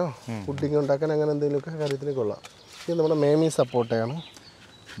ഫ്ലേവർ ചെയ്യാനോ പുഡിങ് ഉണ്ടാക്കാൻ അങ്ങനെ എന്തെങ്കിലുമൊക്കെ കാര്യത്തിന് കൊള്ളാം. ഇത് നമ്മുടെ മേമി സപ്പോർട്ടയാണ്.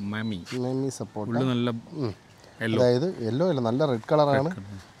 മേമി സപ്പോർട്ട. അതായത് യെല്ലോ അല്ല, നല്ല റെഡ് കളറാണ്.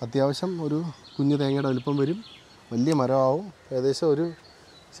 അത്യാവശ്യം ഒരു കുഞ്ഞു തേങ്ങയുടെ വലിപ്പം വരും. വലിയ മരമാവും. ഏകദേശം ഒരു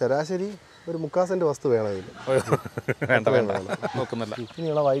ശരാശരി ഒരു 3/4 സെൻറ്റ് വസ്തു വേണം ഇതിൽ.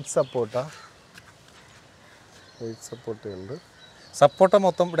 ഇനിയുള്ള വൈറ്റ് സപ്പോർട്ട. വൈറ്റ് സപ്പോർട്ടയുണ്ട്. സപ്പോർട്ട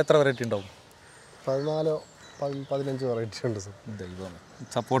മൊത്തം ഇവിടെ എത്ര വെറൈറ്റി ഉണ്ടാവും? 14-15 വെറൈറ്റി ഉണ്ട്. ദൈവമേ,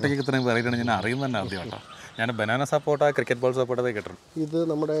 സപ്പോർട്ടയ്ക്ക് ഇത്രയും വെറൈറ്റി ആണ് ഞാൻ അറിയുന്നത് തന്നെ ആദ്യമായിട്ടോ. ഞാൻ ബനാന സപ്പോർട്ട, ക്രിക്കറ്റ് ബോൾ സപ്പോർട്ടൊക്കെ കേട്ടിട്ടുണ്ട്. ഇത്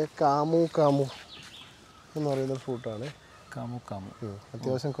നമ്മുടെ കാമു എന്ന് പറയുന്ന ഫ്രൂട്ടാണ്. കാമു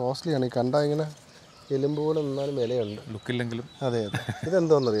അത്യാവശ്യം കോസ്റ്റ്ലിയാണ്. ഈ കണ്ടാൽ ഇങ്ങനെ എലുമ്പ് പോലെ നിന്നാലും വിലയുണ്ട്. ലുക്കില്ലെങ്കിലും. അതെ അതെ.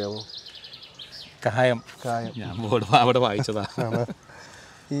 ഇതെന്തോന്നറിയാമോ? കായം. ഞാൻ അവിടെ വായിച്ചതാണ്.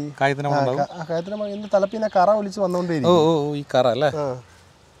 ഈ കായത്തിന് ഇന്ന് തലപ്പിന്നെ കറ ഒലിച്ച് വന്നുകൊണ്ടേയിരിക്കും. ഈ കറ അല്ലേ?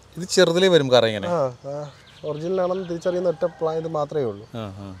 ഇത് ചെറുതിലേ വരും കറ ഇങ്ങനെ. ഒറിജിനൽ ആണെന്ന് തിരിച്ചറിയുന്ന ഒറ്റ ഇത് മാത്രമേ ഉള്ളൂ.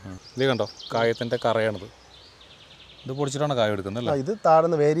 ഇത് കണ്ടോ, കായത്തിന്റെ കറയാണിത്. ഇത് പൊടിച്ചിട്ടാണ് കായ എടുക്കുന്നത്. ഇത്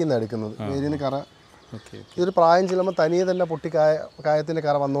താഴ്ന്ന് വേരിന്ന് എടുക്കുന്നത്. വേരിന്ന് കറ ഓക്കെ. ഇതൊരു പ്രായം ചെല്ലുമ്പോൾ തനിയെ തന്നെ പൊട്ടി കായത്തിൻ്റെ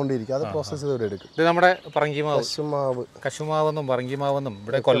കറ വന്നുകൊണ്ടിരിക്കും. അത് പ്രോസസ്സ് ചെയ്ത് എടുക്കും. ഇത് നമ്മുടെ പറങ്കിമാവ്, കശുമാവ്, കശുമാവെന്നും പറങ്കിമാവെന്നും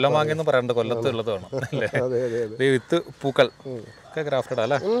ഇവിടെ കൊല്ലമാങ്ങെന്നും പറയാറുണ്ട്. കൊല്ലത്ത് ഉള്ളത് വേണം അല്ലേ? അതെ അതെ അതെ. വിത്ത് പൂക്കൾ ഒക്കെ ഗ്രാഫ്റ്റഡ്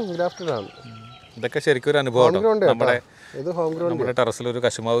അല്ലേ? ഗ്രാഫ്റ്റഡ് ആണ്. ഇതൊക്കെ ശരിക്കും ഒരു അനുഭവം. നമ്മുടെ ഇത് ഹോം ഗ്രൗണ്ട്. നമ്മുടെ ടെറസിൽ ഒരു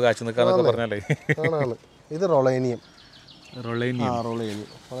കശുമാവ് കാച്ചു നിൽക്കാന്നൊക്കെ പറഞ്ഞാലേ. ആണ്. ഇത് റൊളേനിയം. റൊളേനിയം. റൊളേനിയം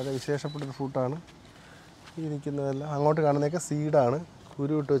വളരെ വിശേഷപ്പെട്ടൊരു ഫ്രൂട്ടാണ്. ഈ ഇരിക്കുന്നതെല്ലാം അങ്ങോട്ട് കാണുന്നതൊക്കെ സീഡാണ്,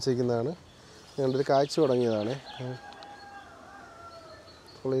 കുരു ഇട്ട് വെച്ചിരിക്കുന്നതാണ്. ഞങ്ങളുടെ കാഴ്ച തുടങ്ങിയതാണ്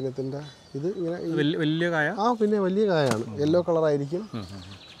റൊളേനിയത്തിൻ്റെ. ഇത് ഇങ്ങനെ വലിയ കായ. പിന്നെ വലിയ കായാണ്. യെല്ലോ കളറായിരിക്കും.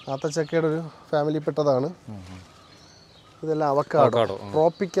 ആത്തച്ചക്കയുടെ ഒരു ഫാമിലിപ്പെട്ടതാണ്. ഇതെല്ലാം അവക്കാഡോ,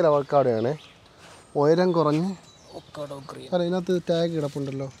 ട്രോപ്പിക്കൽ അവക്കാഡോയാണ്. ഉയരം കുറഞ്ഞ് അതിനകത്ത് ടാഗ്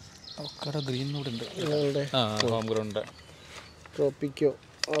കിടപ്പുണ്ടല്ലോ. ട്രോപ്പിക്കോ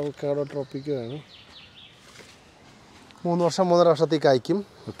അവക്കാഡോ ട്രോപ്പിക്കോ ആണ്. 3 വർഷം 3.5 വർഷത്തേക്ക് അയക്കും.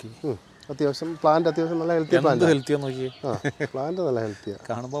 അത്യാവശ്യം പ്ലാന്റ് അത്യാവശ്യം നല്ല ഹെൽത്തി പ്ലാന്റ് നല്ല ഹെൽത്തിയാണ്.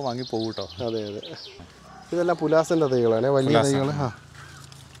 കാണുമ്പോൾ വാങ്ങി പോകും കേട്ടോ. അതെ അതെ. ഇതെല്ലാം പുലാസിൻ്റെ തൈകളാണ്, വലിയ തൈകൾ.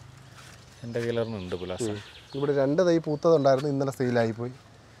 എൻ്റെ കയ്യിലുണ്ട് പുലാസ. ഇവിടെ 2 തൈ പൂത്തതുണ്ടായിരുന്നു, ഇന്നലെ സെയിലായിപ്പോയി.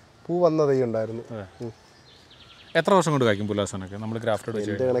 പൂ വന്ന തൈ ഉണ്ടായിരുന്നു. എത്ര വർഷം കൊണ്ട് കായ്ക്കും പുലാസനൊക്കെ? നമ്മൾ ഗ്രാഫ്റ്റഡ്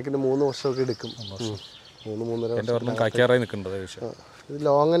എൻ്റെ കണക്കിന് 3 വർഷമൊക്കെ എടുക്കും. 3-3.5 വർഷം കായ്ക്കാറായി നിൽക്കേണ്ടത്. ഇത്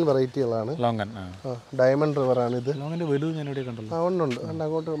ലോങ്ങൻ വെറൈറ്റികളാണ്. ലോങ്ങൻ ഡയമണ്ട് റിവറാണ് ഇത്. ലോങ്ങൻ്റെ വലുത് ഞാൻ ഇവിടെ കണ്ടല്ലോ. ഉണ്ട്.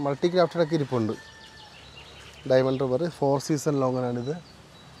 അങ്ങോട്ട് മൾട്ടി ക്രാഫ്റ്റഡൊക്കെ ഇരിപ്പുണ്ട്. Diamond river 4 season ലോങ്ങനാണിത്.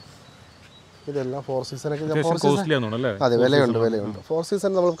 ഇതെല്ലാം 4 സീസണൊക്കെ. അതെ, വിലയുണ്ട്. 4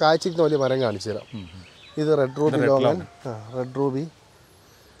 സീസൺ നമ്മൾ കായ്ച്ചിരിക്കുന്ന വലിയ മരം കാണിച്ചു തരാം. ഇത് red Ruby longan. Red Ruby.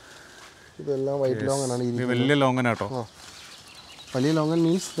 ഇതെല്ലാം വൈറ്റ് ലോങ്ങനാണ്. വലിയ ലോങ്ങൻ കേട്ടോ. വലിയ ലോങ്ങൻ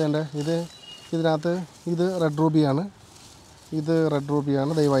മീൻസ് ഇത് ഇതിനകത്ത് ഇത് റെഡ് റൂബിയാണ്. ഇത്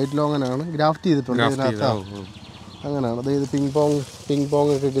വൈറ്റ് ലോങ്ങനാണ്. ഗ്രാഫ്റ്റ് ചെയ്തിട്ടുണ്ട് ഇതിനകത്ത്. അങ്ങനെയാണ്. ഇത് പിങ് പോങ്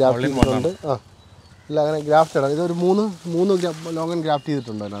ഒക്കെ ഗ്രാഫ്റ്റ് ചെയ്തിട്ടുണ്ട്. ഇല്ല, അങ്ങനെ ഗ്രാഫ്റ്റഡ് ആണ്. ഇതൊരു 3 ലോങ്ങൻ ഗ്രാഫ്റ്റ്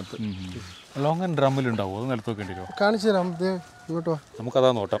ചെയ്തിട്ടുണ്ട് അതിനകത്ത്. ലോങ്ങൻ ഡ്രമ്മിലുണ്ടാവും. അത് നിലത്ത് വെക്കേണ്ടി വരും. കാണിച്ചു തരാം. ഇങ്ങോട്ടോ, നമുക്കതാ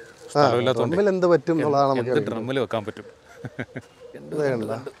നോട്ടം. ഡ്രമ്മിൽ എന്ത് പറ്റും എന്നുള്ളതാണ് നമുക്ക്. ഡ്രമ്മിൽ വെക്കാൻ പറ്റും.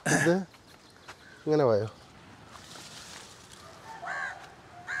 ഇത് ഇങ്ങനെ പോയോ?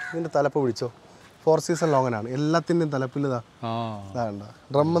 ഇതിൻ്റെ തലപ്പ് പിടിച്ചോ. 4 സീസൺ ലോങ്ങനാണ്. എല്ലാത്തിൻ്റെയും തലപ്പിൽ ഇതാണ്ട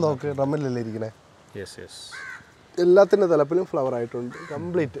ഡ്രമ്മ് നോക്ക്. ഡ്രമ്മിലല്ലേ ഇരിക്കണേ. എല്ലാത്തിൻ്റെ തലപ്പിലും ഫ്ലവർ ആയിട്ടുണ്ട്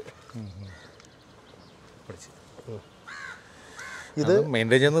കംപ്ലീറ്റ്. ഇത്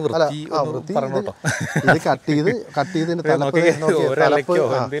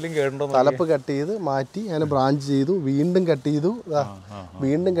തലപ്പ് കട്ട് ചെയ്ത് മാറ്റി അതിനെ ബ്രാഞ്ച് ചെയ്തു, വീണ്ടും കട്ട് ചെയ്തു,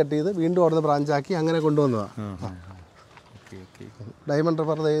 വീണ്ടും അവിടുന്ന് ബ്രാഞ്ചാക്കി അങ്ങനെ കൊണ്ടുവന്നതാണ്. Diamond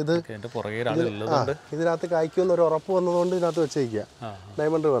river. ഇത് ഇതിനകത്ത് കായ്ക്കുമെന്ന് ഒരു ഉറപ്പ് വന്നതുകൊണ്ട് ഇതിനകത്ത് വെച്ചേക്കുക.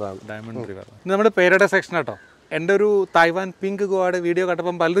 ഡയമണ്ട് റിവറാണ്. നമ്മുടെ പേരുടെ സെക്ഷൻ കേട്ടോ. എൻ്റെ ഒരു തായ്വാൻ പിങ്ക് ഗോവാഡ് വീഡിയോ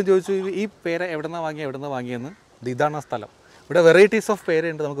കണ്ടപ്പം പലരും ചോദിച്ചു ഈ പേര് എവിടെന്നാ വാങ്ങിയെന്ന്. ഇതാണ് ആ സ്ഥലം. ഇവിടെ വെറൈറ്റീസ് ഓഫ്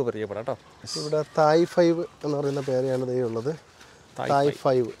പേരുണ്ട്, നമുക്ക് പരിചയപ്പെടാം കേട്ടോ. ഇവിടെ തായ് 5 എന്ന് പറയുന്ന പേരെയാണ് ഇതേ ഉള്ളത്. തായ്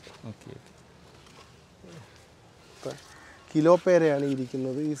 5 കിലോ പേരയാണ്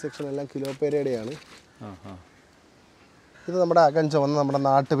ഇരിക്കുന്നത്. ഈ സെക്ഷനെല്ലാം കിലോ പേരയുടെയാണ്. ഇത് നമ്മുടെ അകം ചുവന്ന നമ്മുടെ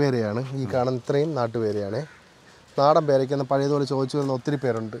നാട്ടുപേരയാണ്. ഈ കാണുന്ന ഇത്രയും നാട്ടുപേരയാണ്. നാടൻ പേരയ്ക്കുന്ന പഴയതുപോലെ ചോദിച്ചു വരുന്ന ഒത്തിരി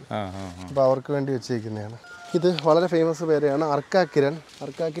പേരുണ്ട്. അപ്പോൾ അവർക്ക് വേണ്ടി വെച്ചേക്കുന്നതാണ്. ഇത് വളരെ ഫേമസ് പേരയാണ് അർക്കാക്കിരൻ.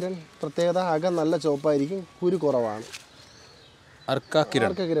 പ്രത്യേകത അകം നല്ല ചോപ്പായിരിക്കും, കുരു കുറവാണ്.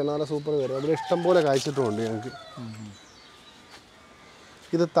 അർക്കാക്കിരൻ നല്ല സൂപ്പർ പേര്. അവിടെ ഇഷ്ടംപോലെ കായ്ച്ചിട്ടുമുണ്ട് ഞങ്ങൾക്ക്.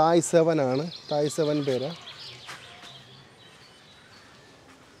 ഇത് തായ് 7 ആണ്. തായ് 7 പേര.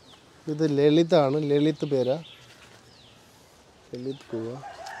 ഇത് ലളിതാണ്. ലളിത് പേര.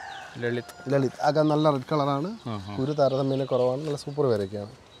 ലളിത് അകം നല്ല റെഡ് കളറാണ്. കുരു താരതമ്യേന കുറവാണ്. നല്ല സൂപ്പർ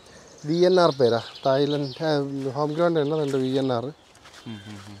പേരൊക്കെയാണ്. VNR പേര. തായ്ലൻഡ് ഹോം ഗ്രൗണ്ട് തന്നെ ഉണ്ട്. VNR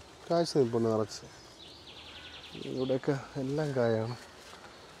കാഴ്ച നിൽപ്പുണ്ട് നിറച്ച്. ഇവിടെയൊക്കെ എല്ലാം കായാണ്.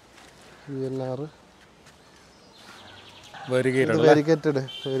 VNR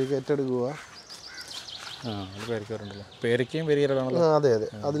variegated guava. അതെ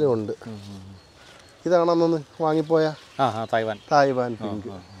അതിലുമുണ്ട്. ഇതാണെന്നൊന്ന് വാങ്ങിപ്പോയ തായ്വാൻ പിങ്ക്.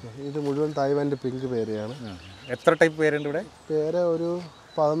 ഇത് മുഴുവൻ തായ്വാൻ്റെ പിങ്ക് പേരയാണ്. എത്ര ടൈപ്പ് പേരുണ്ട് ഇവിടെ? പേര ഒരു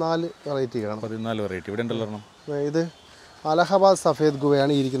 14 വെറൈറ്റി കാണും. 14 വെറൈറ്റി ഇവിടെ ഉണ്ടല്ലോ. ഇത് അലഹബാദ് സഫേദ്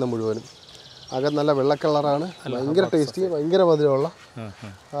ഗുവയാണ് ഇരിക്കുന്ന മുഴുവനും. അകം നല്ല വെള്ള കളറാണ്. ഭയങ്കര ടേസ്റ്റി, ഭയങ്കര മധുരമുള്ള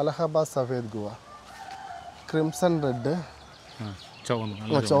Allahabad Safed guava. Crimson red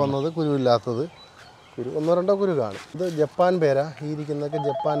ചുവന്നത്, കുരുവില്ലാത്തത്. കുരു 1-2 കുരു കാണും. ഇത് ജപ്പാൻ പേര. ഈ ഇരിക്കുന്നതൊക്കെ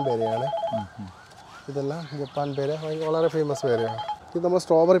ജപ്പാൻ പേരയാണ്. ഇതെല്ലാം ജപ്പാൻ പേര, വളരെ ഫേമസ് പേരയാണ്. ഇത് നമ്മൾ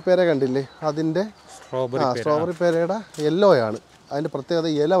സ്ട്രോബെറി പേര കണ്ടില്ലേ, അതിൻ്റെ സ്ട്രോബെറി പേരയുടെ യെല്ലോയാണ്. അതിൻ്റെ പ്രത്യേകത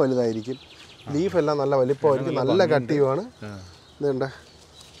ഇല വലുതായിരിക്കും, ലീഫ് എല്ലാം നല്ല വലിപ്പമായിരിക്കും, നല്ല കട്ടിയുമാണ്. ഇതുണ്ട്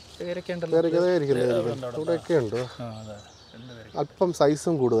പേരൊക്കെ ഉണ്ടല്ലോ. പേരയ്ക്കതേ ഇരിക്കുന്നത് ഇവിടെയൊക്കെ ഉണ്ട്. അല്പം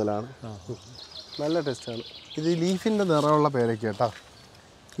സൈസും കൂടുതലാണ്. നല്ല ടേസ്റ്റാണ്. ഇത് ഈ ലീഫിൻ്റെ നിറമുള്ള പേരയ്ക്ക കേട്ടോ.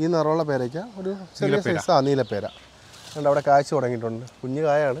 ഈ നിറമുള്ള പേരയ്ക്ക ഒരു ചെറിയ സൈസ് നീലപ്പേര ഉണ്ട്. അവിടെ കാഴ്ച തുടങ്ങിയിട്ടുണ്ട്. കുഞ്ഞു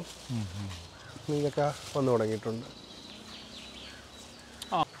കായാണ്. നീലക്ക വന്നു തുടങ്ങിയിട്ടുണ്ട്.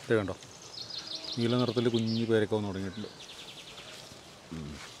 ഇത് കണ്ടോ, നീല നിറത്തിൽ കുഞ്ഞു പേരൊക്കെ വന്ന് തുടങ്ങിയിട്ടുണ്ട്.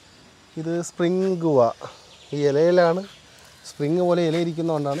 ഇത് സ്പ്രിംഗ് ഗുവ. ഈ ഇലയിലാണ് സ്പ്രിങ് പോലെ ഇല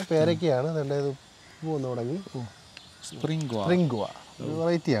ഇരിക്കുന്നതുകൊണ്ടാണ് പേരയ്ക്കയാണ്. അതുകൊണ്ട് ഇത് വന്നു തുടങ്ങി. സ്പ്രിംഗ് ഗുവ ഒരു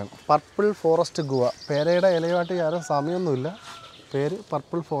വെറൈറ്റിയാണ്. Purple forest guava. പേരയുടെ ഇലയുമായിട്ട് യാതൊരു സമയമൊന്നുമില്ല. പേര്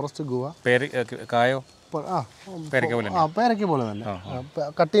പർപ്പിൾ ഫോറസ്റ്റ് ഗുവ. കായോ പേരയ്ക്ക പോലെ തന്നെ.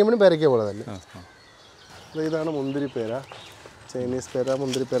 കട്ട് ചെയ്യുമ്പോഴും പേരയ്ക്ക പോലെ തന്നെ. ഇതാണ് മുന്തിരിപ്പേര. ചൈനീസ് പേര,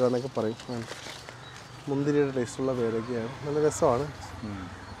 മുന്തിരിപ്പേര എന്നൊക്കെ പറയും. മുന്തിരിയുടെ ടേസ്റ്റുള്ള പേരയ്ക്കയാണ്. നല്ല രസമാണ്.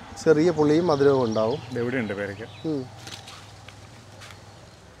 ചെറിയ പുളിയും മധുരവും ഉണ്ടാവും. എവിടെയുണ്ട് പേരയ്ക്ക?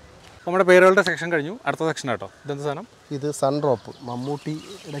 നമ്മുടെ പേരുകളുടെ സെക്ഷൻ കഴിഞ്ഞു. അടുത്ത സെക്ഷൻ കേട്ടോ. ഇതെന്ത് സാധനം? ഇത് സൺഡ്രോപ്പ്. മമ്മൂട്ടി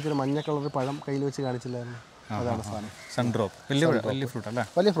ഇടയ്ക്കൊരു മഞ്ഞ കളർ പഴം കയ്യിൽ വെച്ച് കാണിച്ചില്ലായിരുന്നു? അതാണ് സാധനം. സൺഡ്രോപ്പ്. വലിയ ഫ്രൂട്ട് അല്ലേ?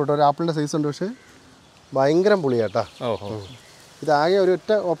 വലിയ ഫ്രൂട്ട്. ഒരു ആപ്പിളിൻ്റെ സൈസ് ഉണ്ട്. പക്ഷേ ഭയങ്കര പുളിയാട്ടാ. ഇതാകെ ഒരു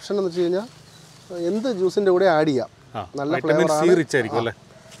ഒറ്റ ഓപ്ഷൻ എന്ന് വെച്ച് കഴിഞ്ഞാൽ എന്ത് ജ്യൂസിൻ്റെ കൂടെ ആഡ് ചെയ്യാം. നല്ല ഫ്ലേവറാണ്.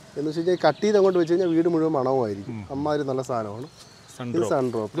 എന്ന് വെച്ച് കഴിഞ്ഞാൽ കട്ട് ചെയ്ത് അങ്ങോട്ട് വെച്ച് കഴിഞ്ഞാൽ വീട് മുഴുവൻ മണവുമായിരിക്കും. അമ്മാതിരി നല്ല സാധനമാണ്. ഇത്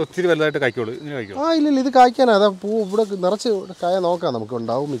സൺഡ്രോപ്പ്. ഒത്തിരി വലുതായിട്ട് കായ്ക്കോളൂ. ഇല്ല, ഇത് കായ്ക്കാനാ. അതാ പൂ ഇവിടെ നിറച്ച് കായ നോക്കാം. നമുക്ക്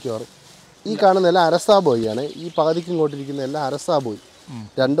ഉണ്ടാവും മിക്കവാറും. ഈ കാണുന്ന എല്ലാം അരസാബോയിയാണ്. ഈ പകുതിക്ക് ഇങ്ങോട്ടിരിക്കുന്ന എല്ലാം അരസാബോയി.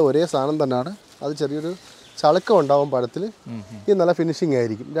 രണ്ടും ഒരേ സാധനം തന്നെയാണ്. അത് ചെറിയൊരു ചളുക്കം ഉണ്ടാവും പഴത്തിൽ. ഇത് നല്ല ഫിനിഷിംഗ്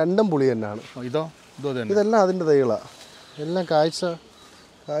ആയിരിക്കും. രണ്ടും പുളി തന്നെയാണ്. ഇതെല്ലാം അതിൻ്റെ തൈകളാണ്. എല്ലാം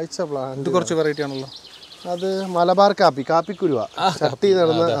കായ്ച്ച പ്ലാന്റ്. കുറച്ച് വെറൈറ്റി ആണല്ലോ. അത് മലബാർ കാപ്പിക്കുരുവ.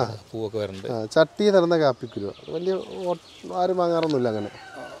 ചട്ടി നടന്ന കാപ്പിക്കുരുവ. വലിയ ആരും വാങ്ങാറൊന്നുമില്ല അങ്ങനെ.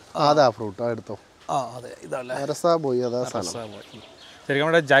 അതാ ഫ്രൂട്ട്. എടുത്തോ. അരസാ പോയി. അതാ സാധനം.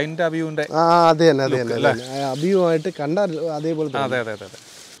 അതെ തന്നെ. അബിയുമായിട്ട് കണ്ടാൽ അതേപോലെ.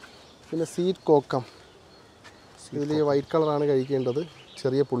 പിന്നെ സ്വീറ്റ് കോക്കം. ഇതിൽ വൈറ്റ് കളറാണ് കഴിക്കേണ്ടത്.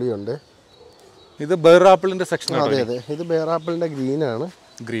 ചെറിയ പുളിയുണ്ട്. ഇത് ബേറാപ്പിളിന്റെ സെക്ഷൻ. അതെ. ഇത് ബേറാപ്പിളിന്റെ ഗ്രീനാണ്.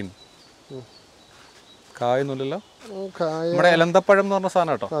 ഗ്രീൻ കായൊന്നുമില്ലല്ലോ. നമ്മുടെ എലന്തപ്പഴം എന്ന് പറഞ്ഞ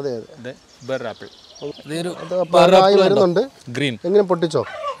സാധനം കേട്ടോ. അതെ. ബേറാപ്പിൾ വരുന്നുണ്ട്. ഗ്രീൻ. എങ്ങനെ പൊട്ടിച്ചോ?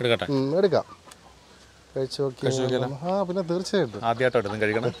 എടുക്കട്ടെ. എടുക്കാം. കഴിച്ചു നോക്കിയാലോ? പിന്നെ തീർച്ചയായിട്ടും ആദ്യമായിട്ടോ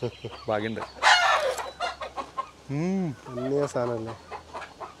കഴിക്കണം. ഭാഗ്യമുണ്ട്. അന്യ സാധനമല്ലേ.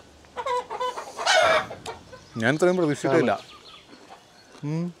 ഞാൻ ഇത്രയും പ്രതീക്ഷിച്ചിട്ടില്ല.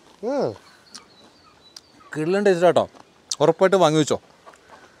 കിടലൻ ടേസ്റ്റ് കേട്ടോ. ഉറപ്പായിട്ട് വാങ്ങി വെച്ചോ.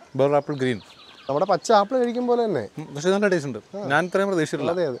 ബേറാപ്പിൾ ഗ്രീൻ. നമ്മുടെ പച്ച ആപ്പിൾ കഴിക്കും പോലെ തന്നെ. പക്ഷെ നല്ല ടേസ്റ്റ് ഉണ്ട്. ഞാൻ ഇത്രയും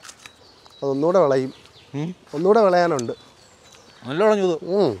പ്രതീക്ഷിച്ചിട്ടില്ല. അതെ. അതൊന്നുകൂടെ വിളയും. ഒന്നുകൂടെ വിളയാനുണ്ട്. നല്ല വിളഞ്ഞു.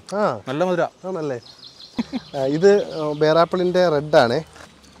 നല്ല മധുര ആണല്ലേ. ഇത് ബേറാപ്പിളിൻ്റെ റെഡാണേ.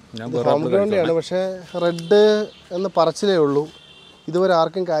 ഹോം ഗ്രൗണ്ടിയാണ്. പക്ഷേ റെഡ് എന്ന് പറച്ചിലേ ഉള്ളൂ. ഇതുവരെ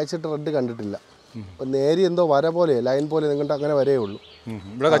ആർക്കും കായ്ച്ചിട്ട് റെഡ് കണ്ടിട്ടില്ല. നേരി എന്തോ വര പോലെ ലൈൻ പോലെ നിങ്ങളുടെ അങ്ങനെ വരേ ഉള്ളൂ.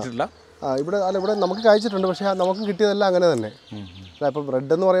 ഇവിടെ കായ്ച്ചിട്ടില്ല. ഇവിടെ നമുക്ക് കായ്ച്ചിട്ടുണ്ട്. പക്ഷേ നമുക്ക് കിട്ടിയതെല്ലാം അങ്ങനെ തന്നെ. ഇപ്പം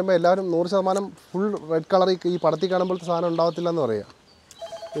റെഡ് എന്ന് പറയുമ്പോൾ എല്ലാവരും 100% ഫുൾ റെഡ് കളർ ഈ പടത്തിൽ കാണുമ്പോഴത്തെ സാധനം ഉണ്ടാകത്തില്ല എന്ന് പറയാം.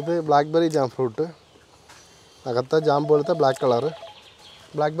 ഇത് ബ്ലാക്ക്ബെറി ജാം ഫ്രൂട്ട്. അകത്തെ ജാം പോലത്തെ black colour.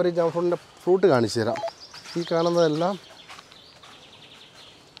 Blackberry jam ഫ്രൂട്ടിൻ്റെ fruit കാണിച്ചു തരാം. ഈ കാണുന്നതെല്ലാം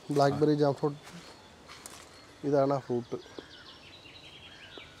ബ്ലാക്ക്ബെറി ജാം ഫ്രൂട്ട്. ഇതാണ് ആ ഫ്രൂട്ട്.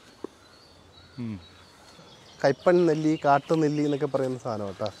 കൈപ്പൻ നെല്ലി, കാട്ടുനെല്ലി എന്നൊക്കെ പറയുന്ന സാധനം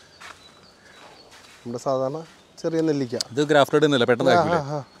കേട്ടോ. നമ്മുടെ സാധാരണ ചെറിയ നെല്ലിക്ക. ഇത് ഗ്രാഫ്റ്റഡ് അല്ല, പെട്ടെന്ന്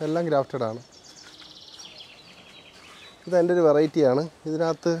എല്ലാം ഗ്രാഫ്റ്റഡ് ആണ്. ഇത് എൻ്റെ ഒരു വെറൈറ്റിയാണ്.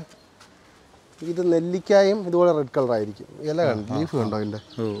 ഇതിനകത്ത് ഇത് നെല്ലിക്കായും ഇതുപോലെ റെഡ് കളറായിരിക്കും. ഇല കണ്ടു, ലീഫ് കണ്ടോ അതിൻ്റെ?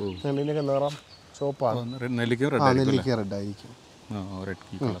 ഇതിൻ്റെയൊക്കെ നിറം ചുവപ്പാണ്. നെല്ലിക്ക റെഡ് ആയിരിക്കും.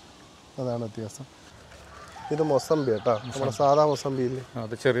 അതാണ് വ്യത്യാസം. ഇത് മൊസമ്പി കേട്ടോ. നമ്മുടെ സാധാ മൊസമ്പിയില്ലേ,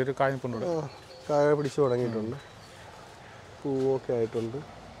 ചെറിയൊരു കായ പിടിച്ചു തുടങ്ങിയിട്ടുണ്ട്. പൂവൊക്കെ ആയിട്ടുണ്ട്.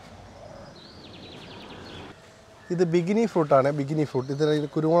 ഇത് ബിഗിനി ഫ്രൂട്ടാണ്. Bikini fruit. ഇത്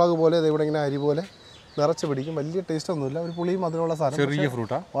കുരുമുളക് പോലെ ഇവിടെ ഇങ്ങനെ അരി പോലെ നിറച്ച് പിടിക്കും. വലിയ ടേസ്റ്റ് ഒന്നുമില്ല. ഒരു പുളിയും അതിനുള്ള സാധനം. ചെറിയ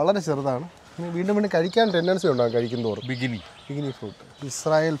ഫ്രൂട്ടാണ്, വളരെ ചെറുതാണ്. വീണ്ടും വീണ്ടും കഴിക്കാൻ ടെൻഡൻസി ഉണ്ടാകും കഴിക്കും തോറും. Bikini fruit.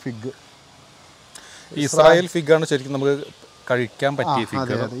 Israel fig. Israel fig ആണ് ശരിക്കും നമുക്ക് കഴിക്കാൻ പറ്റിയ ഫിഗ്.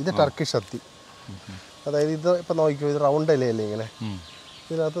 അതെ അതെ. ഇത് ടർക്കിഷ് അത്തി. അതായത് ഇത് ഇപ്പം നോക്കിയോ, ഇത് റൗണ്ട് ഇലയല്ലേ ഇങ്ങനെ.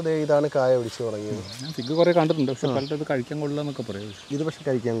 ഇതിനകത്ത് ഇതാണ് കായ പിടിച്ച് തുടങ്ങിയത്. ഫിഗ് കുറേ കണ്ടിട്ടുണ്ട്, പക്ഷേ പലരും ഇത് കഴിക്കാൻ കൊള്ളാം എന്നൊക്കെ പറയും. ഇത് പക്ഷെ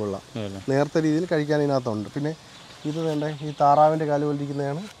കഴിക്കാൻ കൊള്ളാം. നേരത്തെ രീതിയിൽ കഴിക്കാൻ ഇതിനകത്തുണ്ട്. പിന്നെ ഇത് വേണ്ട ഈ താറാവിൻ്റെ കാല്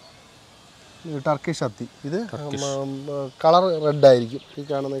പോലിരിക്കുന്നതാണ് ടർക്കിഷ് അത്തി. ഇത് കളർ റെഡായിരിക്കും. ഈ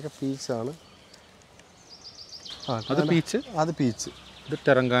കാണുന്നതൊക്കെ പീച്ചാണ്. അത് പീച്ച്. ഇത്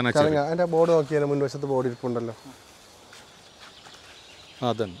തെലങ്കാന. അതിൻ്റെ ബോർഡ് നോക്കിയാൽ മുൻവശത്ത് ബോർഡ് ഇരിപ്പുണ്ടല്ലോ.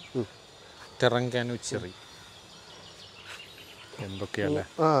 അതന്നെ തെറങ്കാനു ചെറി എന്തൊക്കെയല്ലേ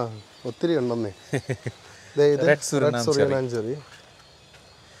ഒത്തിരി ഉണ്ടെന്നേ.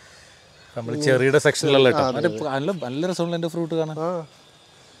 നമ്മൾ ചെറിയുടെ സെക്ഷനിലല്ല നല്ല രസമുള്ള എൻ്റെ ഫ്രൂട്ട് കാണാൻ.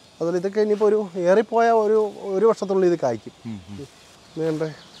 അതുപോലെ ഇതൊക്കെ ഇനിയിപ്പോൾ ഏറിപ്പോയാൽ ഒരു വർഷത്തുള്ളിൽ ഇത് കായ്ക്കും. വേണ്ടേ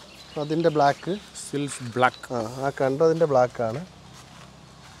അതിൻ്റെ ബ്ലാക്ക് സിൽഫ് ബ്ലാക്ക് ആ കണ്ടതിൻ്റെ ബ്ലാക്കാണ്.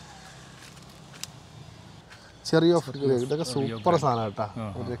 ചെറിയ ഇതൊക്കെ സൂപ്പർ സാധനം കേട്ടോ,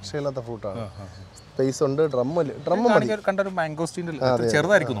 രക്ഷയില്ലാത്ത ഫ്രൂട്ടാണ്. സ്പേസ് ഉണ്ട്. കണ്ടൊരു മാംഗോസ്റ്റീൻ്റെ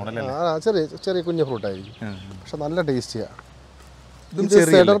ചെറുതായിരിക്കും, ചെറിയ കുഞ്ഞു ഫ്രൂട്ടായിരിക്കും, പക്ഷെ നല്ല ടേസ്റ്റിയാണ്. ഇത്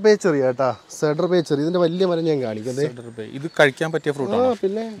സെഡർ ബേ ചെറി കേട്ടാ, സെഡർ ബേ ചെറി. ഇതിന്റെ വലിയ മരം ഞാൻ കാണിക്കുന്നത്. ഇത് കഴിക്കാൻ പറ്റിയ ഫ്രൂട്ടാണ്.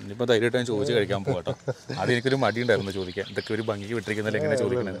 പിന്നെ ഇനിയിപ്പോൾ ധൈര്യമായിട്ട് ഞാൻ ചോദിച്ച് കഴിക്കാൻ പോകട്ടോ. അത് എനിക്കൊരു മടി ഉണ്ടായിരുന്നു ചോദിക്കാൻ, ഇതൊക്കെ ഒരു ഭംഗിക്ക് വിട്ടിരിക്കുന്നതിൽ എങ്ങനെ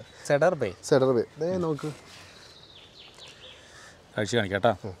ചോദിക്കുന്നത്. സെഡർ ബേ നോക്ക്, കഴിച്ച്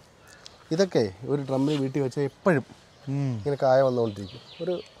കാണിക്കാട്ടാ. ഇതൊക്കെ ഒരു ഡ്രമ്മിൽ വീട്ടിൽ വെച്ചാൽ എപ്പോഴും ഇങ്ങനെ കായ വന്നുകൊണ്ടിരിക്കും.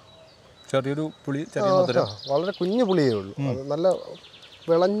 ഒരു ചെറിയൊരു പുളി, ചെറിയ മധുരം, വളരെ കുഞ്ഞു പുളിയേ ഉള്ളൂ. അത് നല്ല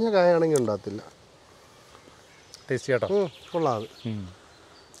വിളഞ്ഞ കായാണെങ്കിൽ ഉണ്ടാകത്തില്ല. ടേസ്റ്റി കേട്ടോ, കൊള്ളാം.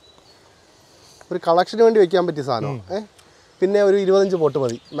 ഒരു കളക്ഷന് വേണ്ടി വെക്കാൻ പറ്റിയ സാധനം. പിന്നെ ഒരു 25 പോട്ട്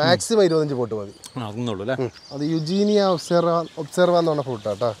മതി, മാക്സിമം 25 പോട്ട് മതി. അത് യുജീനിയ ഒബ്സെർവ എന്ന് പറഞ്ഞ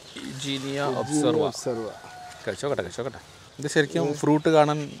ഫ്രൂട്ടാട്ടോ. കഴിച്ചോട്ടെ. ഇത് ശരിക്കും ഫ്രൂട്ട്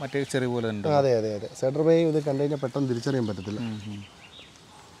കാണാൻ മറ്റേ ചെറിയ പോലെ ഉണ്ട്. അതെ. സെഡർ ബേ ഇത് കണ്ടു കഴിഞ്ഞാൽ പെട്ടെന്ന് തിരിച്ചറിയാൻ പറ്റത്തില്ല.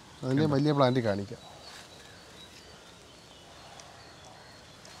 അതിൻ്റെ വലിയ പ്ലാന്റ് കാണിക്കാം.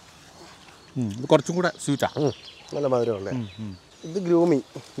 ഇത് കുറച്ചും കൂടെ സ്വീറ്റാ, നല്ല മധുരമല്ലേ. ഇത്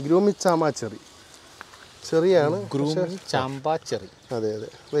ഗ്രൂമി ചാമ്പ ചെറിയാണ്. അതെ.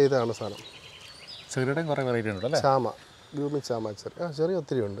 ഇതാണ് സാധനം. ചെറിയുടെ കുറേ വെറൈറ്റി ഉണ്ട് അല്ലേ. ചാമ, ഗ്രൂമി ചാമ്പ ചെറി. ചെറിയ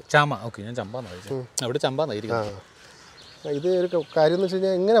ഒത്തിരി ഉണ്ട്. ഞാൻ അവിടെ ചമ്പാന്നായിരിക്കും. ഇത് ഒരു കാര്യം എന്ന് വെച്ച്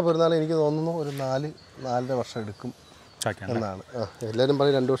കഴിഞ്ഞാൽ എങ്ങനെ പോരുന്നാലും എനിക്ക് തോന്നുന്നു ഒരു 4-4.5 വർഷം എടുക്കും എന്നാണ്. എല്ലാവരും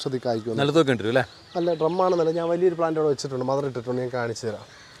പറയും 2 വർഷത്തിൽ കായ്ക്കും. അല്ല, ഡ്രമ്മാണെന്നല്ല, ഞാൻ വലിയൊരു പ്ലാന്റ് അവിടെ വെച്ചിട്ടുണ്ട്, മദർ ഇട്ടിട്ടുണ്ട്, ഞാൻ കാണിച്ചു തരാം.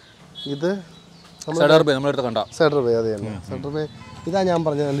 ഇത് സെഡർ ബേ. അതെ തന്നെ സെഡർ ബേ. ഇതാ ഞാൻ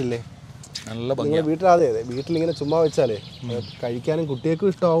പറഞ്ഞത്, കണ്ടില്ലേ, നിങ്ങൾ വീട്ടിലിങ്ങനെ ചുമ്മാ വെച്ചാലേ കഴിക്കാനും കുട്ടികൾക്കും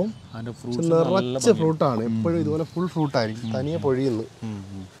ഇഷ്ടമാവും. നിറച്ച് ഫ്രൂട്ടാണ്, എപ്പോഴും ഇതുപോലെ ഫുൾ ഫ്രൂട്ടായിരിക്കും, തനിയെ പൊഴിയുന്നു.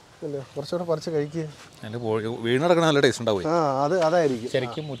 കുറച്ചുകൂടെ പറിച്ച് കഴിക്കുക. വീണടക്കണ നല്ല ടേസ്റ്റ് ഉണ്ടാവും. അതായിരിക്കും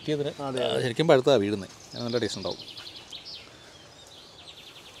ശരിക്കും മുറ്റിയതിന് ശരിക്കും പഴുത്താ വീഴുന്നത്, നല്ല ടേസ്റ്റ് ഉണ്ടാവും.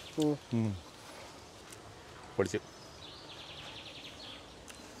 പൊടിച്ച്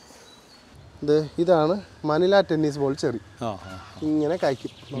ഇതാണ് മനില ടെന്നീസ് ബോൾ ചെറി. ഇങ്ങനെ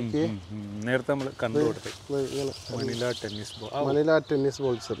കായ്ക്കും. നോക്കിയേ, നേരത്തെ നമ്മൾ കണ്ടു കൊടുത്തത് മനില ടെന്നീസ്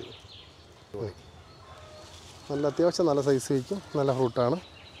ബോൾ ചെറി. നല്ല അത്യാവശ്യം നല്ല സൈസ് വയ്ക്കും, നല്ല ഫ്രൂട്ടാണ്.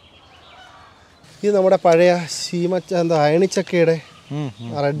 ഇത് നമ്മുടെ പഴയ അയണിച്ചക്കയുടെ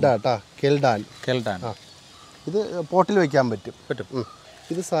റെഡാട്ടാ, കെൽഡാൻ. ഇത് പോട്ടിൽ വയ്ക്കാൻ പറ്റും.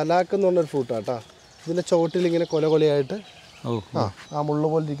 ഇത് സലാക്ക് എന്ന് പറഞ്ഞൊരു ഫ്രൂട്ടാട്ടാ. ഇതിൻ്റെ ചോട്ടിൽ ഇങ്ങനെ കൊലയായിട്ട് ആ മുള്ളു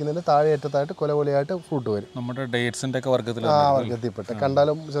പോലെ ഇരിക്കുന്നതിന് താഴെ അറ്റത്തായിട്ട് കൊലയായിട്ട് ഫ്രൂട്ട് വരും. നമ്മുടെ ഡേറ്റ്സിൻ്റെ ഒക്കെ വർഗത്തിൽപ്പെട്ട,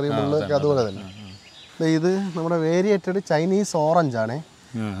 കണ്ടാലും ചെറിയ മുള്ളൊക്കെ അതുപോലെ തന്നെ. ഇത് നമ്മുടെ വേരിയേറ്റഡ് ചൈനീസ് ഓറഞ്ച് ആണേ,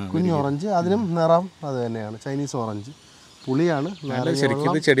 കുഞ്ഞ് ഓറഞ്ച്. അതിനും നിറം അത് തന്നെയാണ്, ചൈനീസ് ഓറഞ്ച്. പുളിയാണ്.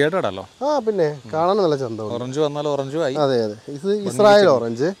 പിന്നെ കാണാൻ നല്ല ചന്തം. അതെ. ഇത് ഇസ്രായേൽ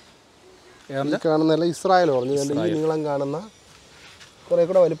ഓറഞ്ച്. കാണുന്നതല്ല, ഇസ്രായേൽ ഓറഞ്ച്. ഈ നീളം കാണുന്ന കുറേ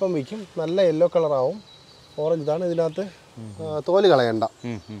കൂടെ വലിപ്പം വയ്ക്കും, നല്ല യെല്ലോ കളറാവും. ഓറഞ്ച് ഇതാണ്. ഇതിനകത്ത് തോല് കളയണ്ട,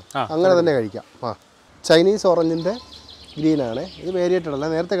 അങ്ങനെ തന്നെ കഴിക്കാം. ചൈനീസ് ഓറഞ്ചിൻ്റെ ഗ്രീനാണ്. ഇത് വേരിയേറ്റഡ് അല്ല,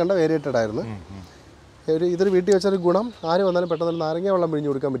 നേരത്തെ കണ്ട വേരിയേറ്റഡ് ആയിരുന്നു. ഇതൊരു വീട്ടിൽ വെച്ചൊരു ഗുണം, ആര് വന്നാലും പെട്ടെന്ന് നാരങ്ങ വെള്ളം പിഴിഞ്ഞ്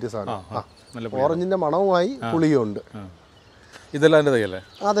കൊടുക്കാൻ പറ്റിയ സാധനം. ഓറഞ്ചിൻ്റെ മണവുമായി പുളിയും ഉണ്ട്. ഇതെല്ലാം അതിൻ്റെ തൈയല്ലേ?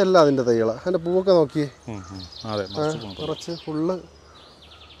 അതെല്ലാം അതിൻ്റെ തൈകളാണ്. അതിൻ്റെ പൂവൊക്കെ നോക്കി, കുറച്ച് ഫുള്ള്.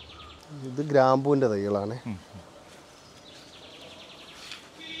 ഇത് ഗ്രാമ്പൂവിൻ്റെ തൈകളാണ്.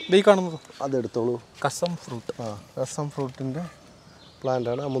 കാണുന്നത് അതെടുത്തോളൂ. കസം ഫ്രൂട്ട്. കസം ഫ്രൂട്ടിൻ്റെ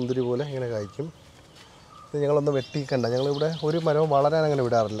പ്ലാന്റാണ്. ആ മുന്തിരി പോലെ ഇങ്ങനെ കായ്ക്കും. ഇത് ഞങ്ങളൊന്ന് വെട്ടിക്കണ്ട, ഞങ്ങളിവിടെ ഒരു മരവും വളരാൻ അങ്ങനെ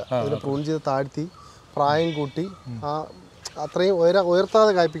വിടാറില്ല. അതിനെ പ്രൂൺ ചെയ്ത് താഴ്ത്തി പ്രായം കൂട്ടി അത്രയും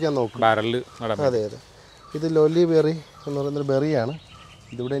ഉയർത്താതെ കായ്പ്പിക്കാൻ നോക്കും. അതെ. ഇത് ലോലി ബെറി എന്ന് പറയുന്നൊരു ബെറിയാണ്.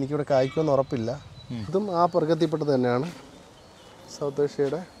 ഇതിവിടെ എനിക്കിവിടെ കായ്ക്കുമെന്ന് ഉറപ്പില്ല. ഇതും ആ വർഗത്തിൽപ്പെട്ടത് തന്നെയാണ്. സൗത്ത്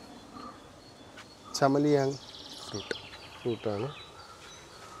ഏഷ്യയുടെ ചമലിയാങ് ഫ്രൂട്ടാണ്.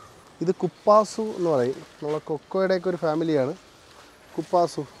 ഇത് കുപ്പാസു എന്ന് പറയും. നമ്മളെ കൊക്കോയുടെയൊക്കെ ഒരു ഫാമിലിയാണ്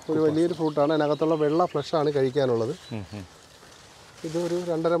കുപ്പാസു. ഒരു വലിയൊരു ഫ്രൂട്ടാണ്. അതിനകത്തുള്ള വെള്ള ഫ്ലഷാണ് കഴിക്കാനുള്ളത്. ഇത് ഒരു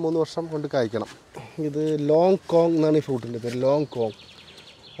 2.5-3 വർഷം കൊണ്ട് കായ്ക്കണം. ഇത് ലോങ് കോങ് എന്നാണ് ഈ ഫ്രൂട്ടിൻ്റെ പേര്, ലോങ് കോങ്.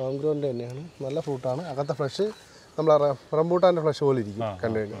 ലോങ്ഗ്രോൻ്റെ തന്നെയാണ്. നല്ല ഫ്രൂട്ടാണ്. അകത്തെ ഫ്ലഷ് നമ്മൾ റംബൂട്ടാൻ്റെ ഫ്ലഷ് പോലെ ഇരിക്കും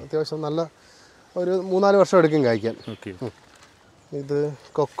കണ്ടു കഴിഞ്ഞാൽ. അത്യാവശ്യം നല്ല ഒരു 3-4 വർഷം എടുക്കും കായ്ക്കാൻ. ഇത്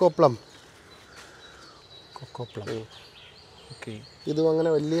കൊക്കോപ്ലം. ഓക്കെ. ഇതും അങ്ങനെ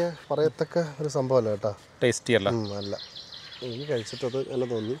വലിയ പറയത്തക്ക ഒരു സംഭവമല്ല കേട്ടോ. ടേസ്റ്റി അല്ല. അല്ല, എനിക്ക് കഴിച്ചിട്ടത് നല്ല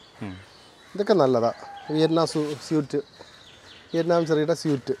തോന്നി. ഇതൊക്കെ നല്ലതാണ്. വിയറ്റ്നാം സ്വീറ്റ്, വിയറ്റ്നാം ചെറിയുടെ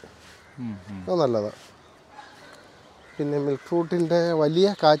സ്വീറ്റ് അത് നല്ലതാണ്. പിന്നെ മിൽക്ക് ഫ്രൂട്ടിൻ്റെ വലിയ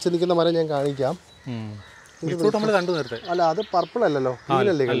കാഴ്ച നിൽക്കുന്ന മരം ഞാൻ കാണിക്കാം. അല്ല, അത് പർപ്പിൾ അല്ലല്ലോ,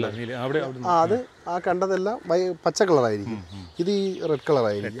 നീലല്ലേ കണ്ടത്? അത് ആ കണ്ടതെല്ലാം പച്ച കളറായിരിക്കും. ഇത് ഈ റെഡ്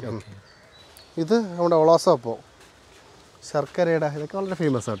കളറായിരിക്കും. ഇത് നമ്മുടെ ഒളോസോപ്പോ ശർക്കരയുടെ, ഇതൊക്കെ വളരെ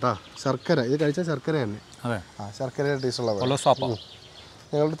ഫേമസ് ആട്ടോ. ശർക്കര, ഇത് കഴിച്ചാൽ ശർക്കര തന്നെ. ശർക്കരയുടെ ടേസ്റ്റുള്ള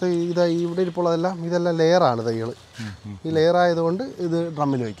ഞങ്ങളുടെ അടുത്ത് ഇവിടെ ഇരിപ്പുള്ളതെല്ലാം ഇതെല്ലാം ലെയറാണ് തൈകൾ. ഈ ലെയർ ആയതുകൊണ്ട് ഇത്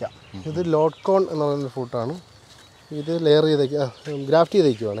ഡ്രമ്മിൽ വയ്ക്കാം. ഇത് ലോട്ട് കോൺ എന്ന് പറയുന്ന ഫ്രൂട്ടാണ്. ഇത് ലെയർ ചെയ്തേക്കുക, ഗ്രാഫ്റ്റ്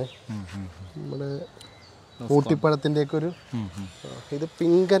ചെയ്തേക്കുവാണേ. നമ്മുടെ ഊട്ടിപ്പഴത്തിൻ്റെയൊക്കെ ഒരു, ഇത്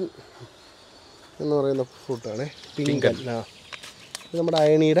പിങ്കൻ എന്ന് പറയുന്ന ഫ്രൂട്ടാണ്. പിങ്കൻ ഇത് നമ്മുടെ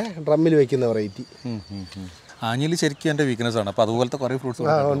അയണിയുടെ ഡ്രമ്മിൽ വയ്ക്കുന്ന വെറൈറ്റി. ആഞ്ഞിലി ശരിക്കും എൻ്റെ വീക്ക്നെസ് ആണ്. അപ്പോൾ അതുപോലത്തെ കുറേ ഫ്രൂട്ട്സ്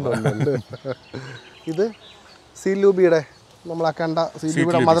ഉണ്ട്. ഇത് സീലൂബിയുടെ, നമ്മൾ ആ കണ്ട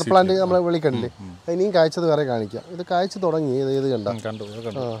സീലൂബിയുടെ മദർ പ്ലാന്റ് നമ്മൾ വിളിക്കണ്ടില്ലേ, ഇനിയും കായ്ച്ചത് വേറെ കാണിക്കാം. ഇത് കായ്ച്ചു തുടങ്ങി. ഇത് കണ്ടു.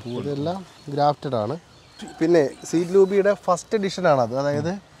 ഇതെല്ലാം ഗ്രാഫ്റ്റഡ് ആണ്. പിന്നെ സീഡ് ലൂബിയുടെ ഫസ്റ്റ് എഡിഷനാണത്.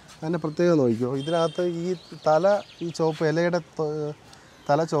 അതായത് അതിൻ്റെ പ്രത്യേകത നോക്കിക്കോ, ഇതിനകത്ത് ഈ ചുവപ്പ് ഇലയുടെ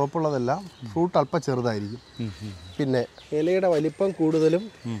തല ചുവപ്പുള്ളതെല്ലാം ഫ്രൂട്ട് അല്പം ചെറുതായിരിക്കും. പിന്നെ ഇലയുടെ വലിപ്പം കൂടുതലും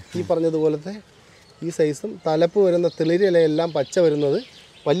ഈ പറഞ്ഞതുപോലത്തെ ഈ സൈസും തലപ്പ് വരുന്ന തെളിരി ഇലയെല്ലാം പച്ച വരുന്നത്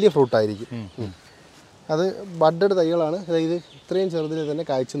വലിയ ഫ്രൂട്ടായിരിക്കും. അത് ബഡഡ് തൈകളാണ്. അതായത് ഇത്രയും ചെറുതിൽ തന്നെ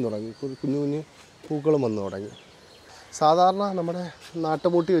കായ്ച്ചും തുടങ്ങി, കുഞ്ഞു കുഞ്ഞു പൂക്കളും വന്നു തുടങ്ങി. സാധാരണ നമ്മുടെ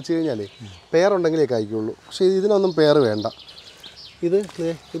നാട്ടുമൂട്ടി വെച്ച് കഴിഞ്ഞാൽ പേരുണ്ടെങ്കിലേ കായ്ക്കുള്ളൂ. പക്ഷേ ഇതിനൊന്നും പേര് വേണ്ട.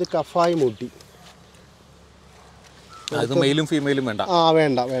 ഇത് കഫായി മൂട്ടി. മെയിലും ഫീമെയിലും വേണ്ട.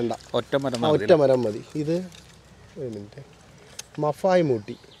 വേണ്ട, ഒറ്റ മരം മതി. ഇത് ഒരു മിനിറ്റ്, മഫായി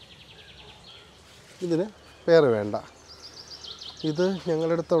മൂട്ടി. ഇതിന് പേര് വേണ്ട. ഇത്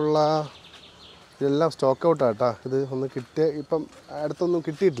ഞങ്ങളുടെ അടുത്തുള്ള ഇതെല്ലാം സ്റ്റോക്ക് ഔട്ടാട്ടാ. ഇത് ഒന്ന് ഇപ്പം അടുത്തൊന്നും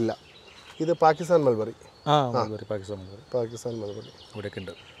കിട്ടിയിട്ടില്ല. ഇത് പാകിസ്ഥാൻ മൽബറി. പാകിസ്ഥാൻ മൽബറി ഇവിടെയൊക്കെ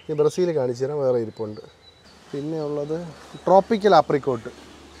ഉണ്ട്. ഈ ബ്രസീൽ കാണിച്ചു തരാം, വേറെ ഇരിപ്പുണ്ട്. പിന്നെ ഉള്ളത് ട്രോപ്പിക്കൽ ആപ്രിക്കോട്ട്.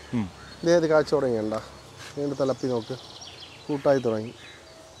 ഇതേത് കാഴ്ച തുടങ്ങിയണ്ട, ഇതിൻ്റെ തലപ്പി നോക്ക്, കൂട്ടായി തുടങ്ങി.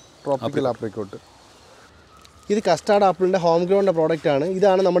 Tropical apricot. ഇത് കസ്റ്റാർഡ് ആപ്പിളിൻ്റെ ഹോം ഗ്രൗണ്ട് പ്രോഡക്റ്റാണ്.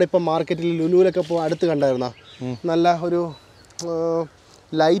 ഇതാണ് നമ്മുടെ ഇപ്പം മാർക്കറ്റിൽ ലുലുവിലൊക്കെ അടുത്ത് കണ്ടായിരുന്ന നല്ല ഒരു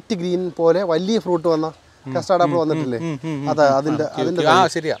ലൈറ്റ് ഗ്രീൻ പോലെ വലിയ ഫ്രൂട്ട് വന്ന കസ്റ്റാർഡ് ആപ്പിൾ വന്നിട്ടില്ലേ,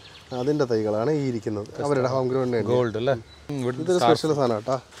 അതിൻ്റെ തൈകളാണ് ഈ ഇരിക്കുന്നത്. അവരുടെ ഹോം ഗ്രൗണ്ട് ഗോൾഡ് അല്ലേ. ഇതൊരു സ്പെഷ്യൽ സാധനം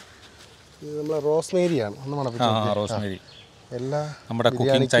കേട്ടോ. ഇത് നമ്മളെ റോസ്മേരിയാണ്. ഒന്ന് മണപ്പിച്ചു. എല്ലാ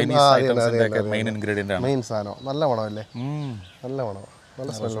മെയിൻ സാധനം. നല്ല മണമല്ലേ, നല്ല മണം,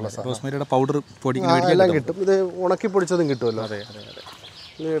 നല്ല സ്മെല്ലുള്ള സാധനം. പൗഡർ എല്ലാം കിട്ടും. ഇത് ഉണക്കി പൊടിച്ചതും കിട്ടുമല്ലോ.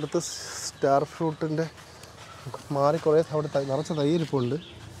 ഇത് എടുത്ത് സ്റ്റാർ ഫ്രൂട്ടിൻ്റെ മാറി കുറേ അവിടെ നിറച്ച തൈയിരിപ്പുണ്ട്.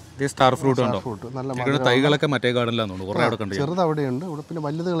 സ്റ്റാർ ഫ്രൂട്ട് നല്ല തൈകളൊക്കെ മറ്റേ ഗാർഡനിലാണ്. ചെറുത് അവിടെയുണ്ട്, ഇവിടെ പിന്നെ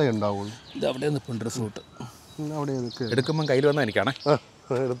വലുതുകളെ ഉണ്ടാവുള്ളൂ. ഇത് അവിടെ നിൽപ്പുണ്ട് ഫ്രൂട്ട്. അവിടെ എടുക്കുമ്പോൾ കയ്യിൽ വന്നാൽ എനിക്കാണ്.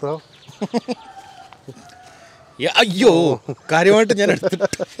 എടുത്തോ. അയ്യോ, കാര്യമായിട്ട് ഞാൻ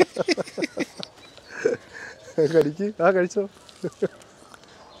കഴിച്ചോ.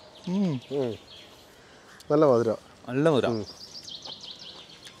 നല്ല മധുരം, നല്ല മധുരം.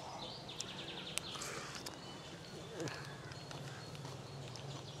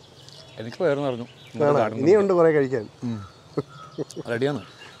 എനിക്ക് പേരെന്ന് പറഞ്ഞു. ഇനിയുണ്ട് കുറേ കഴിക്കാൻ. റെഡിയാണ്.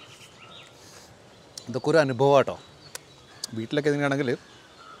 ഇതൊക്കെ ഒരു അനുഭവം കേട്ടോ. വീട്ടിലൊക്കെ എങ്ങനെയാണെങ്കിൽ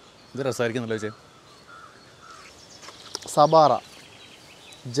ഇത് രസമായിരിക്കും. വെച്ചാൽ സബാറ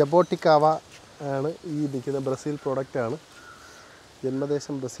ജബോട്ടിക്കാവ ആണ് ഈ നിൽക്കുന്ന ബ്രസീൽ പ്രോഡക്റ്റാണ്.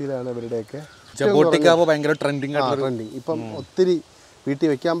 ജന്മദേശം ബ്രസീലാണ് ഇവരുടെയൊക്കെ. ജബോട്ടിക്കാവ ഭയങ്കര ട്രെൻഡിങ്. ഇപ്പം ഒത്തിരി വീട്ടിൽ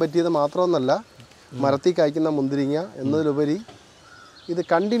വെക്കാൻ പറ്റിയത് മാത്രമൊന്നല്ല, മരത്തിൽ കായ്ക്കുന്ന മുന്തിരിങ്ങ എന്നതിലുപരി ഇത്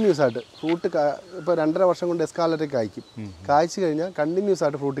കണ്ടിന്യൂസ് ആയിട്ട് ഫ്രൂട്ട് ഇപ്പോൾ 2.5 വർഷം കൊണ്ട് എസ്കാലറ്റ് കായ്ക്കും. കായ്ച്ചു കഴിഞ്ഞാൽ കണ്ടിന്യൂസ്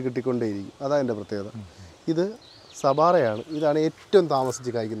ആയിട്ട് ഫ്രൂട്ട് കിട്ടിക്കൊണ്ടേയിരിക്കും. അതാണ് എൻ്റെ പ്രത്യേകത. ഇത് സബാറയാണ്. ഇതാണ് ഏറ്റവും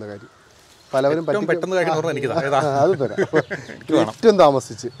താമസിച്ച് കായ്ക്കുന്ന കാര്യം. പലവരും പെട്ടെന്ന് അത് തരാം. ഏറ്റവും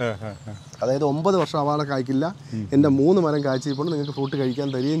താമസിച്ച്, അതായത് 9 വർഷം ആവാതെ കായ്ക്കില്ല. എൻ്റെ 3 മരം കായ്ച്ചിപ്പോൾ നിങ്ങൾക്ക് ഫ്രൂട്ട് കഴിക്കാൻ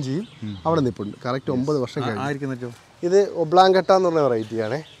തരികയും ചെയ്യും. അവിടെ നിൽപ്പുണ്ട്. കറക്റ്റ് 9 വർഷം കഴിക്കും. ഇത് ഒബ്ലാങ്കട്ട എന്ന് പറഞ്ഞ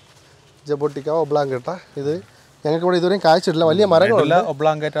വെറൈറ്റിയാണേ. ജബോട്ടിക്ക ഒബ്ലാങ്കട്ട. ഇത് ഞങ്ങൾക്ക് ഇവിടെ ഇതുവരെയും കായ്ച്ചിട്ടില്ല. വലിയ മരങ്ങളുണ്ട്.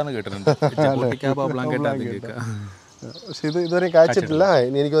 പക്ഷെ ഇത് ഇതുവരെയും കായ്ച്ചിട്ടില്ല.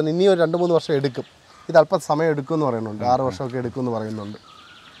 എനിക്ക് തോന്നുന്നു ഇനി ഒരു 2-3 വർഷം എടുക്കും. ഇത് അല്പം സമയം എടുക്കുമെന്ന് പറയുന്നുണ്ട്. 6 വർഷമൊക്കെ എടുക്കുമെന്ന് പറയുന്നുണ്ട്.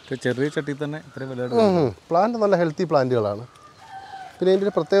 ചെറിയ ചട്ടി തന്നെ പ്ലാന്റ് നല്ല ഹെൽത്തി പ്ലാന്റുകളാണ്. പിന്നെ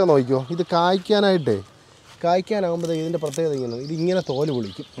ഇതിൻ്റെ പ്രത്യേകത നോക്കിക്കോ. ഇത് കായ്ക്കാനാകുമ്പോൾ ഇതിൻ്റെ പ്രത്യേകത ഇതിങ്ങനെ തോല്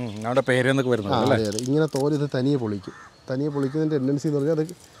പൊളിക്കും. നമ്മുടെ പേരെന്നൊക്കെ വരുന്നത്. അതെ, ഇങ്ങനെ തോല് ഇത് തനിയെ പൊളിക്കും. തനിയെ പൊളിക്കുന്നതിൻ്റെ ടെൻഡൻസി എന്ന് പറഞ്ഞാൽ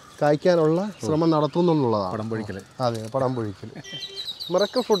അത് കായ്ക്കാനുള്ള ശ്രമം നടത്തുന്നുള്ളതാണ്. പടംപൊഴിക്കൽ. അതെ, പടംപൊഴിക്കൽ.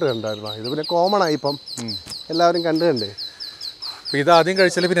 മിറക്കിൾ ഫ്രൂട്ട് കണ്ടായിരുന്നോ? ഇത് പിന്നെ കോമൺ ആയി ഇപ്പം എല്ലാവരും കണ്ടേ. ഇത് ആദ്യം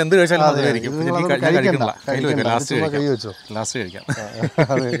കഴിച്ചാൽ പിന്നെ എന്ത് കഴിച്ചാലും മധുരമായിരിക്കും.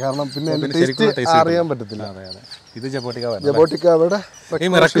 കാരണം പിന്നെ അറിയാൻ പറ്റത്തില്ല. ഇത് ജബോട്ടിക്കാവ. ജബോട്ടിക്കാവയുടെ ഈ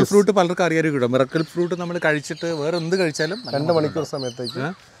മിറക്കിൾ ഫ്രൂട്ട് പലർക്കും അറിയാനും. മിറക്കിൾ ഫ്രൂട്ട് നമ്മൾ കഴിച്ചിട്ട് വേറെ എന്ത് കഴിച്ചാലും 2 മണിക്കൂർ സമയത്തേക്ക്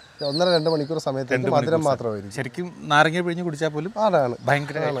 1.5-2 മണിക്കൂർ സമയത്തേക്ക് മധുരം മാത്രമായിരിക്കും. ശരിക്കും നാരങ്ങ പിഴിഞ്ഞ് കുടിച്ചാൽ പോലും അതാണ്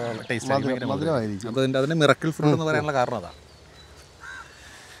ഭയങ്കര മധുരമായിരിക്കും. അപ്പോൾ അതിന് മിറക്കിൾ ഫ്രൂട്ട് എന്ന് പറയാനുള്ള കാരണം അതാണ്.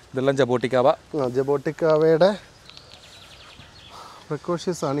 ഇതെല്ലാം ജബോട്ടിക്കാവ. ജബോട്ടിക്കാവയുടെ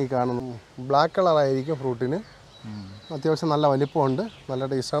പ്രിക്കോഷ്യസ് ആണ് ഈ കാണുന്നത്. ബ്ലാക്ക് കളറായിരിക്കും ഫ്രൂട്ടിന്. അത്യാവശ്യം നല്ല വലിപ്പമുണ്ട്, നല്ല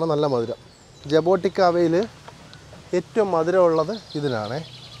ടേസ്റ്റാണ്, നല്ല മധുരം. ജബോട്ടിക്കാവയിൽ ഏറ്റവും മധുരമുള്ളത് ഇതിനാണ്,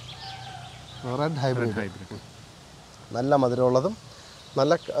 റെഡ് ഹൈബ്രിഡ്. നല്ല മധുരമുള്ളതും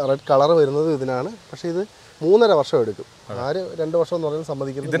നല്ല റെഡ് കളർ വരുന്നതും ഇതിനാണ്. പക്ഷേ ഇത് 3.5 വർഷം എടുക്കും. 2 വർഷം എന്ന് പറയുന്നത്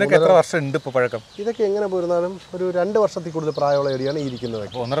സമ്മതിക്കുന്നത്. ഇതിനൊക്കെ എത്ര വർഷം ഉണ്ട് ഇപ്പോൾ പഴക്കം? ഇതൊക്കെ എങ്ങനെ പോയിരുന്നാലും ഒരു 2 വർഷത്തിൽ കൂടുതൽ പ്രായമുള്ള ഏരിയയാണ് ഈ ഇരിക്കുന്നത്.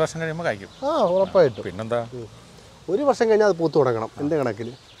 1.5 വർഷം കഴിയുമ്പോൾ കഴിക്കും. ഉറപ്പായിട്ടും. പിന്നെന്താ, 1 വർഷം കഴിഞ്ഞാൽ അത് പൂത്ത് തുടങ്ങണം എൻ്റെ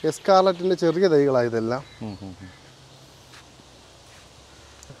കണക്കിന്. എസ്കാർലറ്റിൻ്റെ ചെറിയ തൈകളായതെല്ലാം.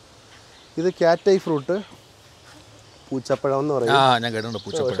 ഇത് ക്യാറ്റൈ ഫ്രൂട്ട്, പൂച്ചപ്പഴം എന്ന് പറയും. ഞാൻ കേട്ടിട്ടുണ്ട്.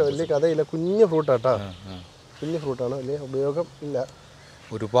 പക്ഷേ വലിയ കഥയില്ല, കുഞ്ഞു ഫ്രൂട്ടാട്ടോ. കുഞ്ഞു ഫ്രൂട്ടാണ്, വലിയ ഉപയോഗം ഇല്ല.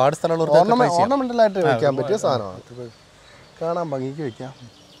 ഒരുപാട് സ്ഥലമുള്ള ഓർണമെന്റലായിട്ട് വെക്കാൻ പറ്റിയ സാധനമാണ്, കാണാൻ ഭംഗിക്ക് വെക്കാം.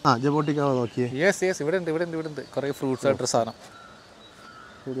 ജബോട്ടിക്കാവ നോക്കിയേ. ഇവിടെ ഉണ്ട് കുറേ ഫ്രൂട്ട്സ് ആയിട്ട് സാധനം.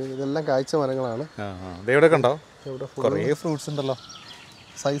 ഇതെല്ലാം കായ്ച്ച മരങ്ങളാണ്. ഇവിടെ കണ്ടോ, കുറേ ഫ്രൂട്ട്സ് ഉണ്ടല്ലോ.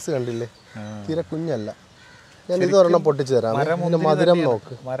 സൈസ് കണ്ടില്ലേ, തീരെ കുഞ്ഞല്ല. ഞാൻ ഇത് ഒരെണ്ണം പൊട്ടിച്ചു തരാം. മധുരം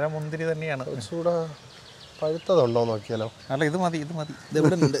നോക്ക്. മരമുന്തിരി തന്നെയാണ്. കുറച്ചുകൂടെ പഴുത്തതുണ്ടോ നോക്കിയാലോ? അല്ല, ഇത് മതി.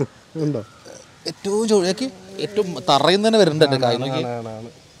 ഇതെവിടെ ഉണ്ട്? ഉണ്ടോ? ഏറ്റവും ചുഴക്കി ഏറ്റവും തറയിൽ തന്നെ വരുന്നുണ്ട് കായ്.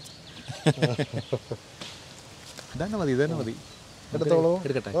 ഇതന്നെ മതി. എടുത്തോളൂ,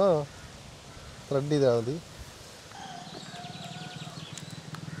 എടുക്കട്ടെ. ത്രെഡ് ചെയ്താൽ മതി.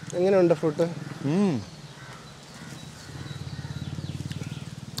 എങ്ങനെയുണ്ട് ഫ്രൂട്ട്?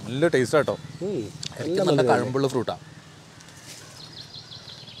 നല്ല ടേസ്റ്റ് ആട്ടോ. നല്ല കഴമ്പുള്ള ഫ്രൂട്ടാ.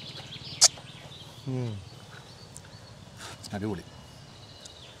 അടിപൊളി.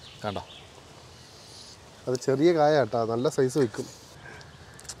 കണ്ടോ, അത് ചെറിയ കായ കേട്ടോ, നല്ല സൈസ് വയ്ക്കും.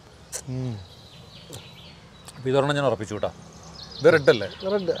 അപ്പോൾ ഇതൊരെണ്ണം ഞാൻ ഉറപ്പിച്ചു കേട്ടോ. ഇത് റെഡ് അല്ലേ?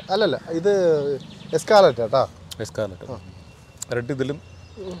 റെഡ് അല്ലല്ല, ഇത് എസ്കാർലറ്റ് കേട്ടോ. എസ്കാർലറ്റ്. റെഡ് ഇതിലും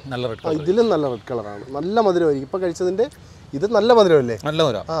നല്ല റെഡ്. ഇതിലും നല്ല റെഡ് കളറാണ്, നല്ല മധുരമായിരിക്കും. ഇപ്പം കഴിച്ചതിൻ്റെ ഇത് നല്ല മധുരമല്ലേ? നല്ല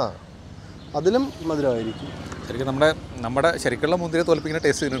മധുരം. അതിലും മധുരമായിരിക്കും. ശരിക്കും നമ്മുടെ ശരിക്കുള്ള മുന്തിരി തോൽപ്പിക്കുന്ന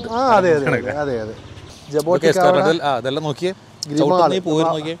ടേസ്റ്റ് ഇതിനുണ്ട്. അതെ. അതെല്ലാം നോക്കിയേ,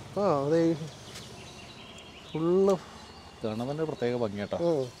 നോക്കിയേ. അതെ, ഫുള്ള് കാണാൻ തന്നെ പ്രത്യേക ഭംഗി കേട്ടോ.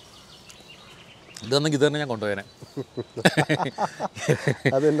 ഇത് തന്നെ ഞാൻ കൊണ്ടുപോയേനെ.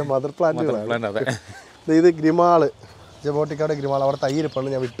 അതെൻ്റെ മദർ പ്ലാന്റ്. അതെ, ഇത് ഗ്രിമാള്, ജബോട്ടിക്കായുടെ ഗ്രിമാൾ. അവിടെ തൈരിപ്പാണ്,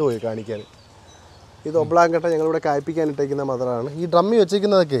 ഞാൻ വിട്ടുപോയി കാണിക്കാൻ. ഇത് ഒബ്ലാങ്കട്ട ഞങ്ങളിവിടെ കായ്പ്പിക്കാൻ ഇട്ടേക്കുന്ന മദറാണ്. ഈ ഡ്രമ്മിൽ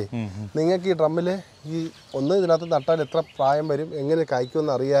വെച്ചേക്കുന്നതൊക്കെ നിങ്ങൾക്ക് ഈ ഡ്രമ്മിൽ ഇതിനകത്ത് നട്ടാൽ എത്ര പ്രായം വരും, എങ്ങനെ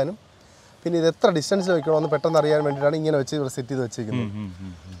കായ്ക്കുമെന്ന് അറിയാനും പിന്നെ ഇത് എത്ര ഡിസ്റ്റൻസ് വെക്കണമെന്ന് പെട്ടെന്ന് അറിയാൻ വേണ്ടിയിട്ടാണ് ഇങ്ങനെ വെച്ച് ഇവിടെ സെറ്റ് ചെയ്ത് വെച്ചേക്കുന്നത്.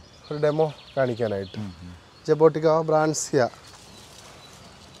 ഒരു ഡെമോ കാണിക്കാനായിട്ട്. ജബോട്ടിക്ക ബ്രാൻസിയ.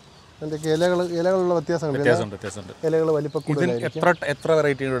 അതിൻ്റെ ഇലകളുള്ള വ്യത്യാസമുണ്ട്. ഇലകൾ വലിപ്പം കൂടുതലായിരിക്കും. എത്ര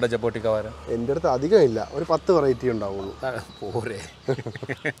വെറൈറ്റി ഉണ്ട് ജബോട്ടിക്ക? എൻ്റെ അടുത്ത് അധികം ഇല്ല, ഒരു 10 വെറൈറ്റി ഉണ്ടാവുള്ളൂ.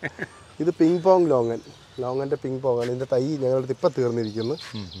 ഇത് പിങ് പോങ് ലോങ്ങൻ്റെ പിങ് പോങ് ആണ്. ഇതിൻ്റെ തൈ ഞങ്ങളുടെ അടുത്ത് ഇപ്പം തീർന്നിരിക്കുന്നു.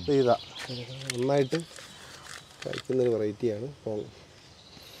 ഇതാ നന്നായിട്ട് കഴിക്കുന്നൊരു വെറൈറ്റിയാണ് പോങ്.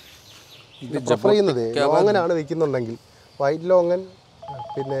 പ്രിഫർ ചെയ്യുന്നത് ലോങ്ങനാണ് വയ്ക്കുന്നുണ്ടെങ്കിൽ വൈറ്റ് ലോങ്ങൻ,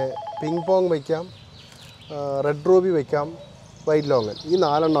 പിന്നെ പിങ് പോങ് വയ്ക്കാം, റെഡ് റൂബി വയ്ക്കാം, വൈറ്റ് ലോങ്ങൻ. ഈ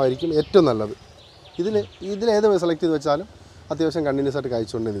 4 എണ്ണമായിരിക്കും ഏറ്റവും നല്ലത്. ഇതിലേത് സെലക്ട് ചെയ്ത് വെച്ചാലും അത്യാവശ്യം കണ്ടിന്യൂസ് ആയിട്ട്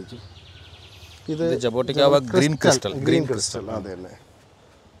കഴിച്ചുകൊണ്ട് നിൽക്കും. ഇത് ജബോട്ടിക്കാവ ഗ്രീൻ ക്രിസ്റ്റൽ. അതെ തന്നെ.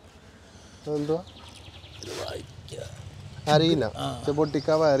 അതെന്തുവാ? അരീന.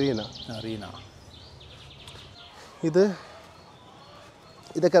 Jaboticaba arena.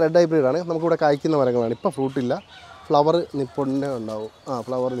 ഇതൊക്കെ റെഡ് ഹൈബ്രിഡാണ്. നമുക്കിവിടെ കായ്ക്കുന്ന മരങ്ങളാണ്. ഇപ്പം ഫ്രൂട്ടില്ല, ഫ്ലവർ നിപ്പൊന്നെ ഉണ്ടാവും.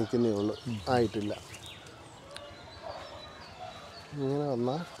 ഫ്ലവർ നിൽക്കുന്നേ ഉള്ളൂ, ആയിട്ടില്ല. ഇങ്ങനെ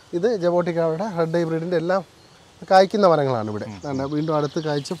വന്നാൽ ഇത് ജബോട്ടിക്കാവയുടെ റെഡ് ഹൈബ്രിഡിൻ്റെ എല്ലാം കായ്ക്കുന്ന മരങ്ങളാണ് ഇവിടെ. വീണ്ടും അടുത്ത്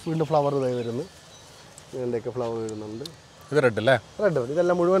കായ്ച്ച് വീണ്ടും ഫ്ലവർ ഇതായി വരുന്നു. ഇതിൻ്റെയൊക്കെ ഫ്ലവർ വരുന്നുണ്ട്. ഇത് റെഡ് അല്ലേ? റെഡ്.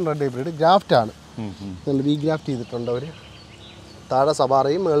 ഇതെല്ലാം മുഴുവൻ റെഡ് ഹൈബ്രിഡ്. ഗ്രാഫ്റ്റാണ്. റീ ഗ്രാഫ്റ്റ് ചെയ്തിട്ടുണ്ട് അവർ. താഴെ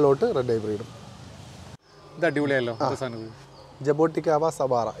സബാറയും മുകളിലോട്ട് റെഡ് ഹൈബ്രിഡും. ഇത് അടിപൊളിയല്ലോ. ജബോട്ടിക്കാവ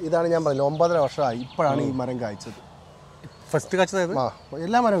സബാറ. ഇതാണ് ഞാൻ പറഞ്ഞത്, 9.5 വർഷമായി. ഇപ്പോഴാണ് ഈ മരം കായ്ച്ചത്. ഫസ്റ്റ് കായ്ച്ചത്?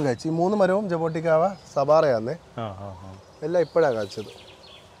 എല്ലാ മരവും കായ്ച്ചു. ഈ 3 മരവും ജബോട്ടിക്കാവ സബാറയാന്നേ. എല്ലാം ഇപ്പോഴാണ് കായ്ച്ചത്.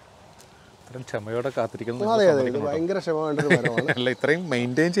 ക്ഷമയോടെ കാത്തിരിക്കുന്നു. അതെ അതെ, ഇത് ഭയങ്കര ക്ഷമ വേണ്ട ഒരു മരമാണ്. അല്ല, ഇത്രയും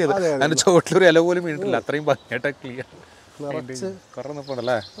മെയിൻറ്റെയിൻ ചെയ്ത് അതിൻ്റെ ചുവട്ടിലൊരു ഇല പോലും വീണിട്ടില്ല. അത്രയും ഭംഗിയായിട്ട് ക്ലിയർ നിറച്ച് കുറേ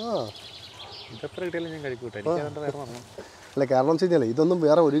നിൽപ്പുണ്ടല്ലേ. ആ ഇതെത്ര കിട്ടിയാലും ഞാൻ കഴിക്കൂട്ടെ. എനിക്ക് അതുകൊണ്ട് വേറെ വന്നു. അല്ല, കാരണം വെച്ച് കഴിഞ്ഞാൽ ഇതൊന്നും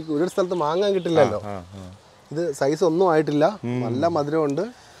വേറെ ഒരു സ്ഥലത്ത് വാങ്ങാൻ കിട്ടില്ലല്ലോ. ഇത് സൈസ് ഒന്നും ആയിട്ടില്ല, നല്ല മധുരമുണ്ട്,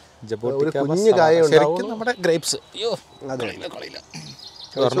 ഒരു കുഞ്ഞു കായ ഉണ്ടാവും. നമ്മുടെ ഗ്രേപ്സ്. അയ്യോ അതെ,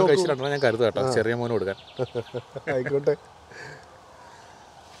 കഴിച്ചിട്ടുണ്ടോ ഞാൻ കരുതുക കേട്ടോ, ചെറിയ മോന് കൊടുക്കാൻ. ആയിക്കോട്ടെ.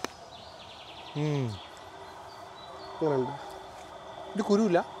 അങ്ങനെയുണ്ട്. ഇത്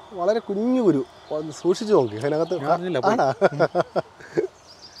കുരുവില്ല, വളരെ കുഞ്ഞു കുരു. സൂക്ഷിച്ചു നോക്കി അതിനകത്ത്.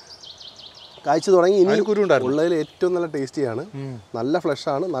 കായ്ച്ചു തുടങ്ങി. ഇനി കുരു ഉണ്ടായിരുന്നു. ഉള്ളതിൽ ഏറ്റവും നല്ല ടേസ്റ്റിയാണ്, നല്ല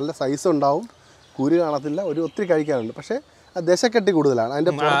ഫ്ലഷാണ്, നല്ല സൈസ് ഉണ്ടാവും, കുരു കാണത്തില്ല, ഒരു ഒത്തിരി കഴിക്കാനുണ്ട്. പക്ഷേ ദശക്കട്ടി കൂടുതലാണ്,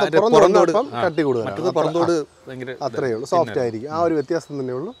 അതിന്റെ പുറന്തോടൊപ്പം കട്ടി കൂടുതലാണ്. അത്രയേ ഉള്ളൂ, സോഫ്റ്റ് ആയിരിക്കും. ആ ഒരു വ്യത്യാസം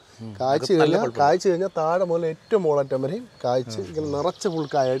തന്നെ ഉള്ളൂ. കായ്ച്ചു കഴിഞ്ഞാൽ താഴെ മുതൽ ഏറ്റവും മുകളറ്റം വരെയും കായ്ച്ച് ഇങ്ങനെ നിറച്ച് ഫുൾ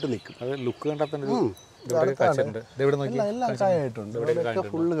കായായിട്ട് നിൽക്കും. ലുക്ക് കണ്ടാൽ എല്ലാം കായായിട്ടുണ്ട്, ഇവിടെയൊക്കെ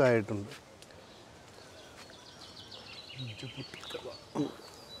ഫുള്ള് കായായിട്ടുണ്ട്.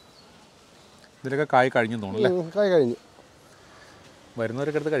 ഇതിലൊക്കെ കായ് കഴിഞ്ഞു തോന്നുന്നു. കായ് കഴിഞ്ഞു.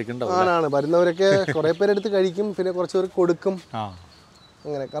 വരുന്നവരൊക്കെ എടുത്ത് കഴിക്കണ്ടാവും. ആണ്, വരുന്നവരൊക്കെ കുറേ പേരെടുത്ത് കഴിക്കും, പിന്നെ കുറച്ച് പേർക്ക് കൊടുക്കും.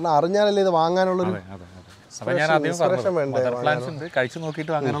 അങ്ങനെ, കാരണം അറിഞ്ഞാലല്ലേ ഇത് വാങ്ങാനുള്ളൊരു ഇൻസ്പിറേഷൻ വേണ്ടേ. കഴിച്ചു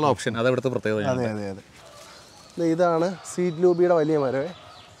നോക്കിയിട്ട് വാങ്ങാനുള്ള ഓപ്ഷൻ, അത് ഇവിടുത്തെ പ്രത്യേകത. അതെ അതെ അതെ. ഇതാണ് സ്വീറ്റ് ലൂബിയുടെ വലിയ മരമേ.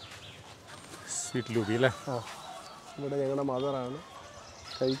 സ്വീറ്റ് ലൂബി അല്ലേ? ആ, ഇവിടെ ഞങ്ങളുടെ മദറാണ്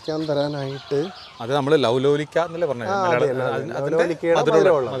കഴിക്കാൻ തരാനായിട്ട്. അത് നമ്മൾ ലൗലോലിക്ക എന്നല്ലേ പറഞ്ഞത്.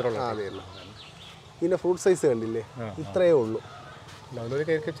 ഇതിൻ്റെ ഫ്രൂട്ട് സൈസ് കണ്ടില്ലേ, ഇത്രയേ ഉള്ളൂ.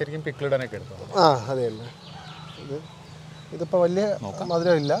 ലൗലോലിക്ക ശരിക്കും പിക്കിളിടാനൊക്കെ എടുത്തു. ആ അതെ അല്ലേ. ഇതിപ്പോൾ വലിയ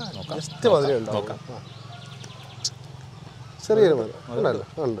മധുരമില്ല, ജസ്റ്റ് മധുരം ഉണ്ടാവും. ചെറിയൊരു മധുരം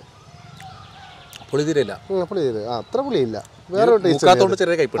ഉണ്ട്. പുളിതീരയില്ല. പുളിതീര അത്ര പുളിയില്ല, വേറെ ടേസ്റ്റ്.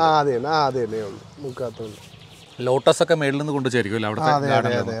 ചെറിയ കയ്പ്. അതെ തന്നെ ഉള്ളൂ, മുക്കാത്തോണ്ട്. ലോട്ടസ് ഒക്കെ മേളിൽ നിന്ന് കൊണ്ടുവച്ചായിരിക്കും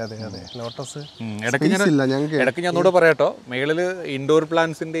ലോട്ടസ്. ഇടയ്ക്ക് ഞാൻ ഒന്നുകൂടെ പറയാട്ടോ, മേളിൽ ഇൻഡോർ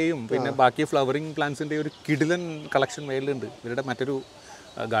പ്ലാന്റ്സിന്റെയും പിന്നെ ബാക്കി ഫ്ലവറിങ് പ്ലാന്റ്സിന്റെയും ഒരു കിടിലൻ കളക്ഷൻ മേളിലുണ്ട്. ഇവരുടെ മറ്റൊരു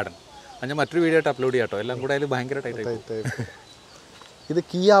ഗാർഡൻ അത് ഞാൻ മറ്റൊരു വീഡിയോ ആയിട്ട് അപ്ലോഡ് ചെയ്യാട്ടോ. എല്ലാം കൂടെ അതിൽ ഭയങ്കര ടൈറ്റ്. ഇത്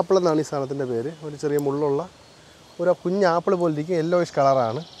കീ ആപ്പിൾ എന്നാണ് ഈ സാധനത്തിൻ്റെ പേര്. ഒരു ചെറിയ മുള്ളുള്ള ഒരു കുഞ്ഞ് ആപ്പിൾ പോലെ ഇരിക്കും, യെല്ലോയിഷ്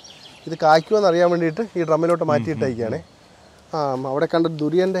കളറാണ്. ഇത് കായ്ക്കുമെന്ന് അറിയാൻ വേണ്ടിയിട്ട് ഈ ഡ്രമ്മിലോട്ട് മാറ്റിയിട്ടേക്കാണ്. അവിടെ കണ്ട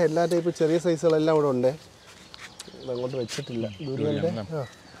ദുരിയൻ്റെ എല്ലാ ടൈപ്പ് ചെറിയ സൈസുകളെല്ലാം ഇവിടെ ഉണ്ട്. അങ്ങോട്ട് വെച്ചിട്ടില്ല ദുരിയൻ്റെ.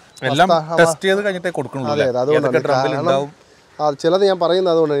 അതെ അതെ, അതുകൊണ്ടാണ് ചിലത് ഞാൻ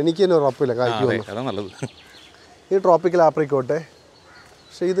പറയുന്നത്. അതുകൊണ്ടാണ് എനിക്ക് തന്നെ ഉറപ്പില്ല കായ്ക്കുമെന്ന്. ഈ ട്രോപ്പിക്കൽ ആപ്രിക്കോട്ടെ.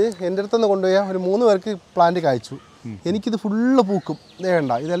 പക്ഷേ ഇത് എൻ്റെ അടുത്തുനിന്ന് കൊണ്ടുപോയാൽ ഒരു 3 പേർക്ക് പ്ലാന്റ് കായ്ച്ചു. എനിക്കിത് ഫുള്ള് പൂക്കും.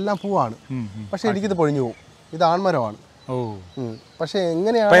 വേണ്ട, ഇതെല്ലാം പൂവാണ്, പക്ഷേ എനിക്കിത് പൊഴിഞ്ഞു പോകും. ഇത് ആൺമരമാണ്. പക്ഷേ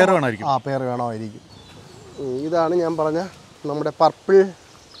എങ്ങനെയാണ് പേർ വേണമായിരിക്കും. ഇതാണ് ഞാൻ പറഞ്ഞ നമ്മുടെ പർപ്പിൾ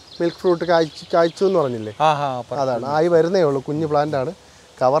മിൽക്ക് ഫ്രൂട്ട് കായ്ച്ചു എന്ന് പറഞ്ഞില്ലേ, അതാണ്. ആയി വരുന്നേ ഉള്ളൂ, കുഞ്ഞു പ്ലാന്റ് ആണ്,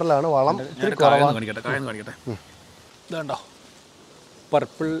 കവറിലാണ്, വളം ഇത്തിരി കുറവാണ്.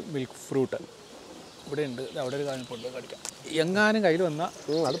 പർപ്പിൾ മിൽക്ക് ഫ്രൂട്ട് ഇവിടെ ഉണ്ട്. അവിടെ ഒരു കാണിപ്പുണ്ട്, കാണിക്കാം. എങ്ങാനും കയ്യിൽ വന്നാൽ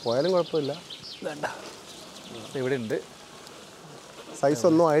അത് പോയാലും കുഴപ്പമില്ല. വേണ്ട, ഇവിടെ ഉണ്ട്. സൈസ്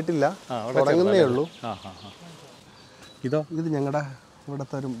ഒന്നും ആയിട്ടില്ല, തുടങ്ങുന്നേ ഉള്ളൂ. ഇത് ഞങ്ങളുടെ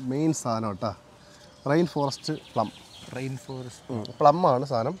ഇവിടുത്തെ ഒരു മെയിൻ സാധനം കേട്ടോ, റെയിൻ ഫോറസ്റ്റ് പ്ലം. പ്ലം ആണ്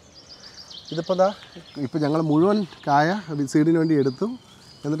സാധനം. ഇതിപ്പോൾ ഇപ്പോൾ ഞങ്ങൾ മുഴുവൻ കായ സീഡിന് വേണ്ടി എടുത്തു,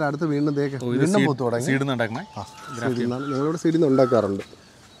 എന്നിട്ട് അടുത്ത് വീണ്ടും വീണ്ടും പൂത്ത് തുടങ്ങി. ഞങ്ങളിവിടെ സീഡിൽ നിന്ന് ഉണ്ടാക്കാറുണ്ട്.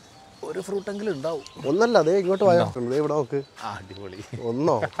 ഒരു ഫ്രൂട്ടെങ്കിലും ഉണ്ടാവും. ഒന്നല്ല, അതേ ഇങ്ങോട്ട് വായിട്ടുണ്ട്. ഇവിടെ നോക്ക്, അടിപൊളി.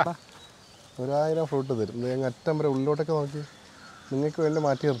 ഒന്നോ 1000 ഫ്രൂട്ട് തരും. ഞങ്ങൾ അറ്റം വരെ ഉള്ളിലോട്ടൊക്കെ നോക്കി നിങ്ങൾക്ക് വേണ്ടി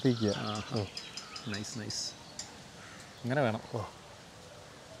മാറ്റി നിർത്തിക്കുക. നൈസ് നൈസ്, ഇങ്ങനെ വേണം.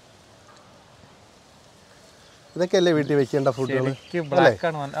 ഇതൊക്കെയല്ലേ വീട്ടിൽ വെക്കേണ്ട ഫ്രൂട്ടുകൾ?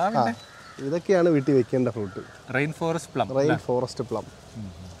 ഇതൊക്കെയാണ് വീട്ടിൽ വെക്കേണ്ട ഫ്രൂട്ട്. റെയിൻ ഫോറസ്റ്റ് പ്ലം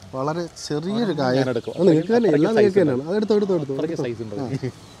വളരെ ചെറിയൊരു കായ. നിങ്ങൾക്ക് തന്നെ എല്ലാം നിങ്ങൾക്ക് തന്നെയാണ്. അതെടുത്തോ.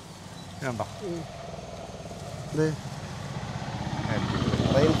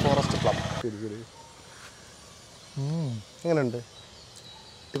 റെയിൻ ഫോറസ്റ്റ് പ്ലം എങ്ങനെയുണ്ട്?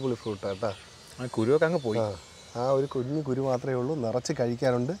 അടിപൊളി ഫ്രൂട്ടാട്ടാ. കുരുവൊക്കെ അങ്ങ് പോയി. ആ ഒരു കുഞ്ഞു കുരു മാത്രമേ ഉള്ളൂ, നിറച്ച്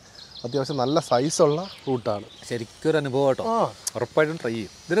കഴിക്കാനുണ്ട്. അത്യാവശ്യം നല്ല സൈസുള്ള ഫ്രൂട്ടാണ്. ശരിക്കും ഒരു അനുഭവം കേട്ടോ, ഉറപ്പായിട്ടും ട്രൈ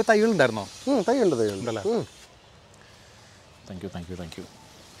ചെയ്യും. ഇതിന് തൈകളുണ്ടായിരുന്നോ? തൈയുണ്ട്. Thank you.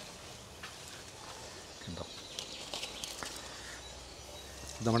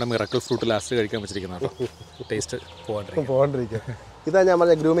 നമ്മുടെ മിറക്കിൾ ഫ്രൂട്ട് ലാസ്റ്റ് കഴിക്കാൻ വെച്ചിരിക്കുന്ന ടേസ്റ്റ് പോകാണ്ടിരിക്കുക. ഇതാ ഞാൻ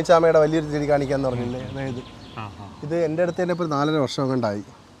പറഞ്ഞ ഗ്രൂമിച്ചാമയുടെ വലിയൊരു ചെടി കാണിക്കാന്ന് പറഞ്ഞില്ലേ, അതായത് ഇത് എൻ്റെ അടുത്ത് തന്നെ ഇപ്പോൾ 4.5 വർഷം കൊണ്ടായി.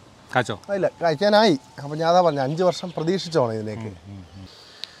 കാച്ചോ? ഇല്ല, കഴിക്കാനായി. അപ്പോൾ ഞാൻ അതാ പറഞ്ഞു 5 വർഷം പ്രതീക്ഷിച്ചോണം ഇതിലേക്ക്.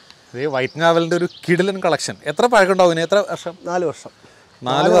 വൈറ്റ് നാവലിൻ്റെ ഒരു കിടിലൻ കളക്ഷൻ. എത്ര പഴക്കമുണ്ടാവും ഇതിന്? എത്ര വർഷം? 4 വർഷം.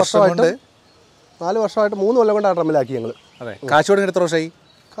 4 വർഷം കൊണ്ട് 4 വർഷമായിട്ട് 3 കൊല്ലം കൊണ്ട് ആ ഡ്രമ്മിലാക്കി ഞങ്ങൾ. അതെ. കാഴ്ച തുടങ്ങി എത്ര വർഷമായി?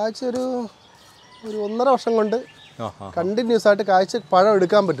 കാഴ്ച ഒരു 1.5 വർഷം കൊണ്ട് കണ്ടിന്യൂസ് ആയിട്ട് കാഴ്ച പഴം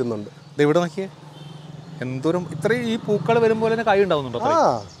എടുക്കാൻ പറ്റുന്നുണ്ട്. ഇത് ഇവിടെ നോക്കിയേ, എന്തോരം ഇത്രയും ഈ പൂക്കൾ വരുമ്പോൾ തന്നെ കായ് ഉണ്ടാവുന്നുണ്ടോ?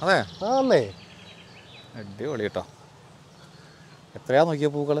 അതെ, ആന്നേ, അടിപൊളി കേട്ടോ. എത്രയാ നോക്കിയ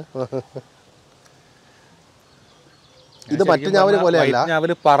പൂക്കള്. ഇത് മറ്റു ഞാവല് പോലെയല്ല.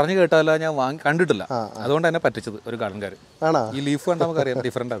 ഞാവല് പറഞ്ഞു കേട്ടല്ല, ഞാൻ കണ്ടിട്ടില്ല, അതുകൊണ്ട് തന്നെ പറ്റിച്ചത് ഒരു ഗാർഡൻകാർ. ഈ ലീഫ് കണ്ടാൽ നമുക്കറിയാം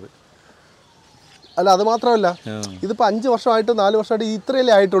ഡിഫറെന്റ് അത്. അല്ല, അത് മാത്രമല്ല, ഇതിപ്പോൾ 5 വർഷമായിട്ട് 4 വർഷമായിട്ട്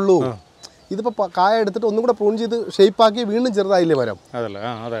ഇത്രയല്ലേ ആയിട്ടുള്ളൂ. ഇതിപ്പോൾ കായ എടുത്തിട്ട് ഒന്നും കൂടെ പ്രൂൺ ചെയ്ത് ഷേപ്പാക്കി വീണ്ടും ചെറുതായില്ലേ മരം. അതല്ലേ?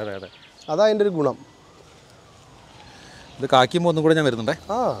 അതെ അതെ അതെ, അതാ അതിൻ്റെ ഒരു ഗുണം. ഇത് കാക്കുമ്പോൾ ഒന്നും കൂടെ ഞാൻ വരുന്നുണ്ടേ.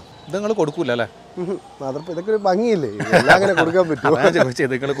 ഇത് നിങ്ങൾ കൊടുക്കൂല അല്ലേ? അതപ്പോൾ ഇതൊക്കെ ഒരു ഭംഗിയില്ലേ, എല്ലാം അങ്ങനെ കൊടുക്കാൻ പറ്റുമോ? ഞാൻ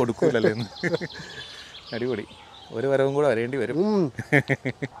ചോദിച്ചത് നിങ്ങൾ കൊടുക്കൂലല്ലേ എന്ന്. അടിപൊളി, ഒരു വരവും കൂടെ വരേണ്ടി വരും.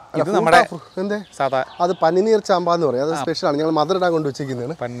 ഇത് നമ്മുടെ എന്തേ സാധാ, അത് പനിനീർ ചാമ്പാന്ന് പറയും. അത് സ്പെഷ്യലാണ്, ഞങ്ങൾ മധുരം ഇടാൻ കൊണ്ട്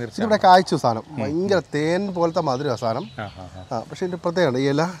വെച്ചിരിക്കുന്നതാണ്. ഇവിടെ കായ്ച്ചു സാധനം, ഭയങ്കര തേൻ പോലത്തെ മധുര സാധനം. പക്ഷെ ഇതിൻ്റെ പ്രത്യേകത, ഈ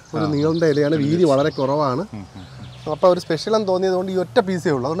ഇല ഒരു നീളന്റെ ഇലയാണ്, വീതി വളരെ കുറവാണ്. അപ്പോൾ ഒരു സ്പെഷ്യൽ എന്ന് തോന്നിയത് കൊണ്ട് ഈ ഒറ്റ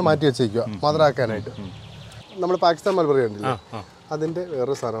പീസേ ഉള്ളൂ, അതുകൊണ്ട് മാറ്റി വെച്ചേക്കുക മധുരാക്കാനായിട്ട്. നമ്മൾ പാകിസ്ഥാൻ മൽബറി ഉണ്ടല്ലോ, അതിൻ്റെ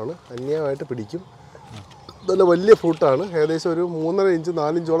വേറൊരു സാധനമാണ്, അന്യമായിട്ട് പിടിക്കും. നല്ല വലിയ ഫ്രൂട്ടാണ്, ഏകദേശം ഒരു 3.5 ഇഞ്ച്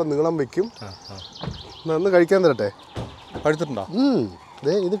 4 ഇഞ്ചോളം നീളം വെക്കും. നന്ന് കഴിക്കാൻ തരട്ടെ. പഴുത്തിട്ടുണ്ടോ?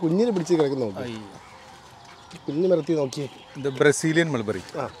 ഇത് കുഞ്ഞിന് പിടിച്ച് കിടക്കുന്ന കുഞ്ഞ് മരത്തി നോക്കി. ഇത് ബ്രസീലിയൻ മൽബറി.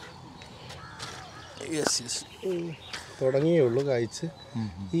 തുടങ്ങിയേ ഉള്ളൂ കായ്ച്ച്.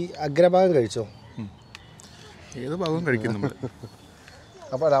 ഈ അഗ്രഭാഗം കഴിച്ചോ? ഏത് ഭാഗവും കഴിക്കും നമ്മൾ.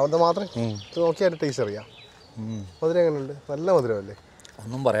 അപ്പോൾ അത് മാത്രം നോക്കിയാൽ ടേസ്റ്റ് അറിയാം. മധുരം എങ്ങനെയുണ്ട്? നല്ല മധുരമല്ലേ?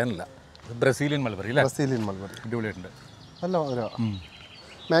 ഒന്നും പറയാനില്ല. ബ്രസീലിയൻ മൽബറി അല്ലേ? ബ്രസീലിയൻ മൽബറി അടിപൊളിയായിട്ടുണ്ട്, നല്ല മധുരമാണ്.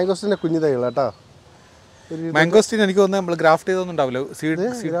 മാംഗോസ്റ്റിൻ്റെ കുഞ്ഞു തൈകൾ കേട്ടോ. മാംഗോസ്റ്റീൻ എനിക്ക് തോന്നുന്നത് നമ്മൾ ഗ്രാഫ്റ്റ് ചെയ്തൊന്നും ഉണ്ടാവില്ല.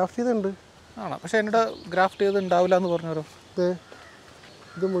 ഗ്രാഫ്റ്റ് ചെയ്തുണ്ട് ആണോ? പക്ഷെ എന്നോട് ഗ്രാഫ്റ്റ് ചെയ്ത് ഉണ്ടാവില്ല എന്ന് പറഞ്ഞവരോ.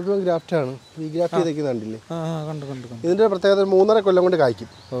 ഇത് മുഴുവൻ ഗ്രാഫ്റ്റാണ്. ഈ ഗ്രാഫ്റ്റ് ചെയ്തേക്കുന്നുണ്ടില്ലേ? കണ്ടു കണ്ടു. ഇതിൻ്റെ പ്രത്യേകത 3.5 കൊല്ലം കൊണ്ട് കായ്ക്കും.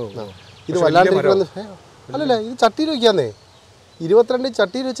 ഇത് വല്ലാണ്ടിരിക്കുന്ന അല്ലല്ല, ഇത് ചട്ടിയിൽ വയ്ക്കാന്നേ. 22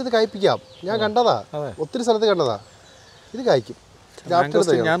 ചട്ടിയിൽ വെച്ചത് കായ്പ്പിക്കാം. ഞാൻ കണ്ടതാ, ഒത്തിരി സ്ഥലത്ത് കണ്ടതാ. ഇത് കായ്ക്കും.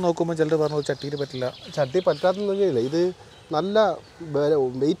 ഞാൻ നോക്കുമ്പോൾ ചിലർ പറഞ്ഞു ചട്ടിയിൽ പറ്റില്ല. ചട്ടി പറ്റാത്തതൊന്നുമില്ല. ഇത് നല്ല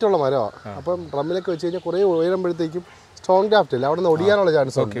വെയിറ്റുള്ള മരമാണ്. അപ്പം ഡ്രമ്മിലൊക്കെ വെച്ച് കഴിഞ്ഞാൽ കുറേ ഉയരുമ്പോഴത്തേക്കും സ്ട്രോങ് ഗ്രാഫ്റ്റ് അല്ലേ, അവിടെ നിന്ന് ഒടിയാനുള്ള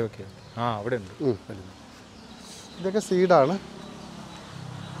ചാൻസ് ഉണ്ട്. അവിടെ ഉണ്ട്. ഇതൊക്കെ സീഡാണ്,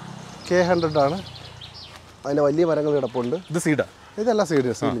 K100 ആണ്. അതിൻ്റെ വലിയ മരങ്ങൾ കിടപ്പുണ്ട്. ഇത് സീഡാ? ഇതല്ല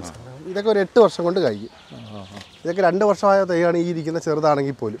സീഡ്, സീഡ്ലിങ്സ്. ഇതൊക്കെ ഒരു 8 വർഷം കൊണ്ട് കഴിക്കും. ഇതൊക്കെ 2 വർഷമായ തൈയാണ് ഈ ഇരിക്കുന്ന,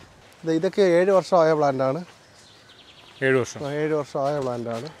 ചെറുതാണെങ്കിൽ പോലും. ഇതൊക്കെ 7 വർഷമായ പ്ലാന്റാണ്. 7 വർഷമായ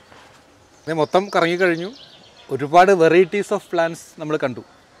പ്ലാന്റാണ്. മൊത്തം കറങ്ങി കഴിഞ്ഞു. ഒരുപാട് വെറൈറ്റീസ് ഓഫ് പ്ലാന്റ്സ് നമ്മൾ കണ്ടു.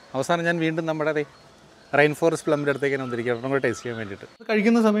 അവസാനം ഞാൻ വീണ്ടും നമ്മുടെ റെയിൻ ഫോറസ്റ്റ് പ്ലമ്മിൻ്റെ അടുത്തേക്ക് ഞാൻ വന്നിരിക്കുക, ഒന്നും കൂടെ ടേസ്റ്റ് ചെയ്യാൻ വേണ്ടിയിട്ട്.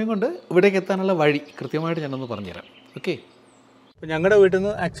 കഴിക്കുന്ന സമയം കൊണ്ട് ഇവിടേക്ക് എത്താനുള്ള വഴി കൃത്യമായിട്ട് ഞാനൊന്ന് പറഞ്ഞുതരാം. ഓക്കെ, അപ്പോൾ ഞങ്ങളുടെ വീട്ടിൽ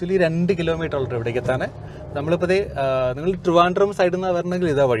നിന്ന് ആക്ച്വലി 2 കിലോമീറ്റർ ഉള്ളൂ ഇവിടേക്ക് എത്താൻ. നമ്മളിപ്പോൾ നിങ്ങൾ ട്രിവാൻഡ്രം സൈഡിൽ നിന്ന് വരണമെങ്കിൽ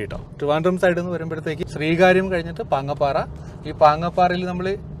ഇതാ വഴി കേട്ടോ. ട്രിവാൻഡ്രം സൈഡിൽ നിന്ന് വരുമ്പോഴത്തേക്ക് ശ്രീകാര്യം കഴിഞ്ഞിട്ട് പാങ്ങപ്പാറ. ഈ പാങ്ങപ്പാറയിൽ നമ്മൾ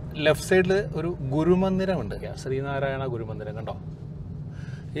ലെഫ്റ്റ് സൈഡിൽ ഒരു ഗുരുമന്ദിരമുണ്ട്, ശ്രീനാരായണ ഗുരുമന്ദിരം കണ്ടോ.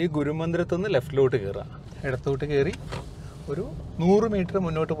 ഈ ഗുരുമന്ദിരത്തു നിന്ന് ലെഫ്റ്റിലോട്ട് കയറുക, ഇടത്തോട്ട് കയറി ഒരു 100 മീറ്റർ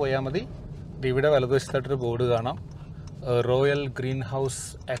മുന്നോട്ട് പോയാൽ മതി. ഇവിടെ വലതുവശത്തായിട്ടൊരു ബോർഡ് കാണാം, royal green house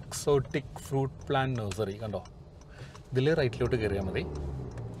exotic fruit plant nursery കണ്ടോ. ഇതിൽ റൈറ്റിലോട്ട് കയറിയാൽ മതി.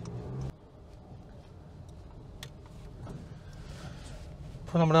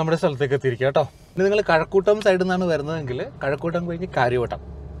 അപ്പോൾ നമ്മുടെ സ്ഥലത്തേക്ക് എത്തിയിരിക്കുക കേട്ടോ. ഇനി നിങ്ങൾ കഴക്കൂട്ടം സൈഡിൽ നിന്നാണ് വരുന്നതെങ്കിൽ കഴക്കൂട്ടം കഴിഞ്ഞ് കാര്യവട്ടം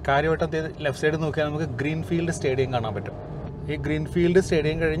ലെഫ്റ്റ് സൈഡ് നോക്കിയാൽ നമുക്ക് ഗ്രീൻഫീൽഡ് സ്റ്റേഡിയം കാണാൻ പറ്റും. ഈ ഗ്രീൻഫീൽഡ്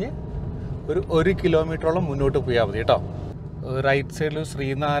സ്റ്റേഡിയം കഴിഞ്ഞ് ഒരു 1 കിലോമീറ്ററോളം മുന്നോട്ട് പോയാൽ മതി കേട്ടോ. റൈറ്റ് സൈഡിൽ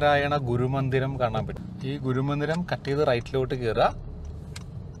ശ്രീനാരായണ ഗുരുമന്ദിരം കാണാൻ പറ്റും. ഈ ഗുരുമന്ദിരം കട്ട് ചെയ്ത് റൈറ്റിലോട്ട് കയറുക.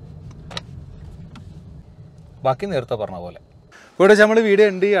 ബാക്കി നേരത്തെ പറഞ്ഞ പോലെ. ഇവിടെ നമ്മൾ വീഡിയോ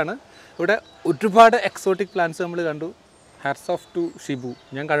എൻഡ് ചെയ്യാണ്. ഇവിടെ ഒരുപാട് എക്സോട്ടിക് പ്ലാന്റ്സ് നമ്മൾ കണ്ടു. Hats of two Shibu.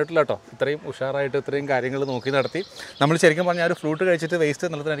 ഞാൻ കണ്ടിട്ടില്ല കേട്ടോ, ഇത്രയും ഉഷാറായിട്ട് ഇത്രയും കാര്യങ്ങൾ നോക്കി നടത്തി. നമ്മൾ ശരിക്കും പറഞ്ഞാൽ ഒരു ഫ്രൂട്ട് കഴിച്ചിട്ട് വേസ്റ്റ്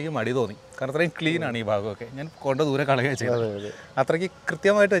എന്നുള്ളതിന് എനിക്ക് മടി തോന്നി. കാരണം അത്രയും ക്ലീൻ ആണ് ഈ ഭാഗമൊക്കെ. ഞാൻ കൊണ്ട് ദൂരെ കളയുക ചെയ്തത്, അത്രയ്ക്ക്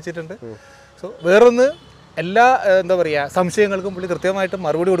കൃത്യമായിട്ട് വെച്ചിട്ടുണ്ട്. സോ വേറൊന്ന്, എല്ലാ എന്താ പറയുക സംശയങ്ങൾക്കും പുള്ളി കൃത്യമായിട്ട്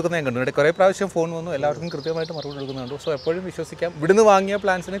മറുപടി കൊടുക്കുന്ന ഞാൻ കണ്ടു. ഇവിടെ കുറേ പ്രാവശ്യം ഫോൺ വന്നു, എല്ലാവർക്കും കൃത്യമായിട്ട് മറുപടി കൊടുക്കുന്നുണ്ട്. സോ എപ്പോഴും വിശ്വസിക്കാം. ഇവിടുന്ന് വാങ്ങിയ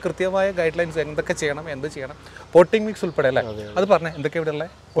പ്ലാന്റ്സിന് കൃത്യമായ ഗൈഡ് ലൈൻസ്, എന്തൊക്കെ ചെയ്യണം, എന്ത് ചെയ്യണം. പോട്ടിംഗ് മിക്സ് ഉൾപ്പെടെ അല്ലേ, അത് പറഞ്ഞേ എന്തൊക്കെ ഇവിടെ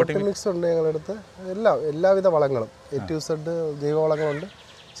ഉള്ളത്? പോട്ടിംഗ് മിക്സ് ഉണ്ട് ഞങ്ങളുടെ അടുത്ത്. എല്ലാവിധ വളങ്ങളും A to Z ജൈവവളങ്ങളുണ്ട്.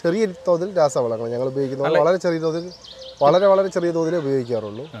 ചെറിയ തോതിൽ രാസവളങ്ങൾ ഞങ്ങൾ ഉപയോഗിക്കുന്നത് വളരെ ചെറിയ തോതിലേ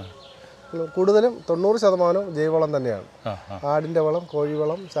ഉപയോഗിക്കാറുള്ളൂ. കൂടുതലും 90% ജൈവവളം തന്നെയാണ്. ആടിൻ്റെ വളം,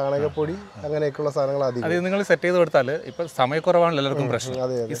 കോഴിവളം, ചാണകപ്പൊടി, അങ്ങനെയൊക്കെയുള്ള സാധനങ്ങൾ അധികം. അത് നിങ്ങൾ സെറ്റ് ചെയ്ത് കൊടുത്താൽ ഇപ്പം സമയക്കുറവാണല്ലോ എല്ലാവർക്കും പ്രശ്നം.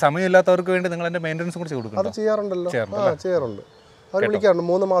 ഈ സമയമില്ലാത്തവർക്ക് വേണ്ടി നിങ്ങൾ അതിൻ്റെ മെയിൻ്റനൻസ് കൂടി കൊടുക്കും. അത് ചെയ്യാറുണ്ടല്ലോ, ചെയ്യാറുണ്ട്. അവർ വിളിക്കാറുണ്ട്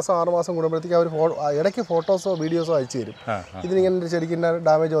 3 മാസം 6 മാസം കൂടുമ്പോഴത്തേക്ക് അവർ ഇടയ്ക്ക് ഫോട്ടോസോ വീഡിയോസോ അയച്ചു തരും. ഇതിനിങ്ങനെ ചെടിക്ക്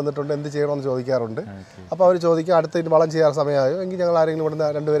ഡാമേജ് വന്നിട്ടുണ്ട്, എന്ത് ചെയ്യണമെന്ന് ചോദിക്കാറുണ്ട്. അപ്പോൾ അവർ ചോദിക്കുക അടുത്ത വളം ചെയ്യാൻ സമയമായോ എങ്കിൽ ഞങ്ങൾ ആരെങ്കിലും ഇവിടുന്ന്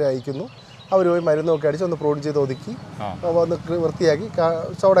 2 പേരെ അയക്കുന്നു. അവർ പോയി മരുന്നൊക്കെ അടിച്ച് ഒന്ന് പ്രൂൺ ചെയ്ത് ഒതുക്കി ഒന്ന് വൃത്തിയാക്കി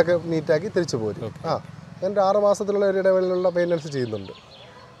ചുവടൊക്കെ നീറ്റാക്കി തിരിച്ചു പോരും. എൻ്റെ 6 മാസത്തിലുള്ള ഒരു ഇടവേളയിലുള്ള മെയിൻ്റനൻസ് ചെയ്യുന്നുണ്ട്.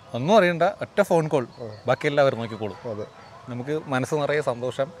 ഒന്നും അറിയണ്ട, ഒറ്റ ഫോൺ കോൾ, ബാക്കി എല്ലാവരും നോക്കിക്കോളും. അതെ, നമുക്ക് മനസ്സ് നിറയെ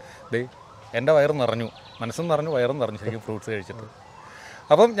സന്തോഷം. എൻ്റെ വയറും നിറഞ്ഞു, മനസ്സും നിറഞ്ഞു, വയറും നിറഞ്ഞു ശരിക്കും ഫ്രൂട്ട്സ് കഴിച്ചിട്ട്.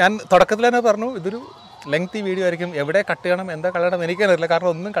 അപ്പം ഞാൻ തുടക്കത്തിൽ തന്നെ പറഞ്ഞു ഇതൊരു ലെങ്തി വീഡിയോ ആയിരിക്കും. എവിടെ കട്ട് ചെയ്യണം, എന്താ കളയണം എനിക്കറിയില്ല, കാരണം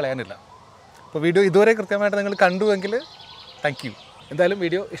ഒന്നും കളയാനില്ല. അപ്പോൾ വീഡിയോ ഇതുവരെ കൃത്യമായിട്ട് നിങ്ങൾ കണ്ടുവെങ്കിൽ താങ്ക് യു. എന്തായാലും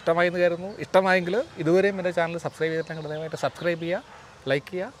വീഡിയോ ഇഷ്ടമായി എന്ന് കരുതുന്നു. ഇഷ്ടമായെങ്കിൽ ഇതുവരെയും എൻ്റെ ചാനൽ സബ്സ്ക്രൈബ് ചെയ്തിട്ടുണ്ടെങ്കിൽ ദയവായിട്ട് സബ്സ്ക്രൈബ് ചെയ്യുക, ലൈക്ക്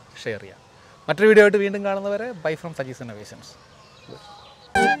ചെയ്യുക, ഷെയർ ചെയ്യുക. മറ്റൊരു വീഡിയോ ആയിട്ട് വീണ്ടും കാണുന്നവരെ ബൈ ഫ്രം സജീസ് ഇന്നോവേഷൻസ്.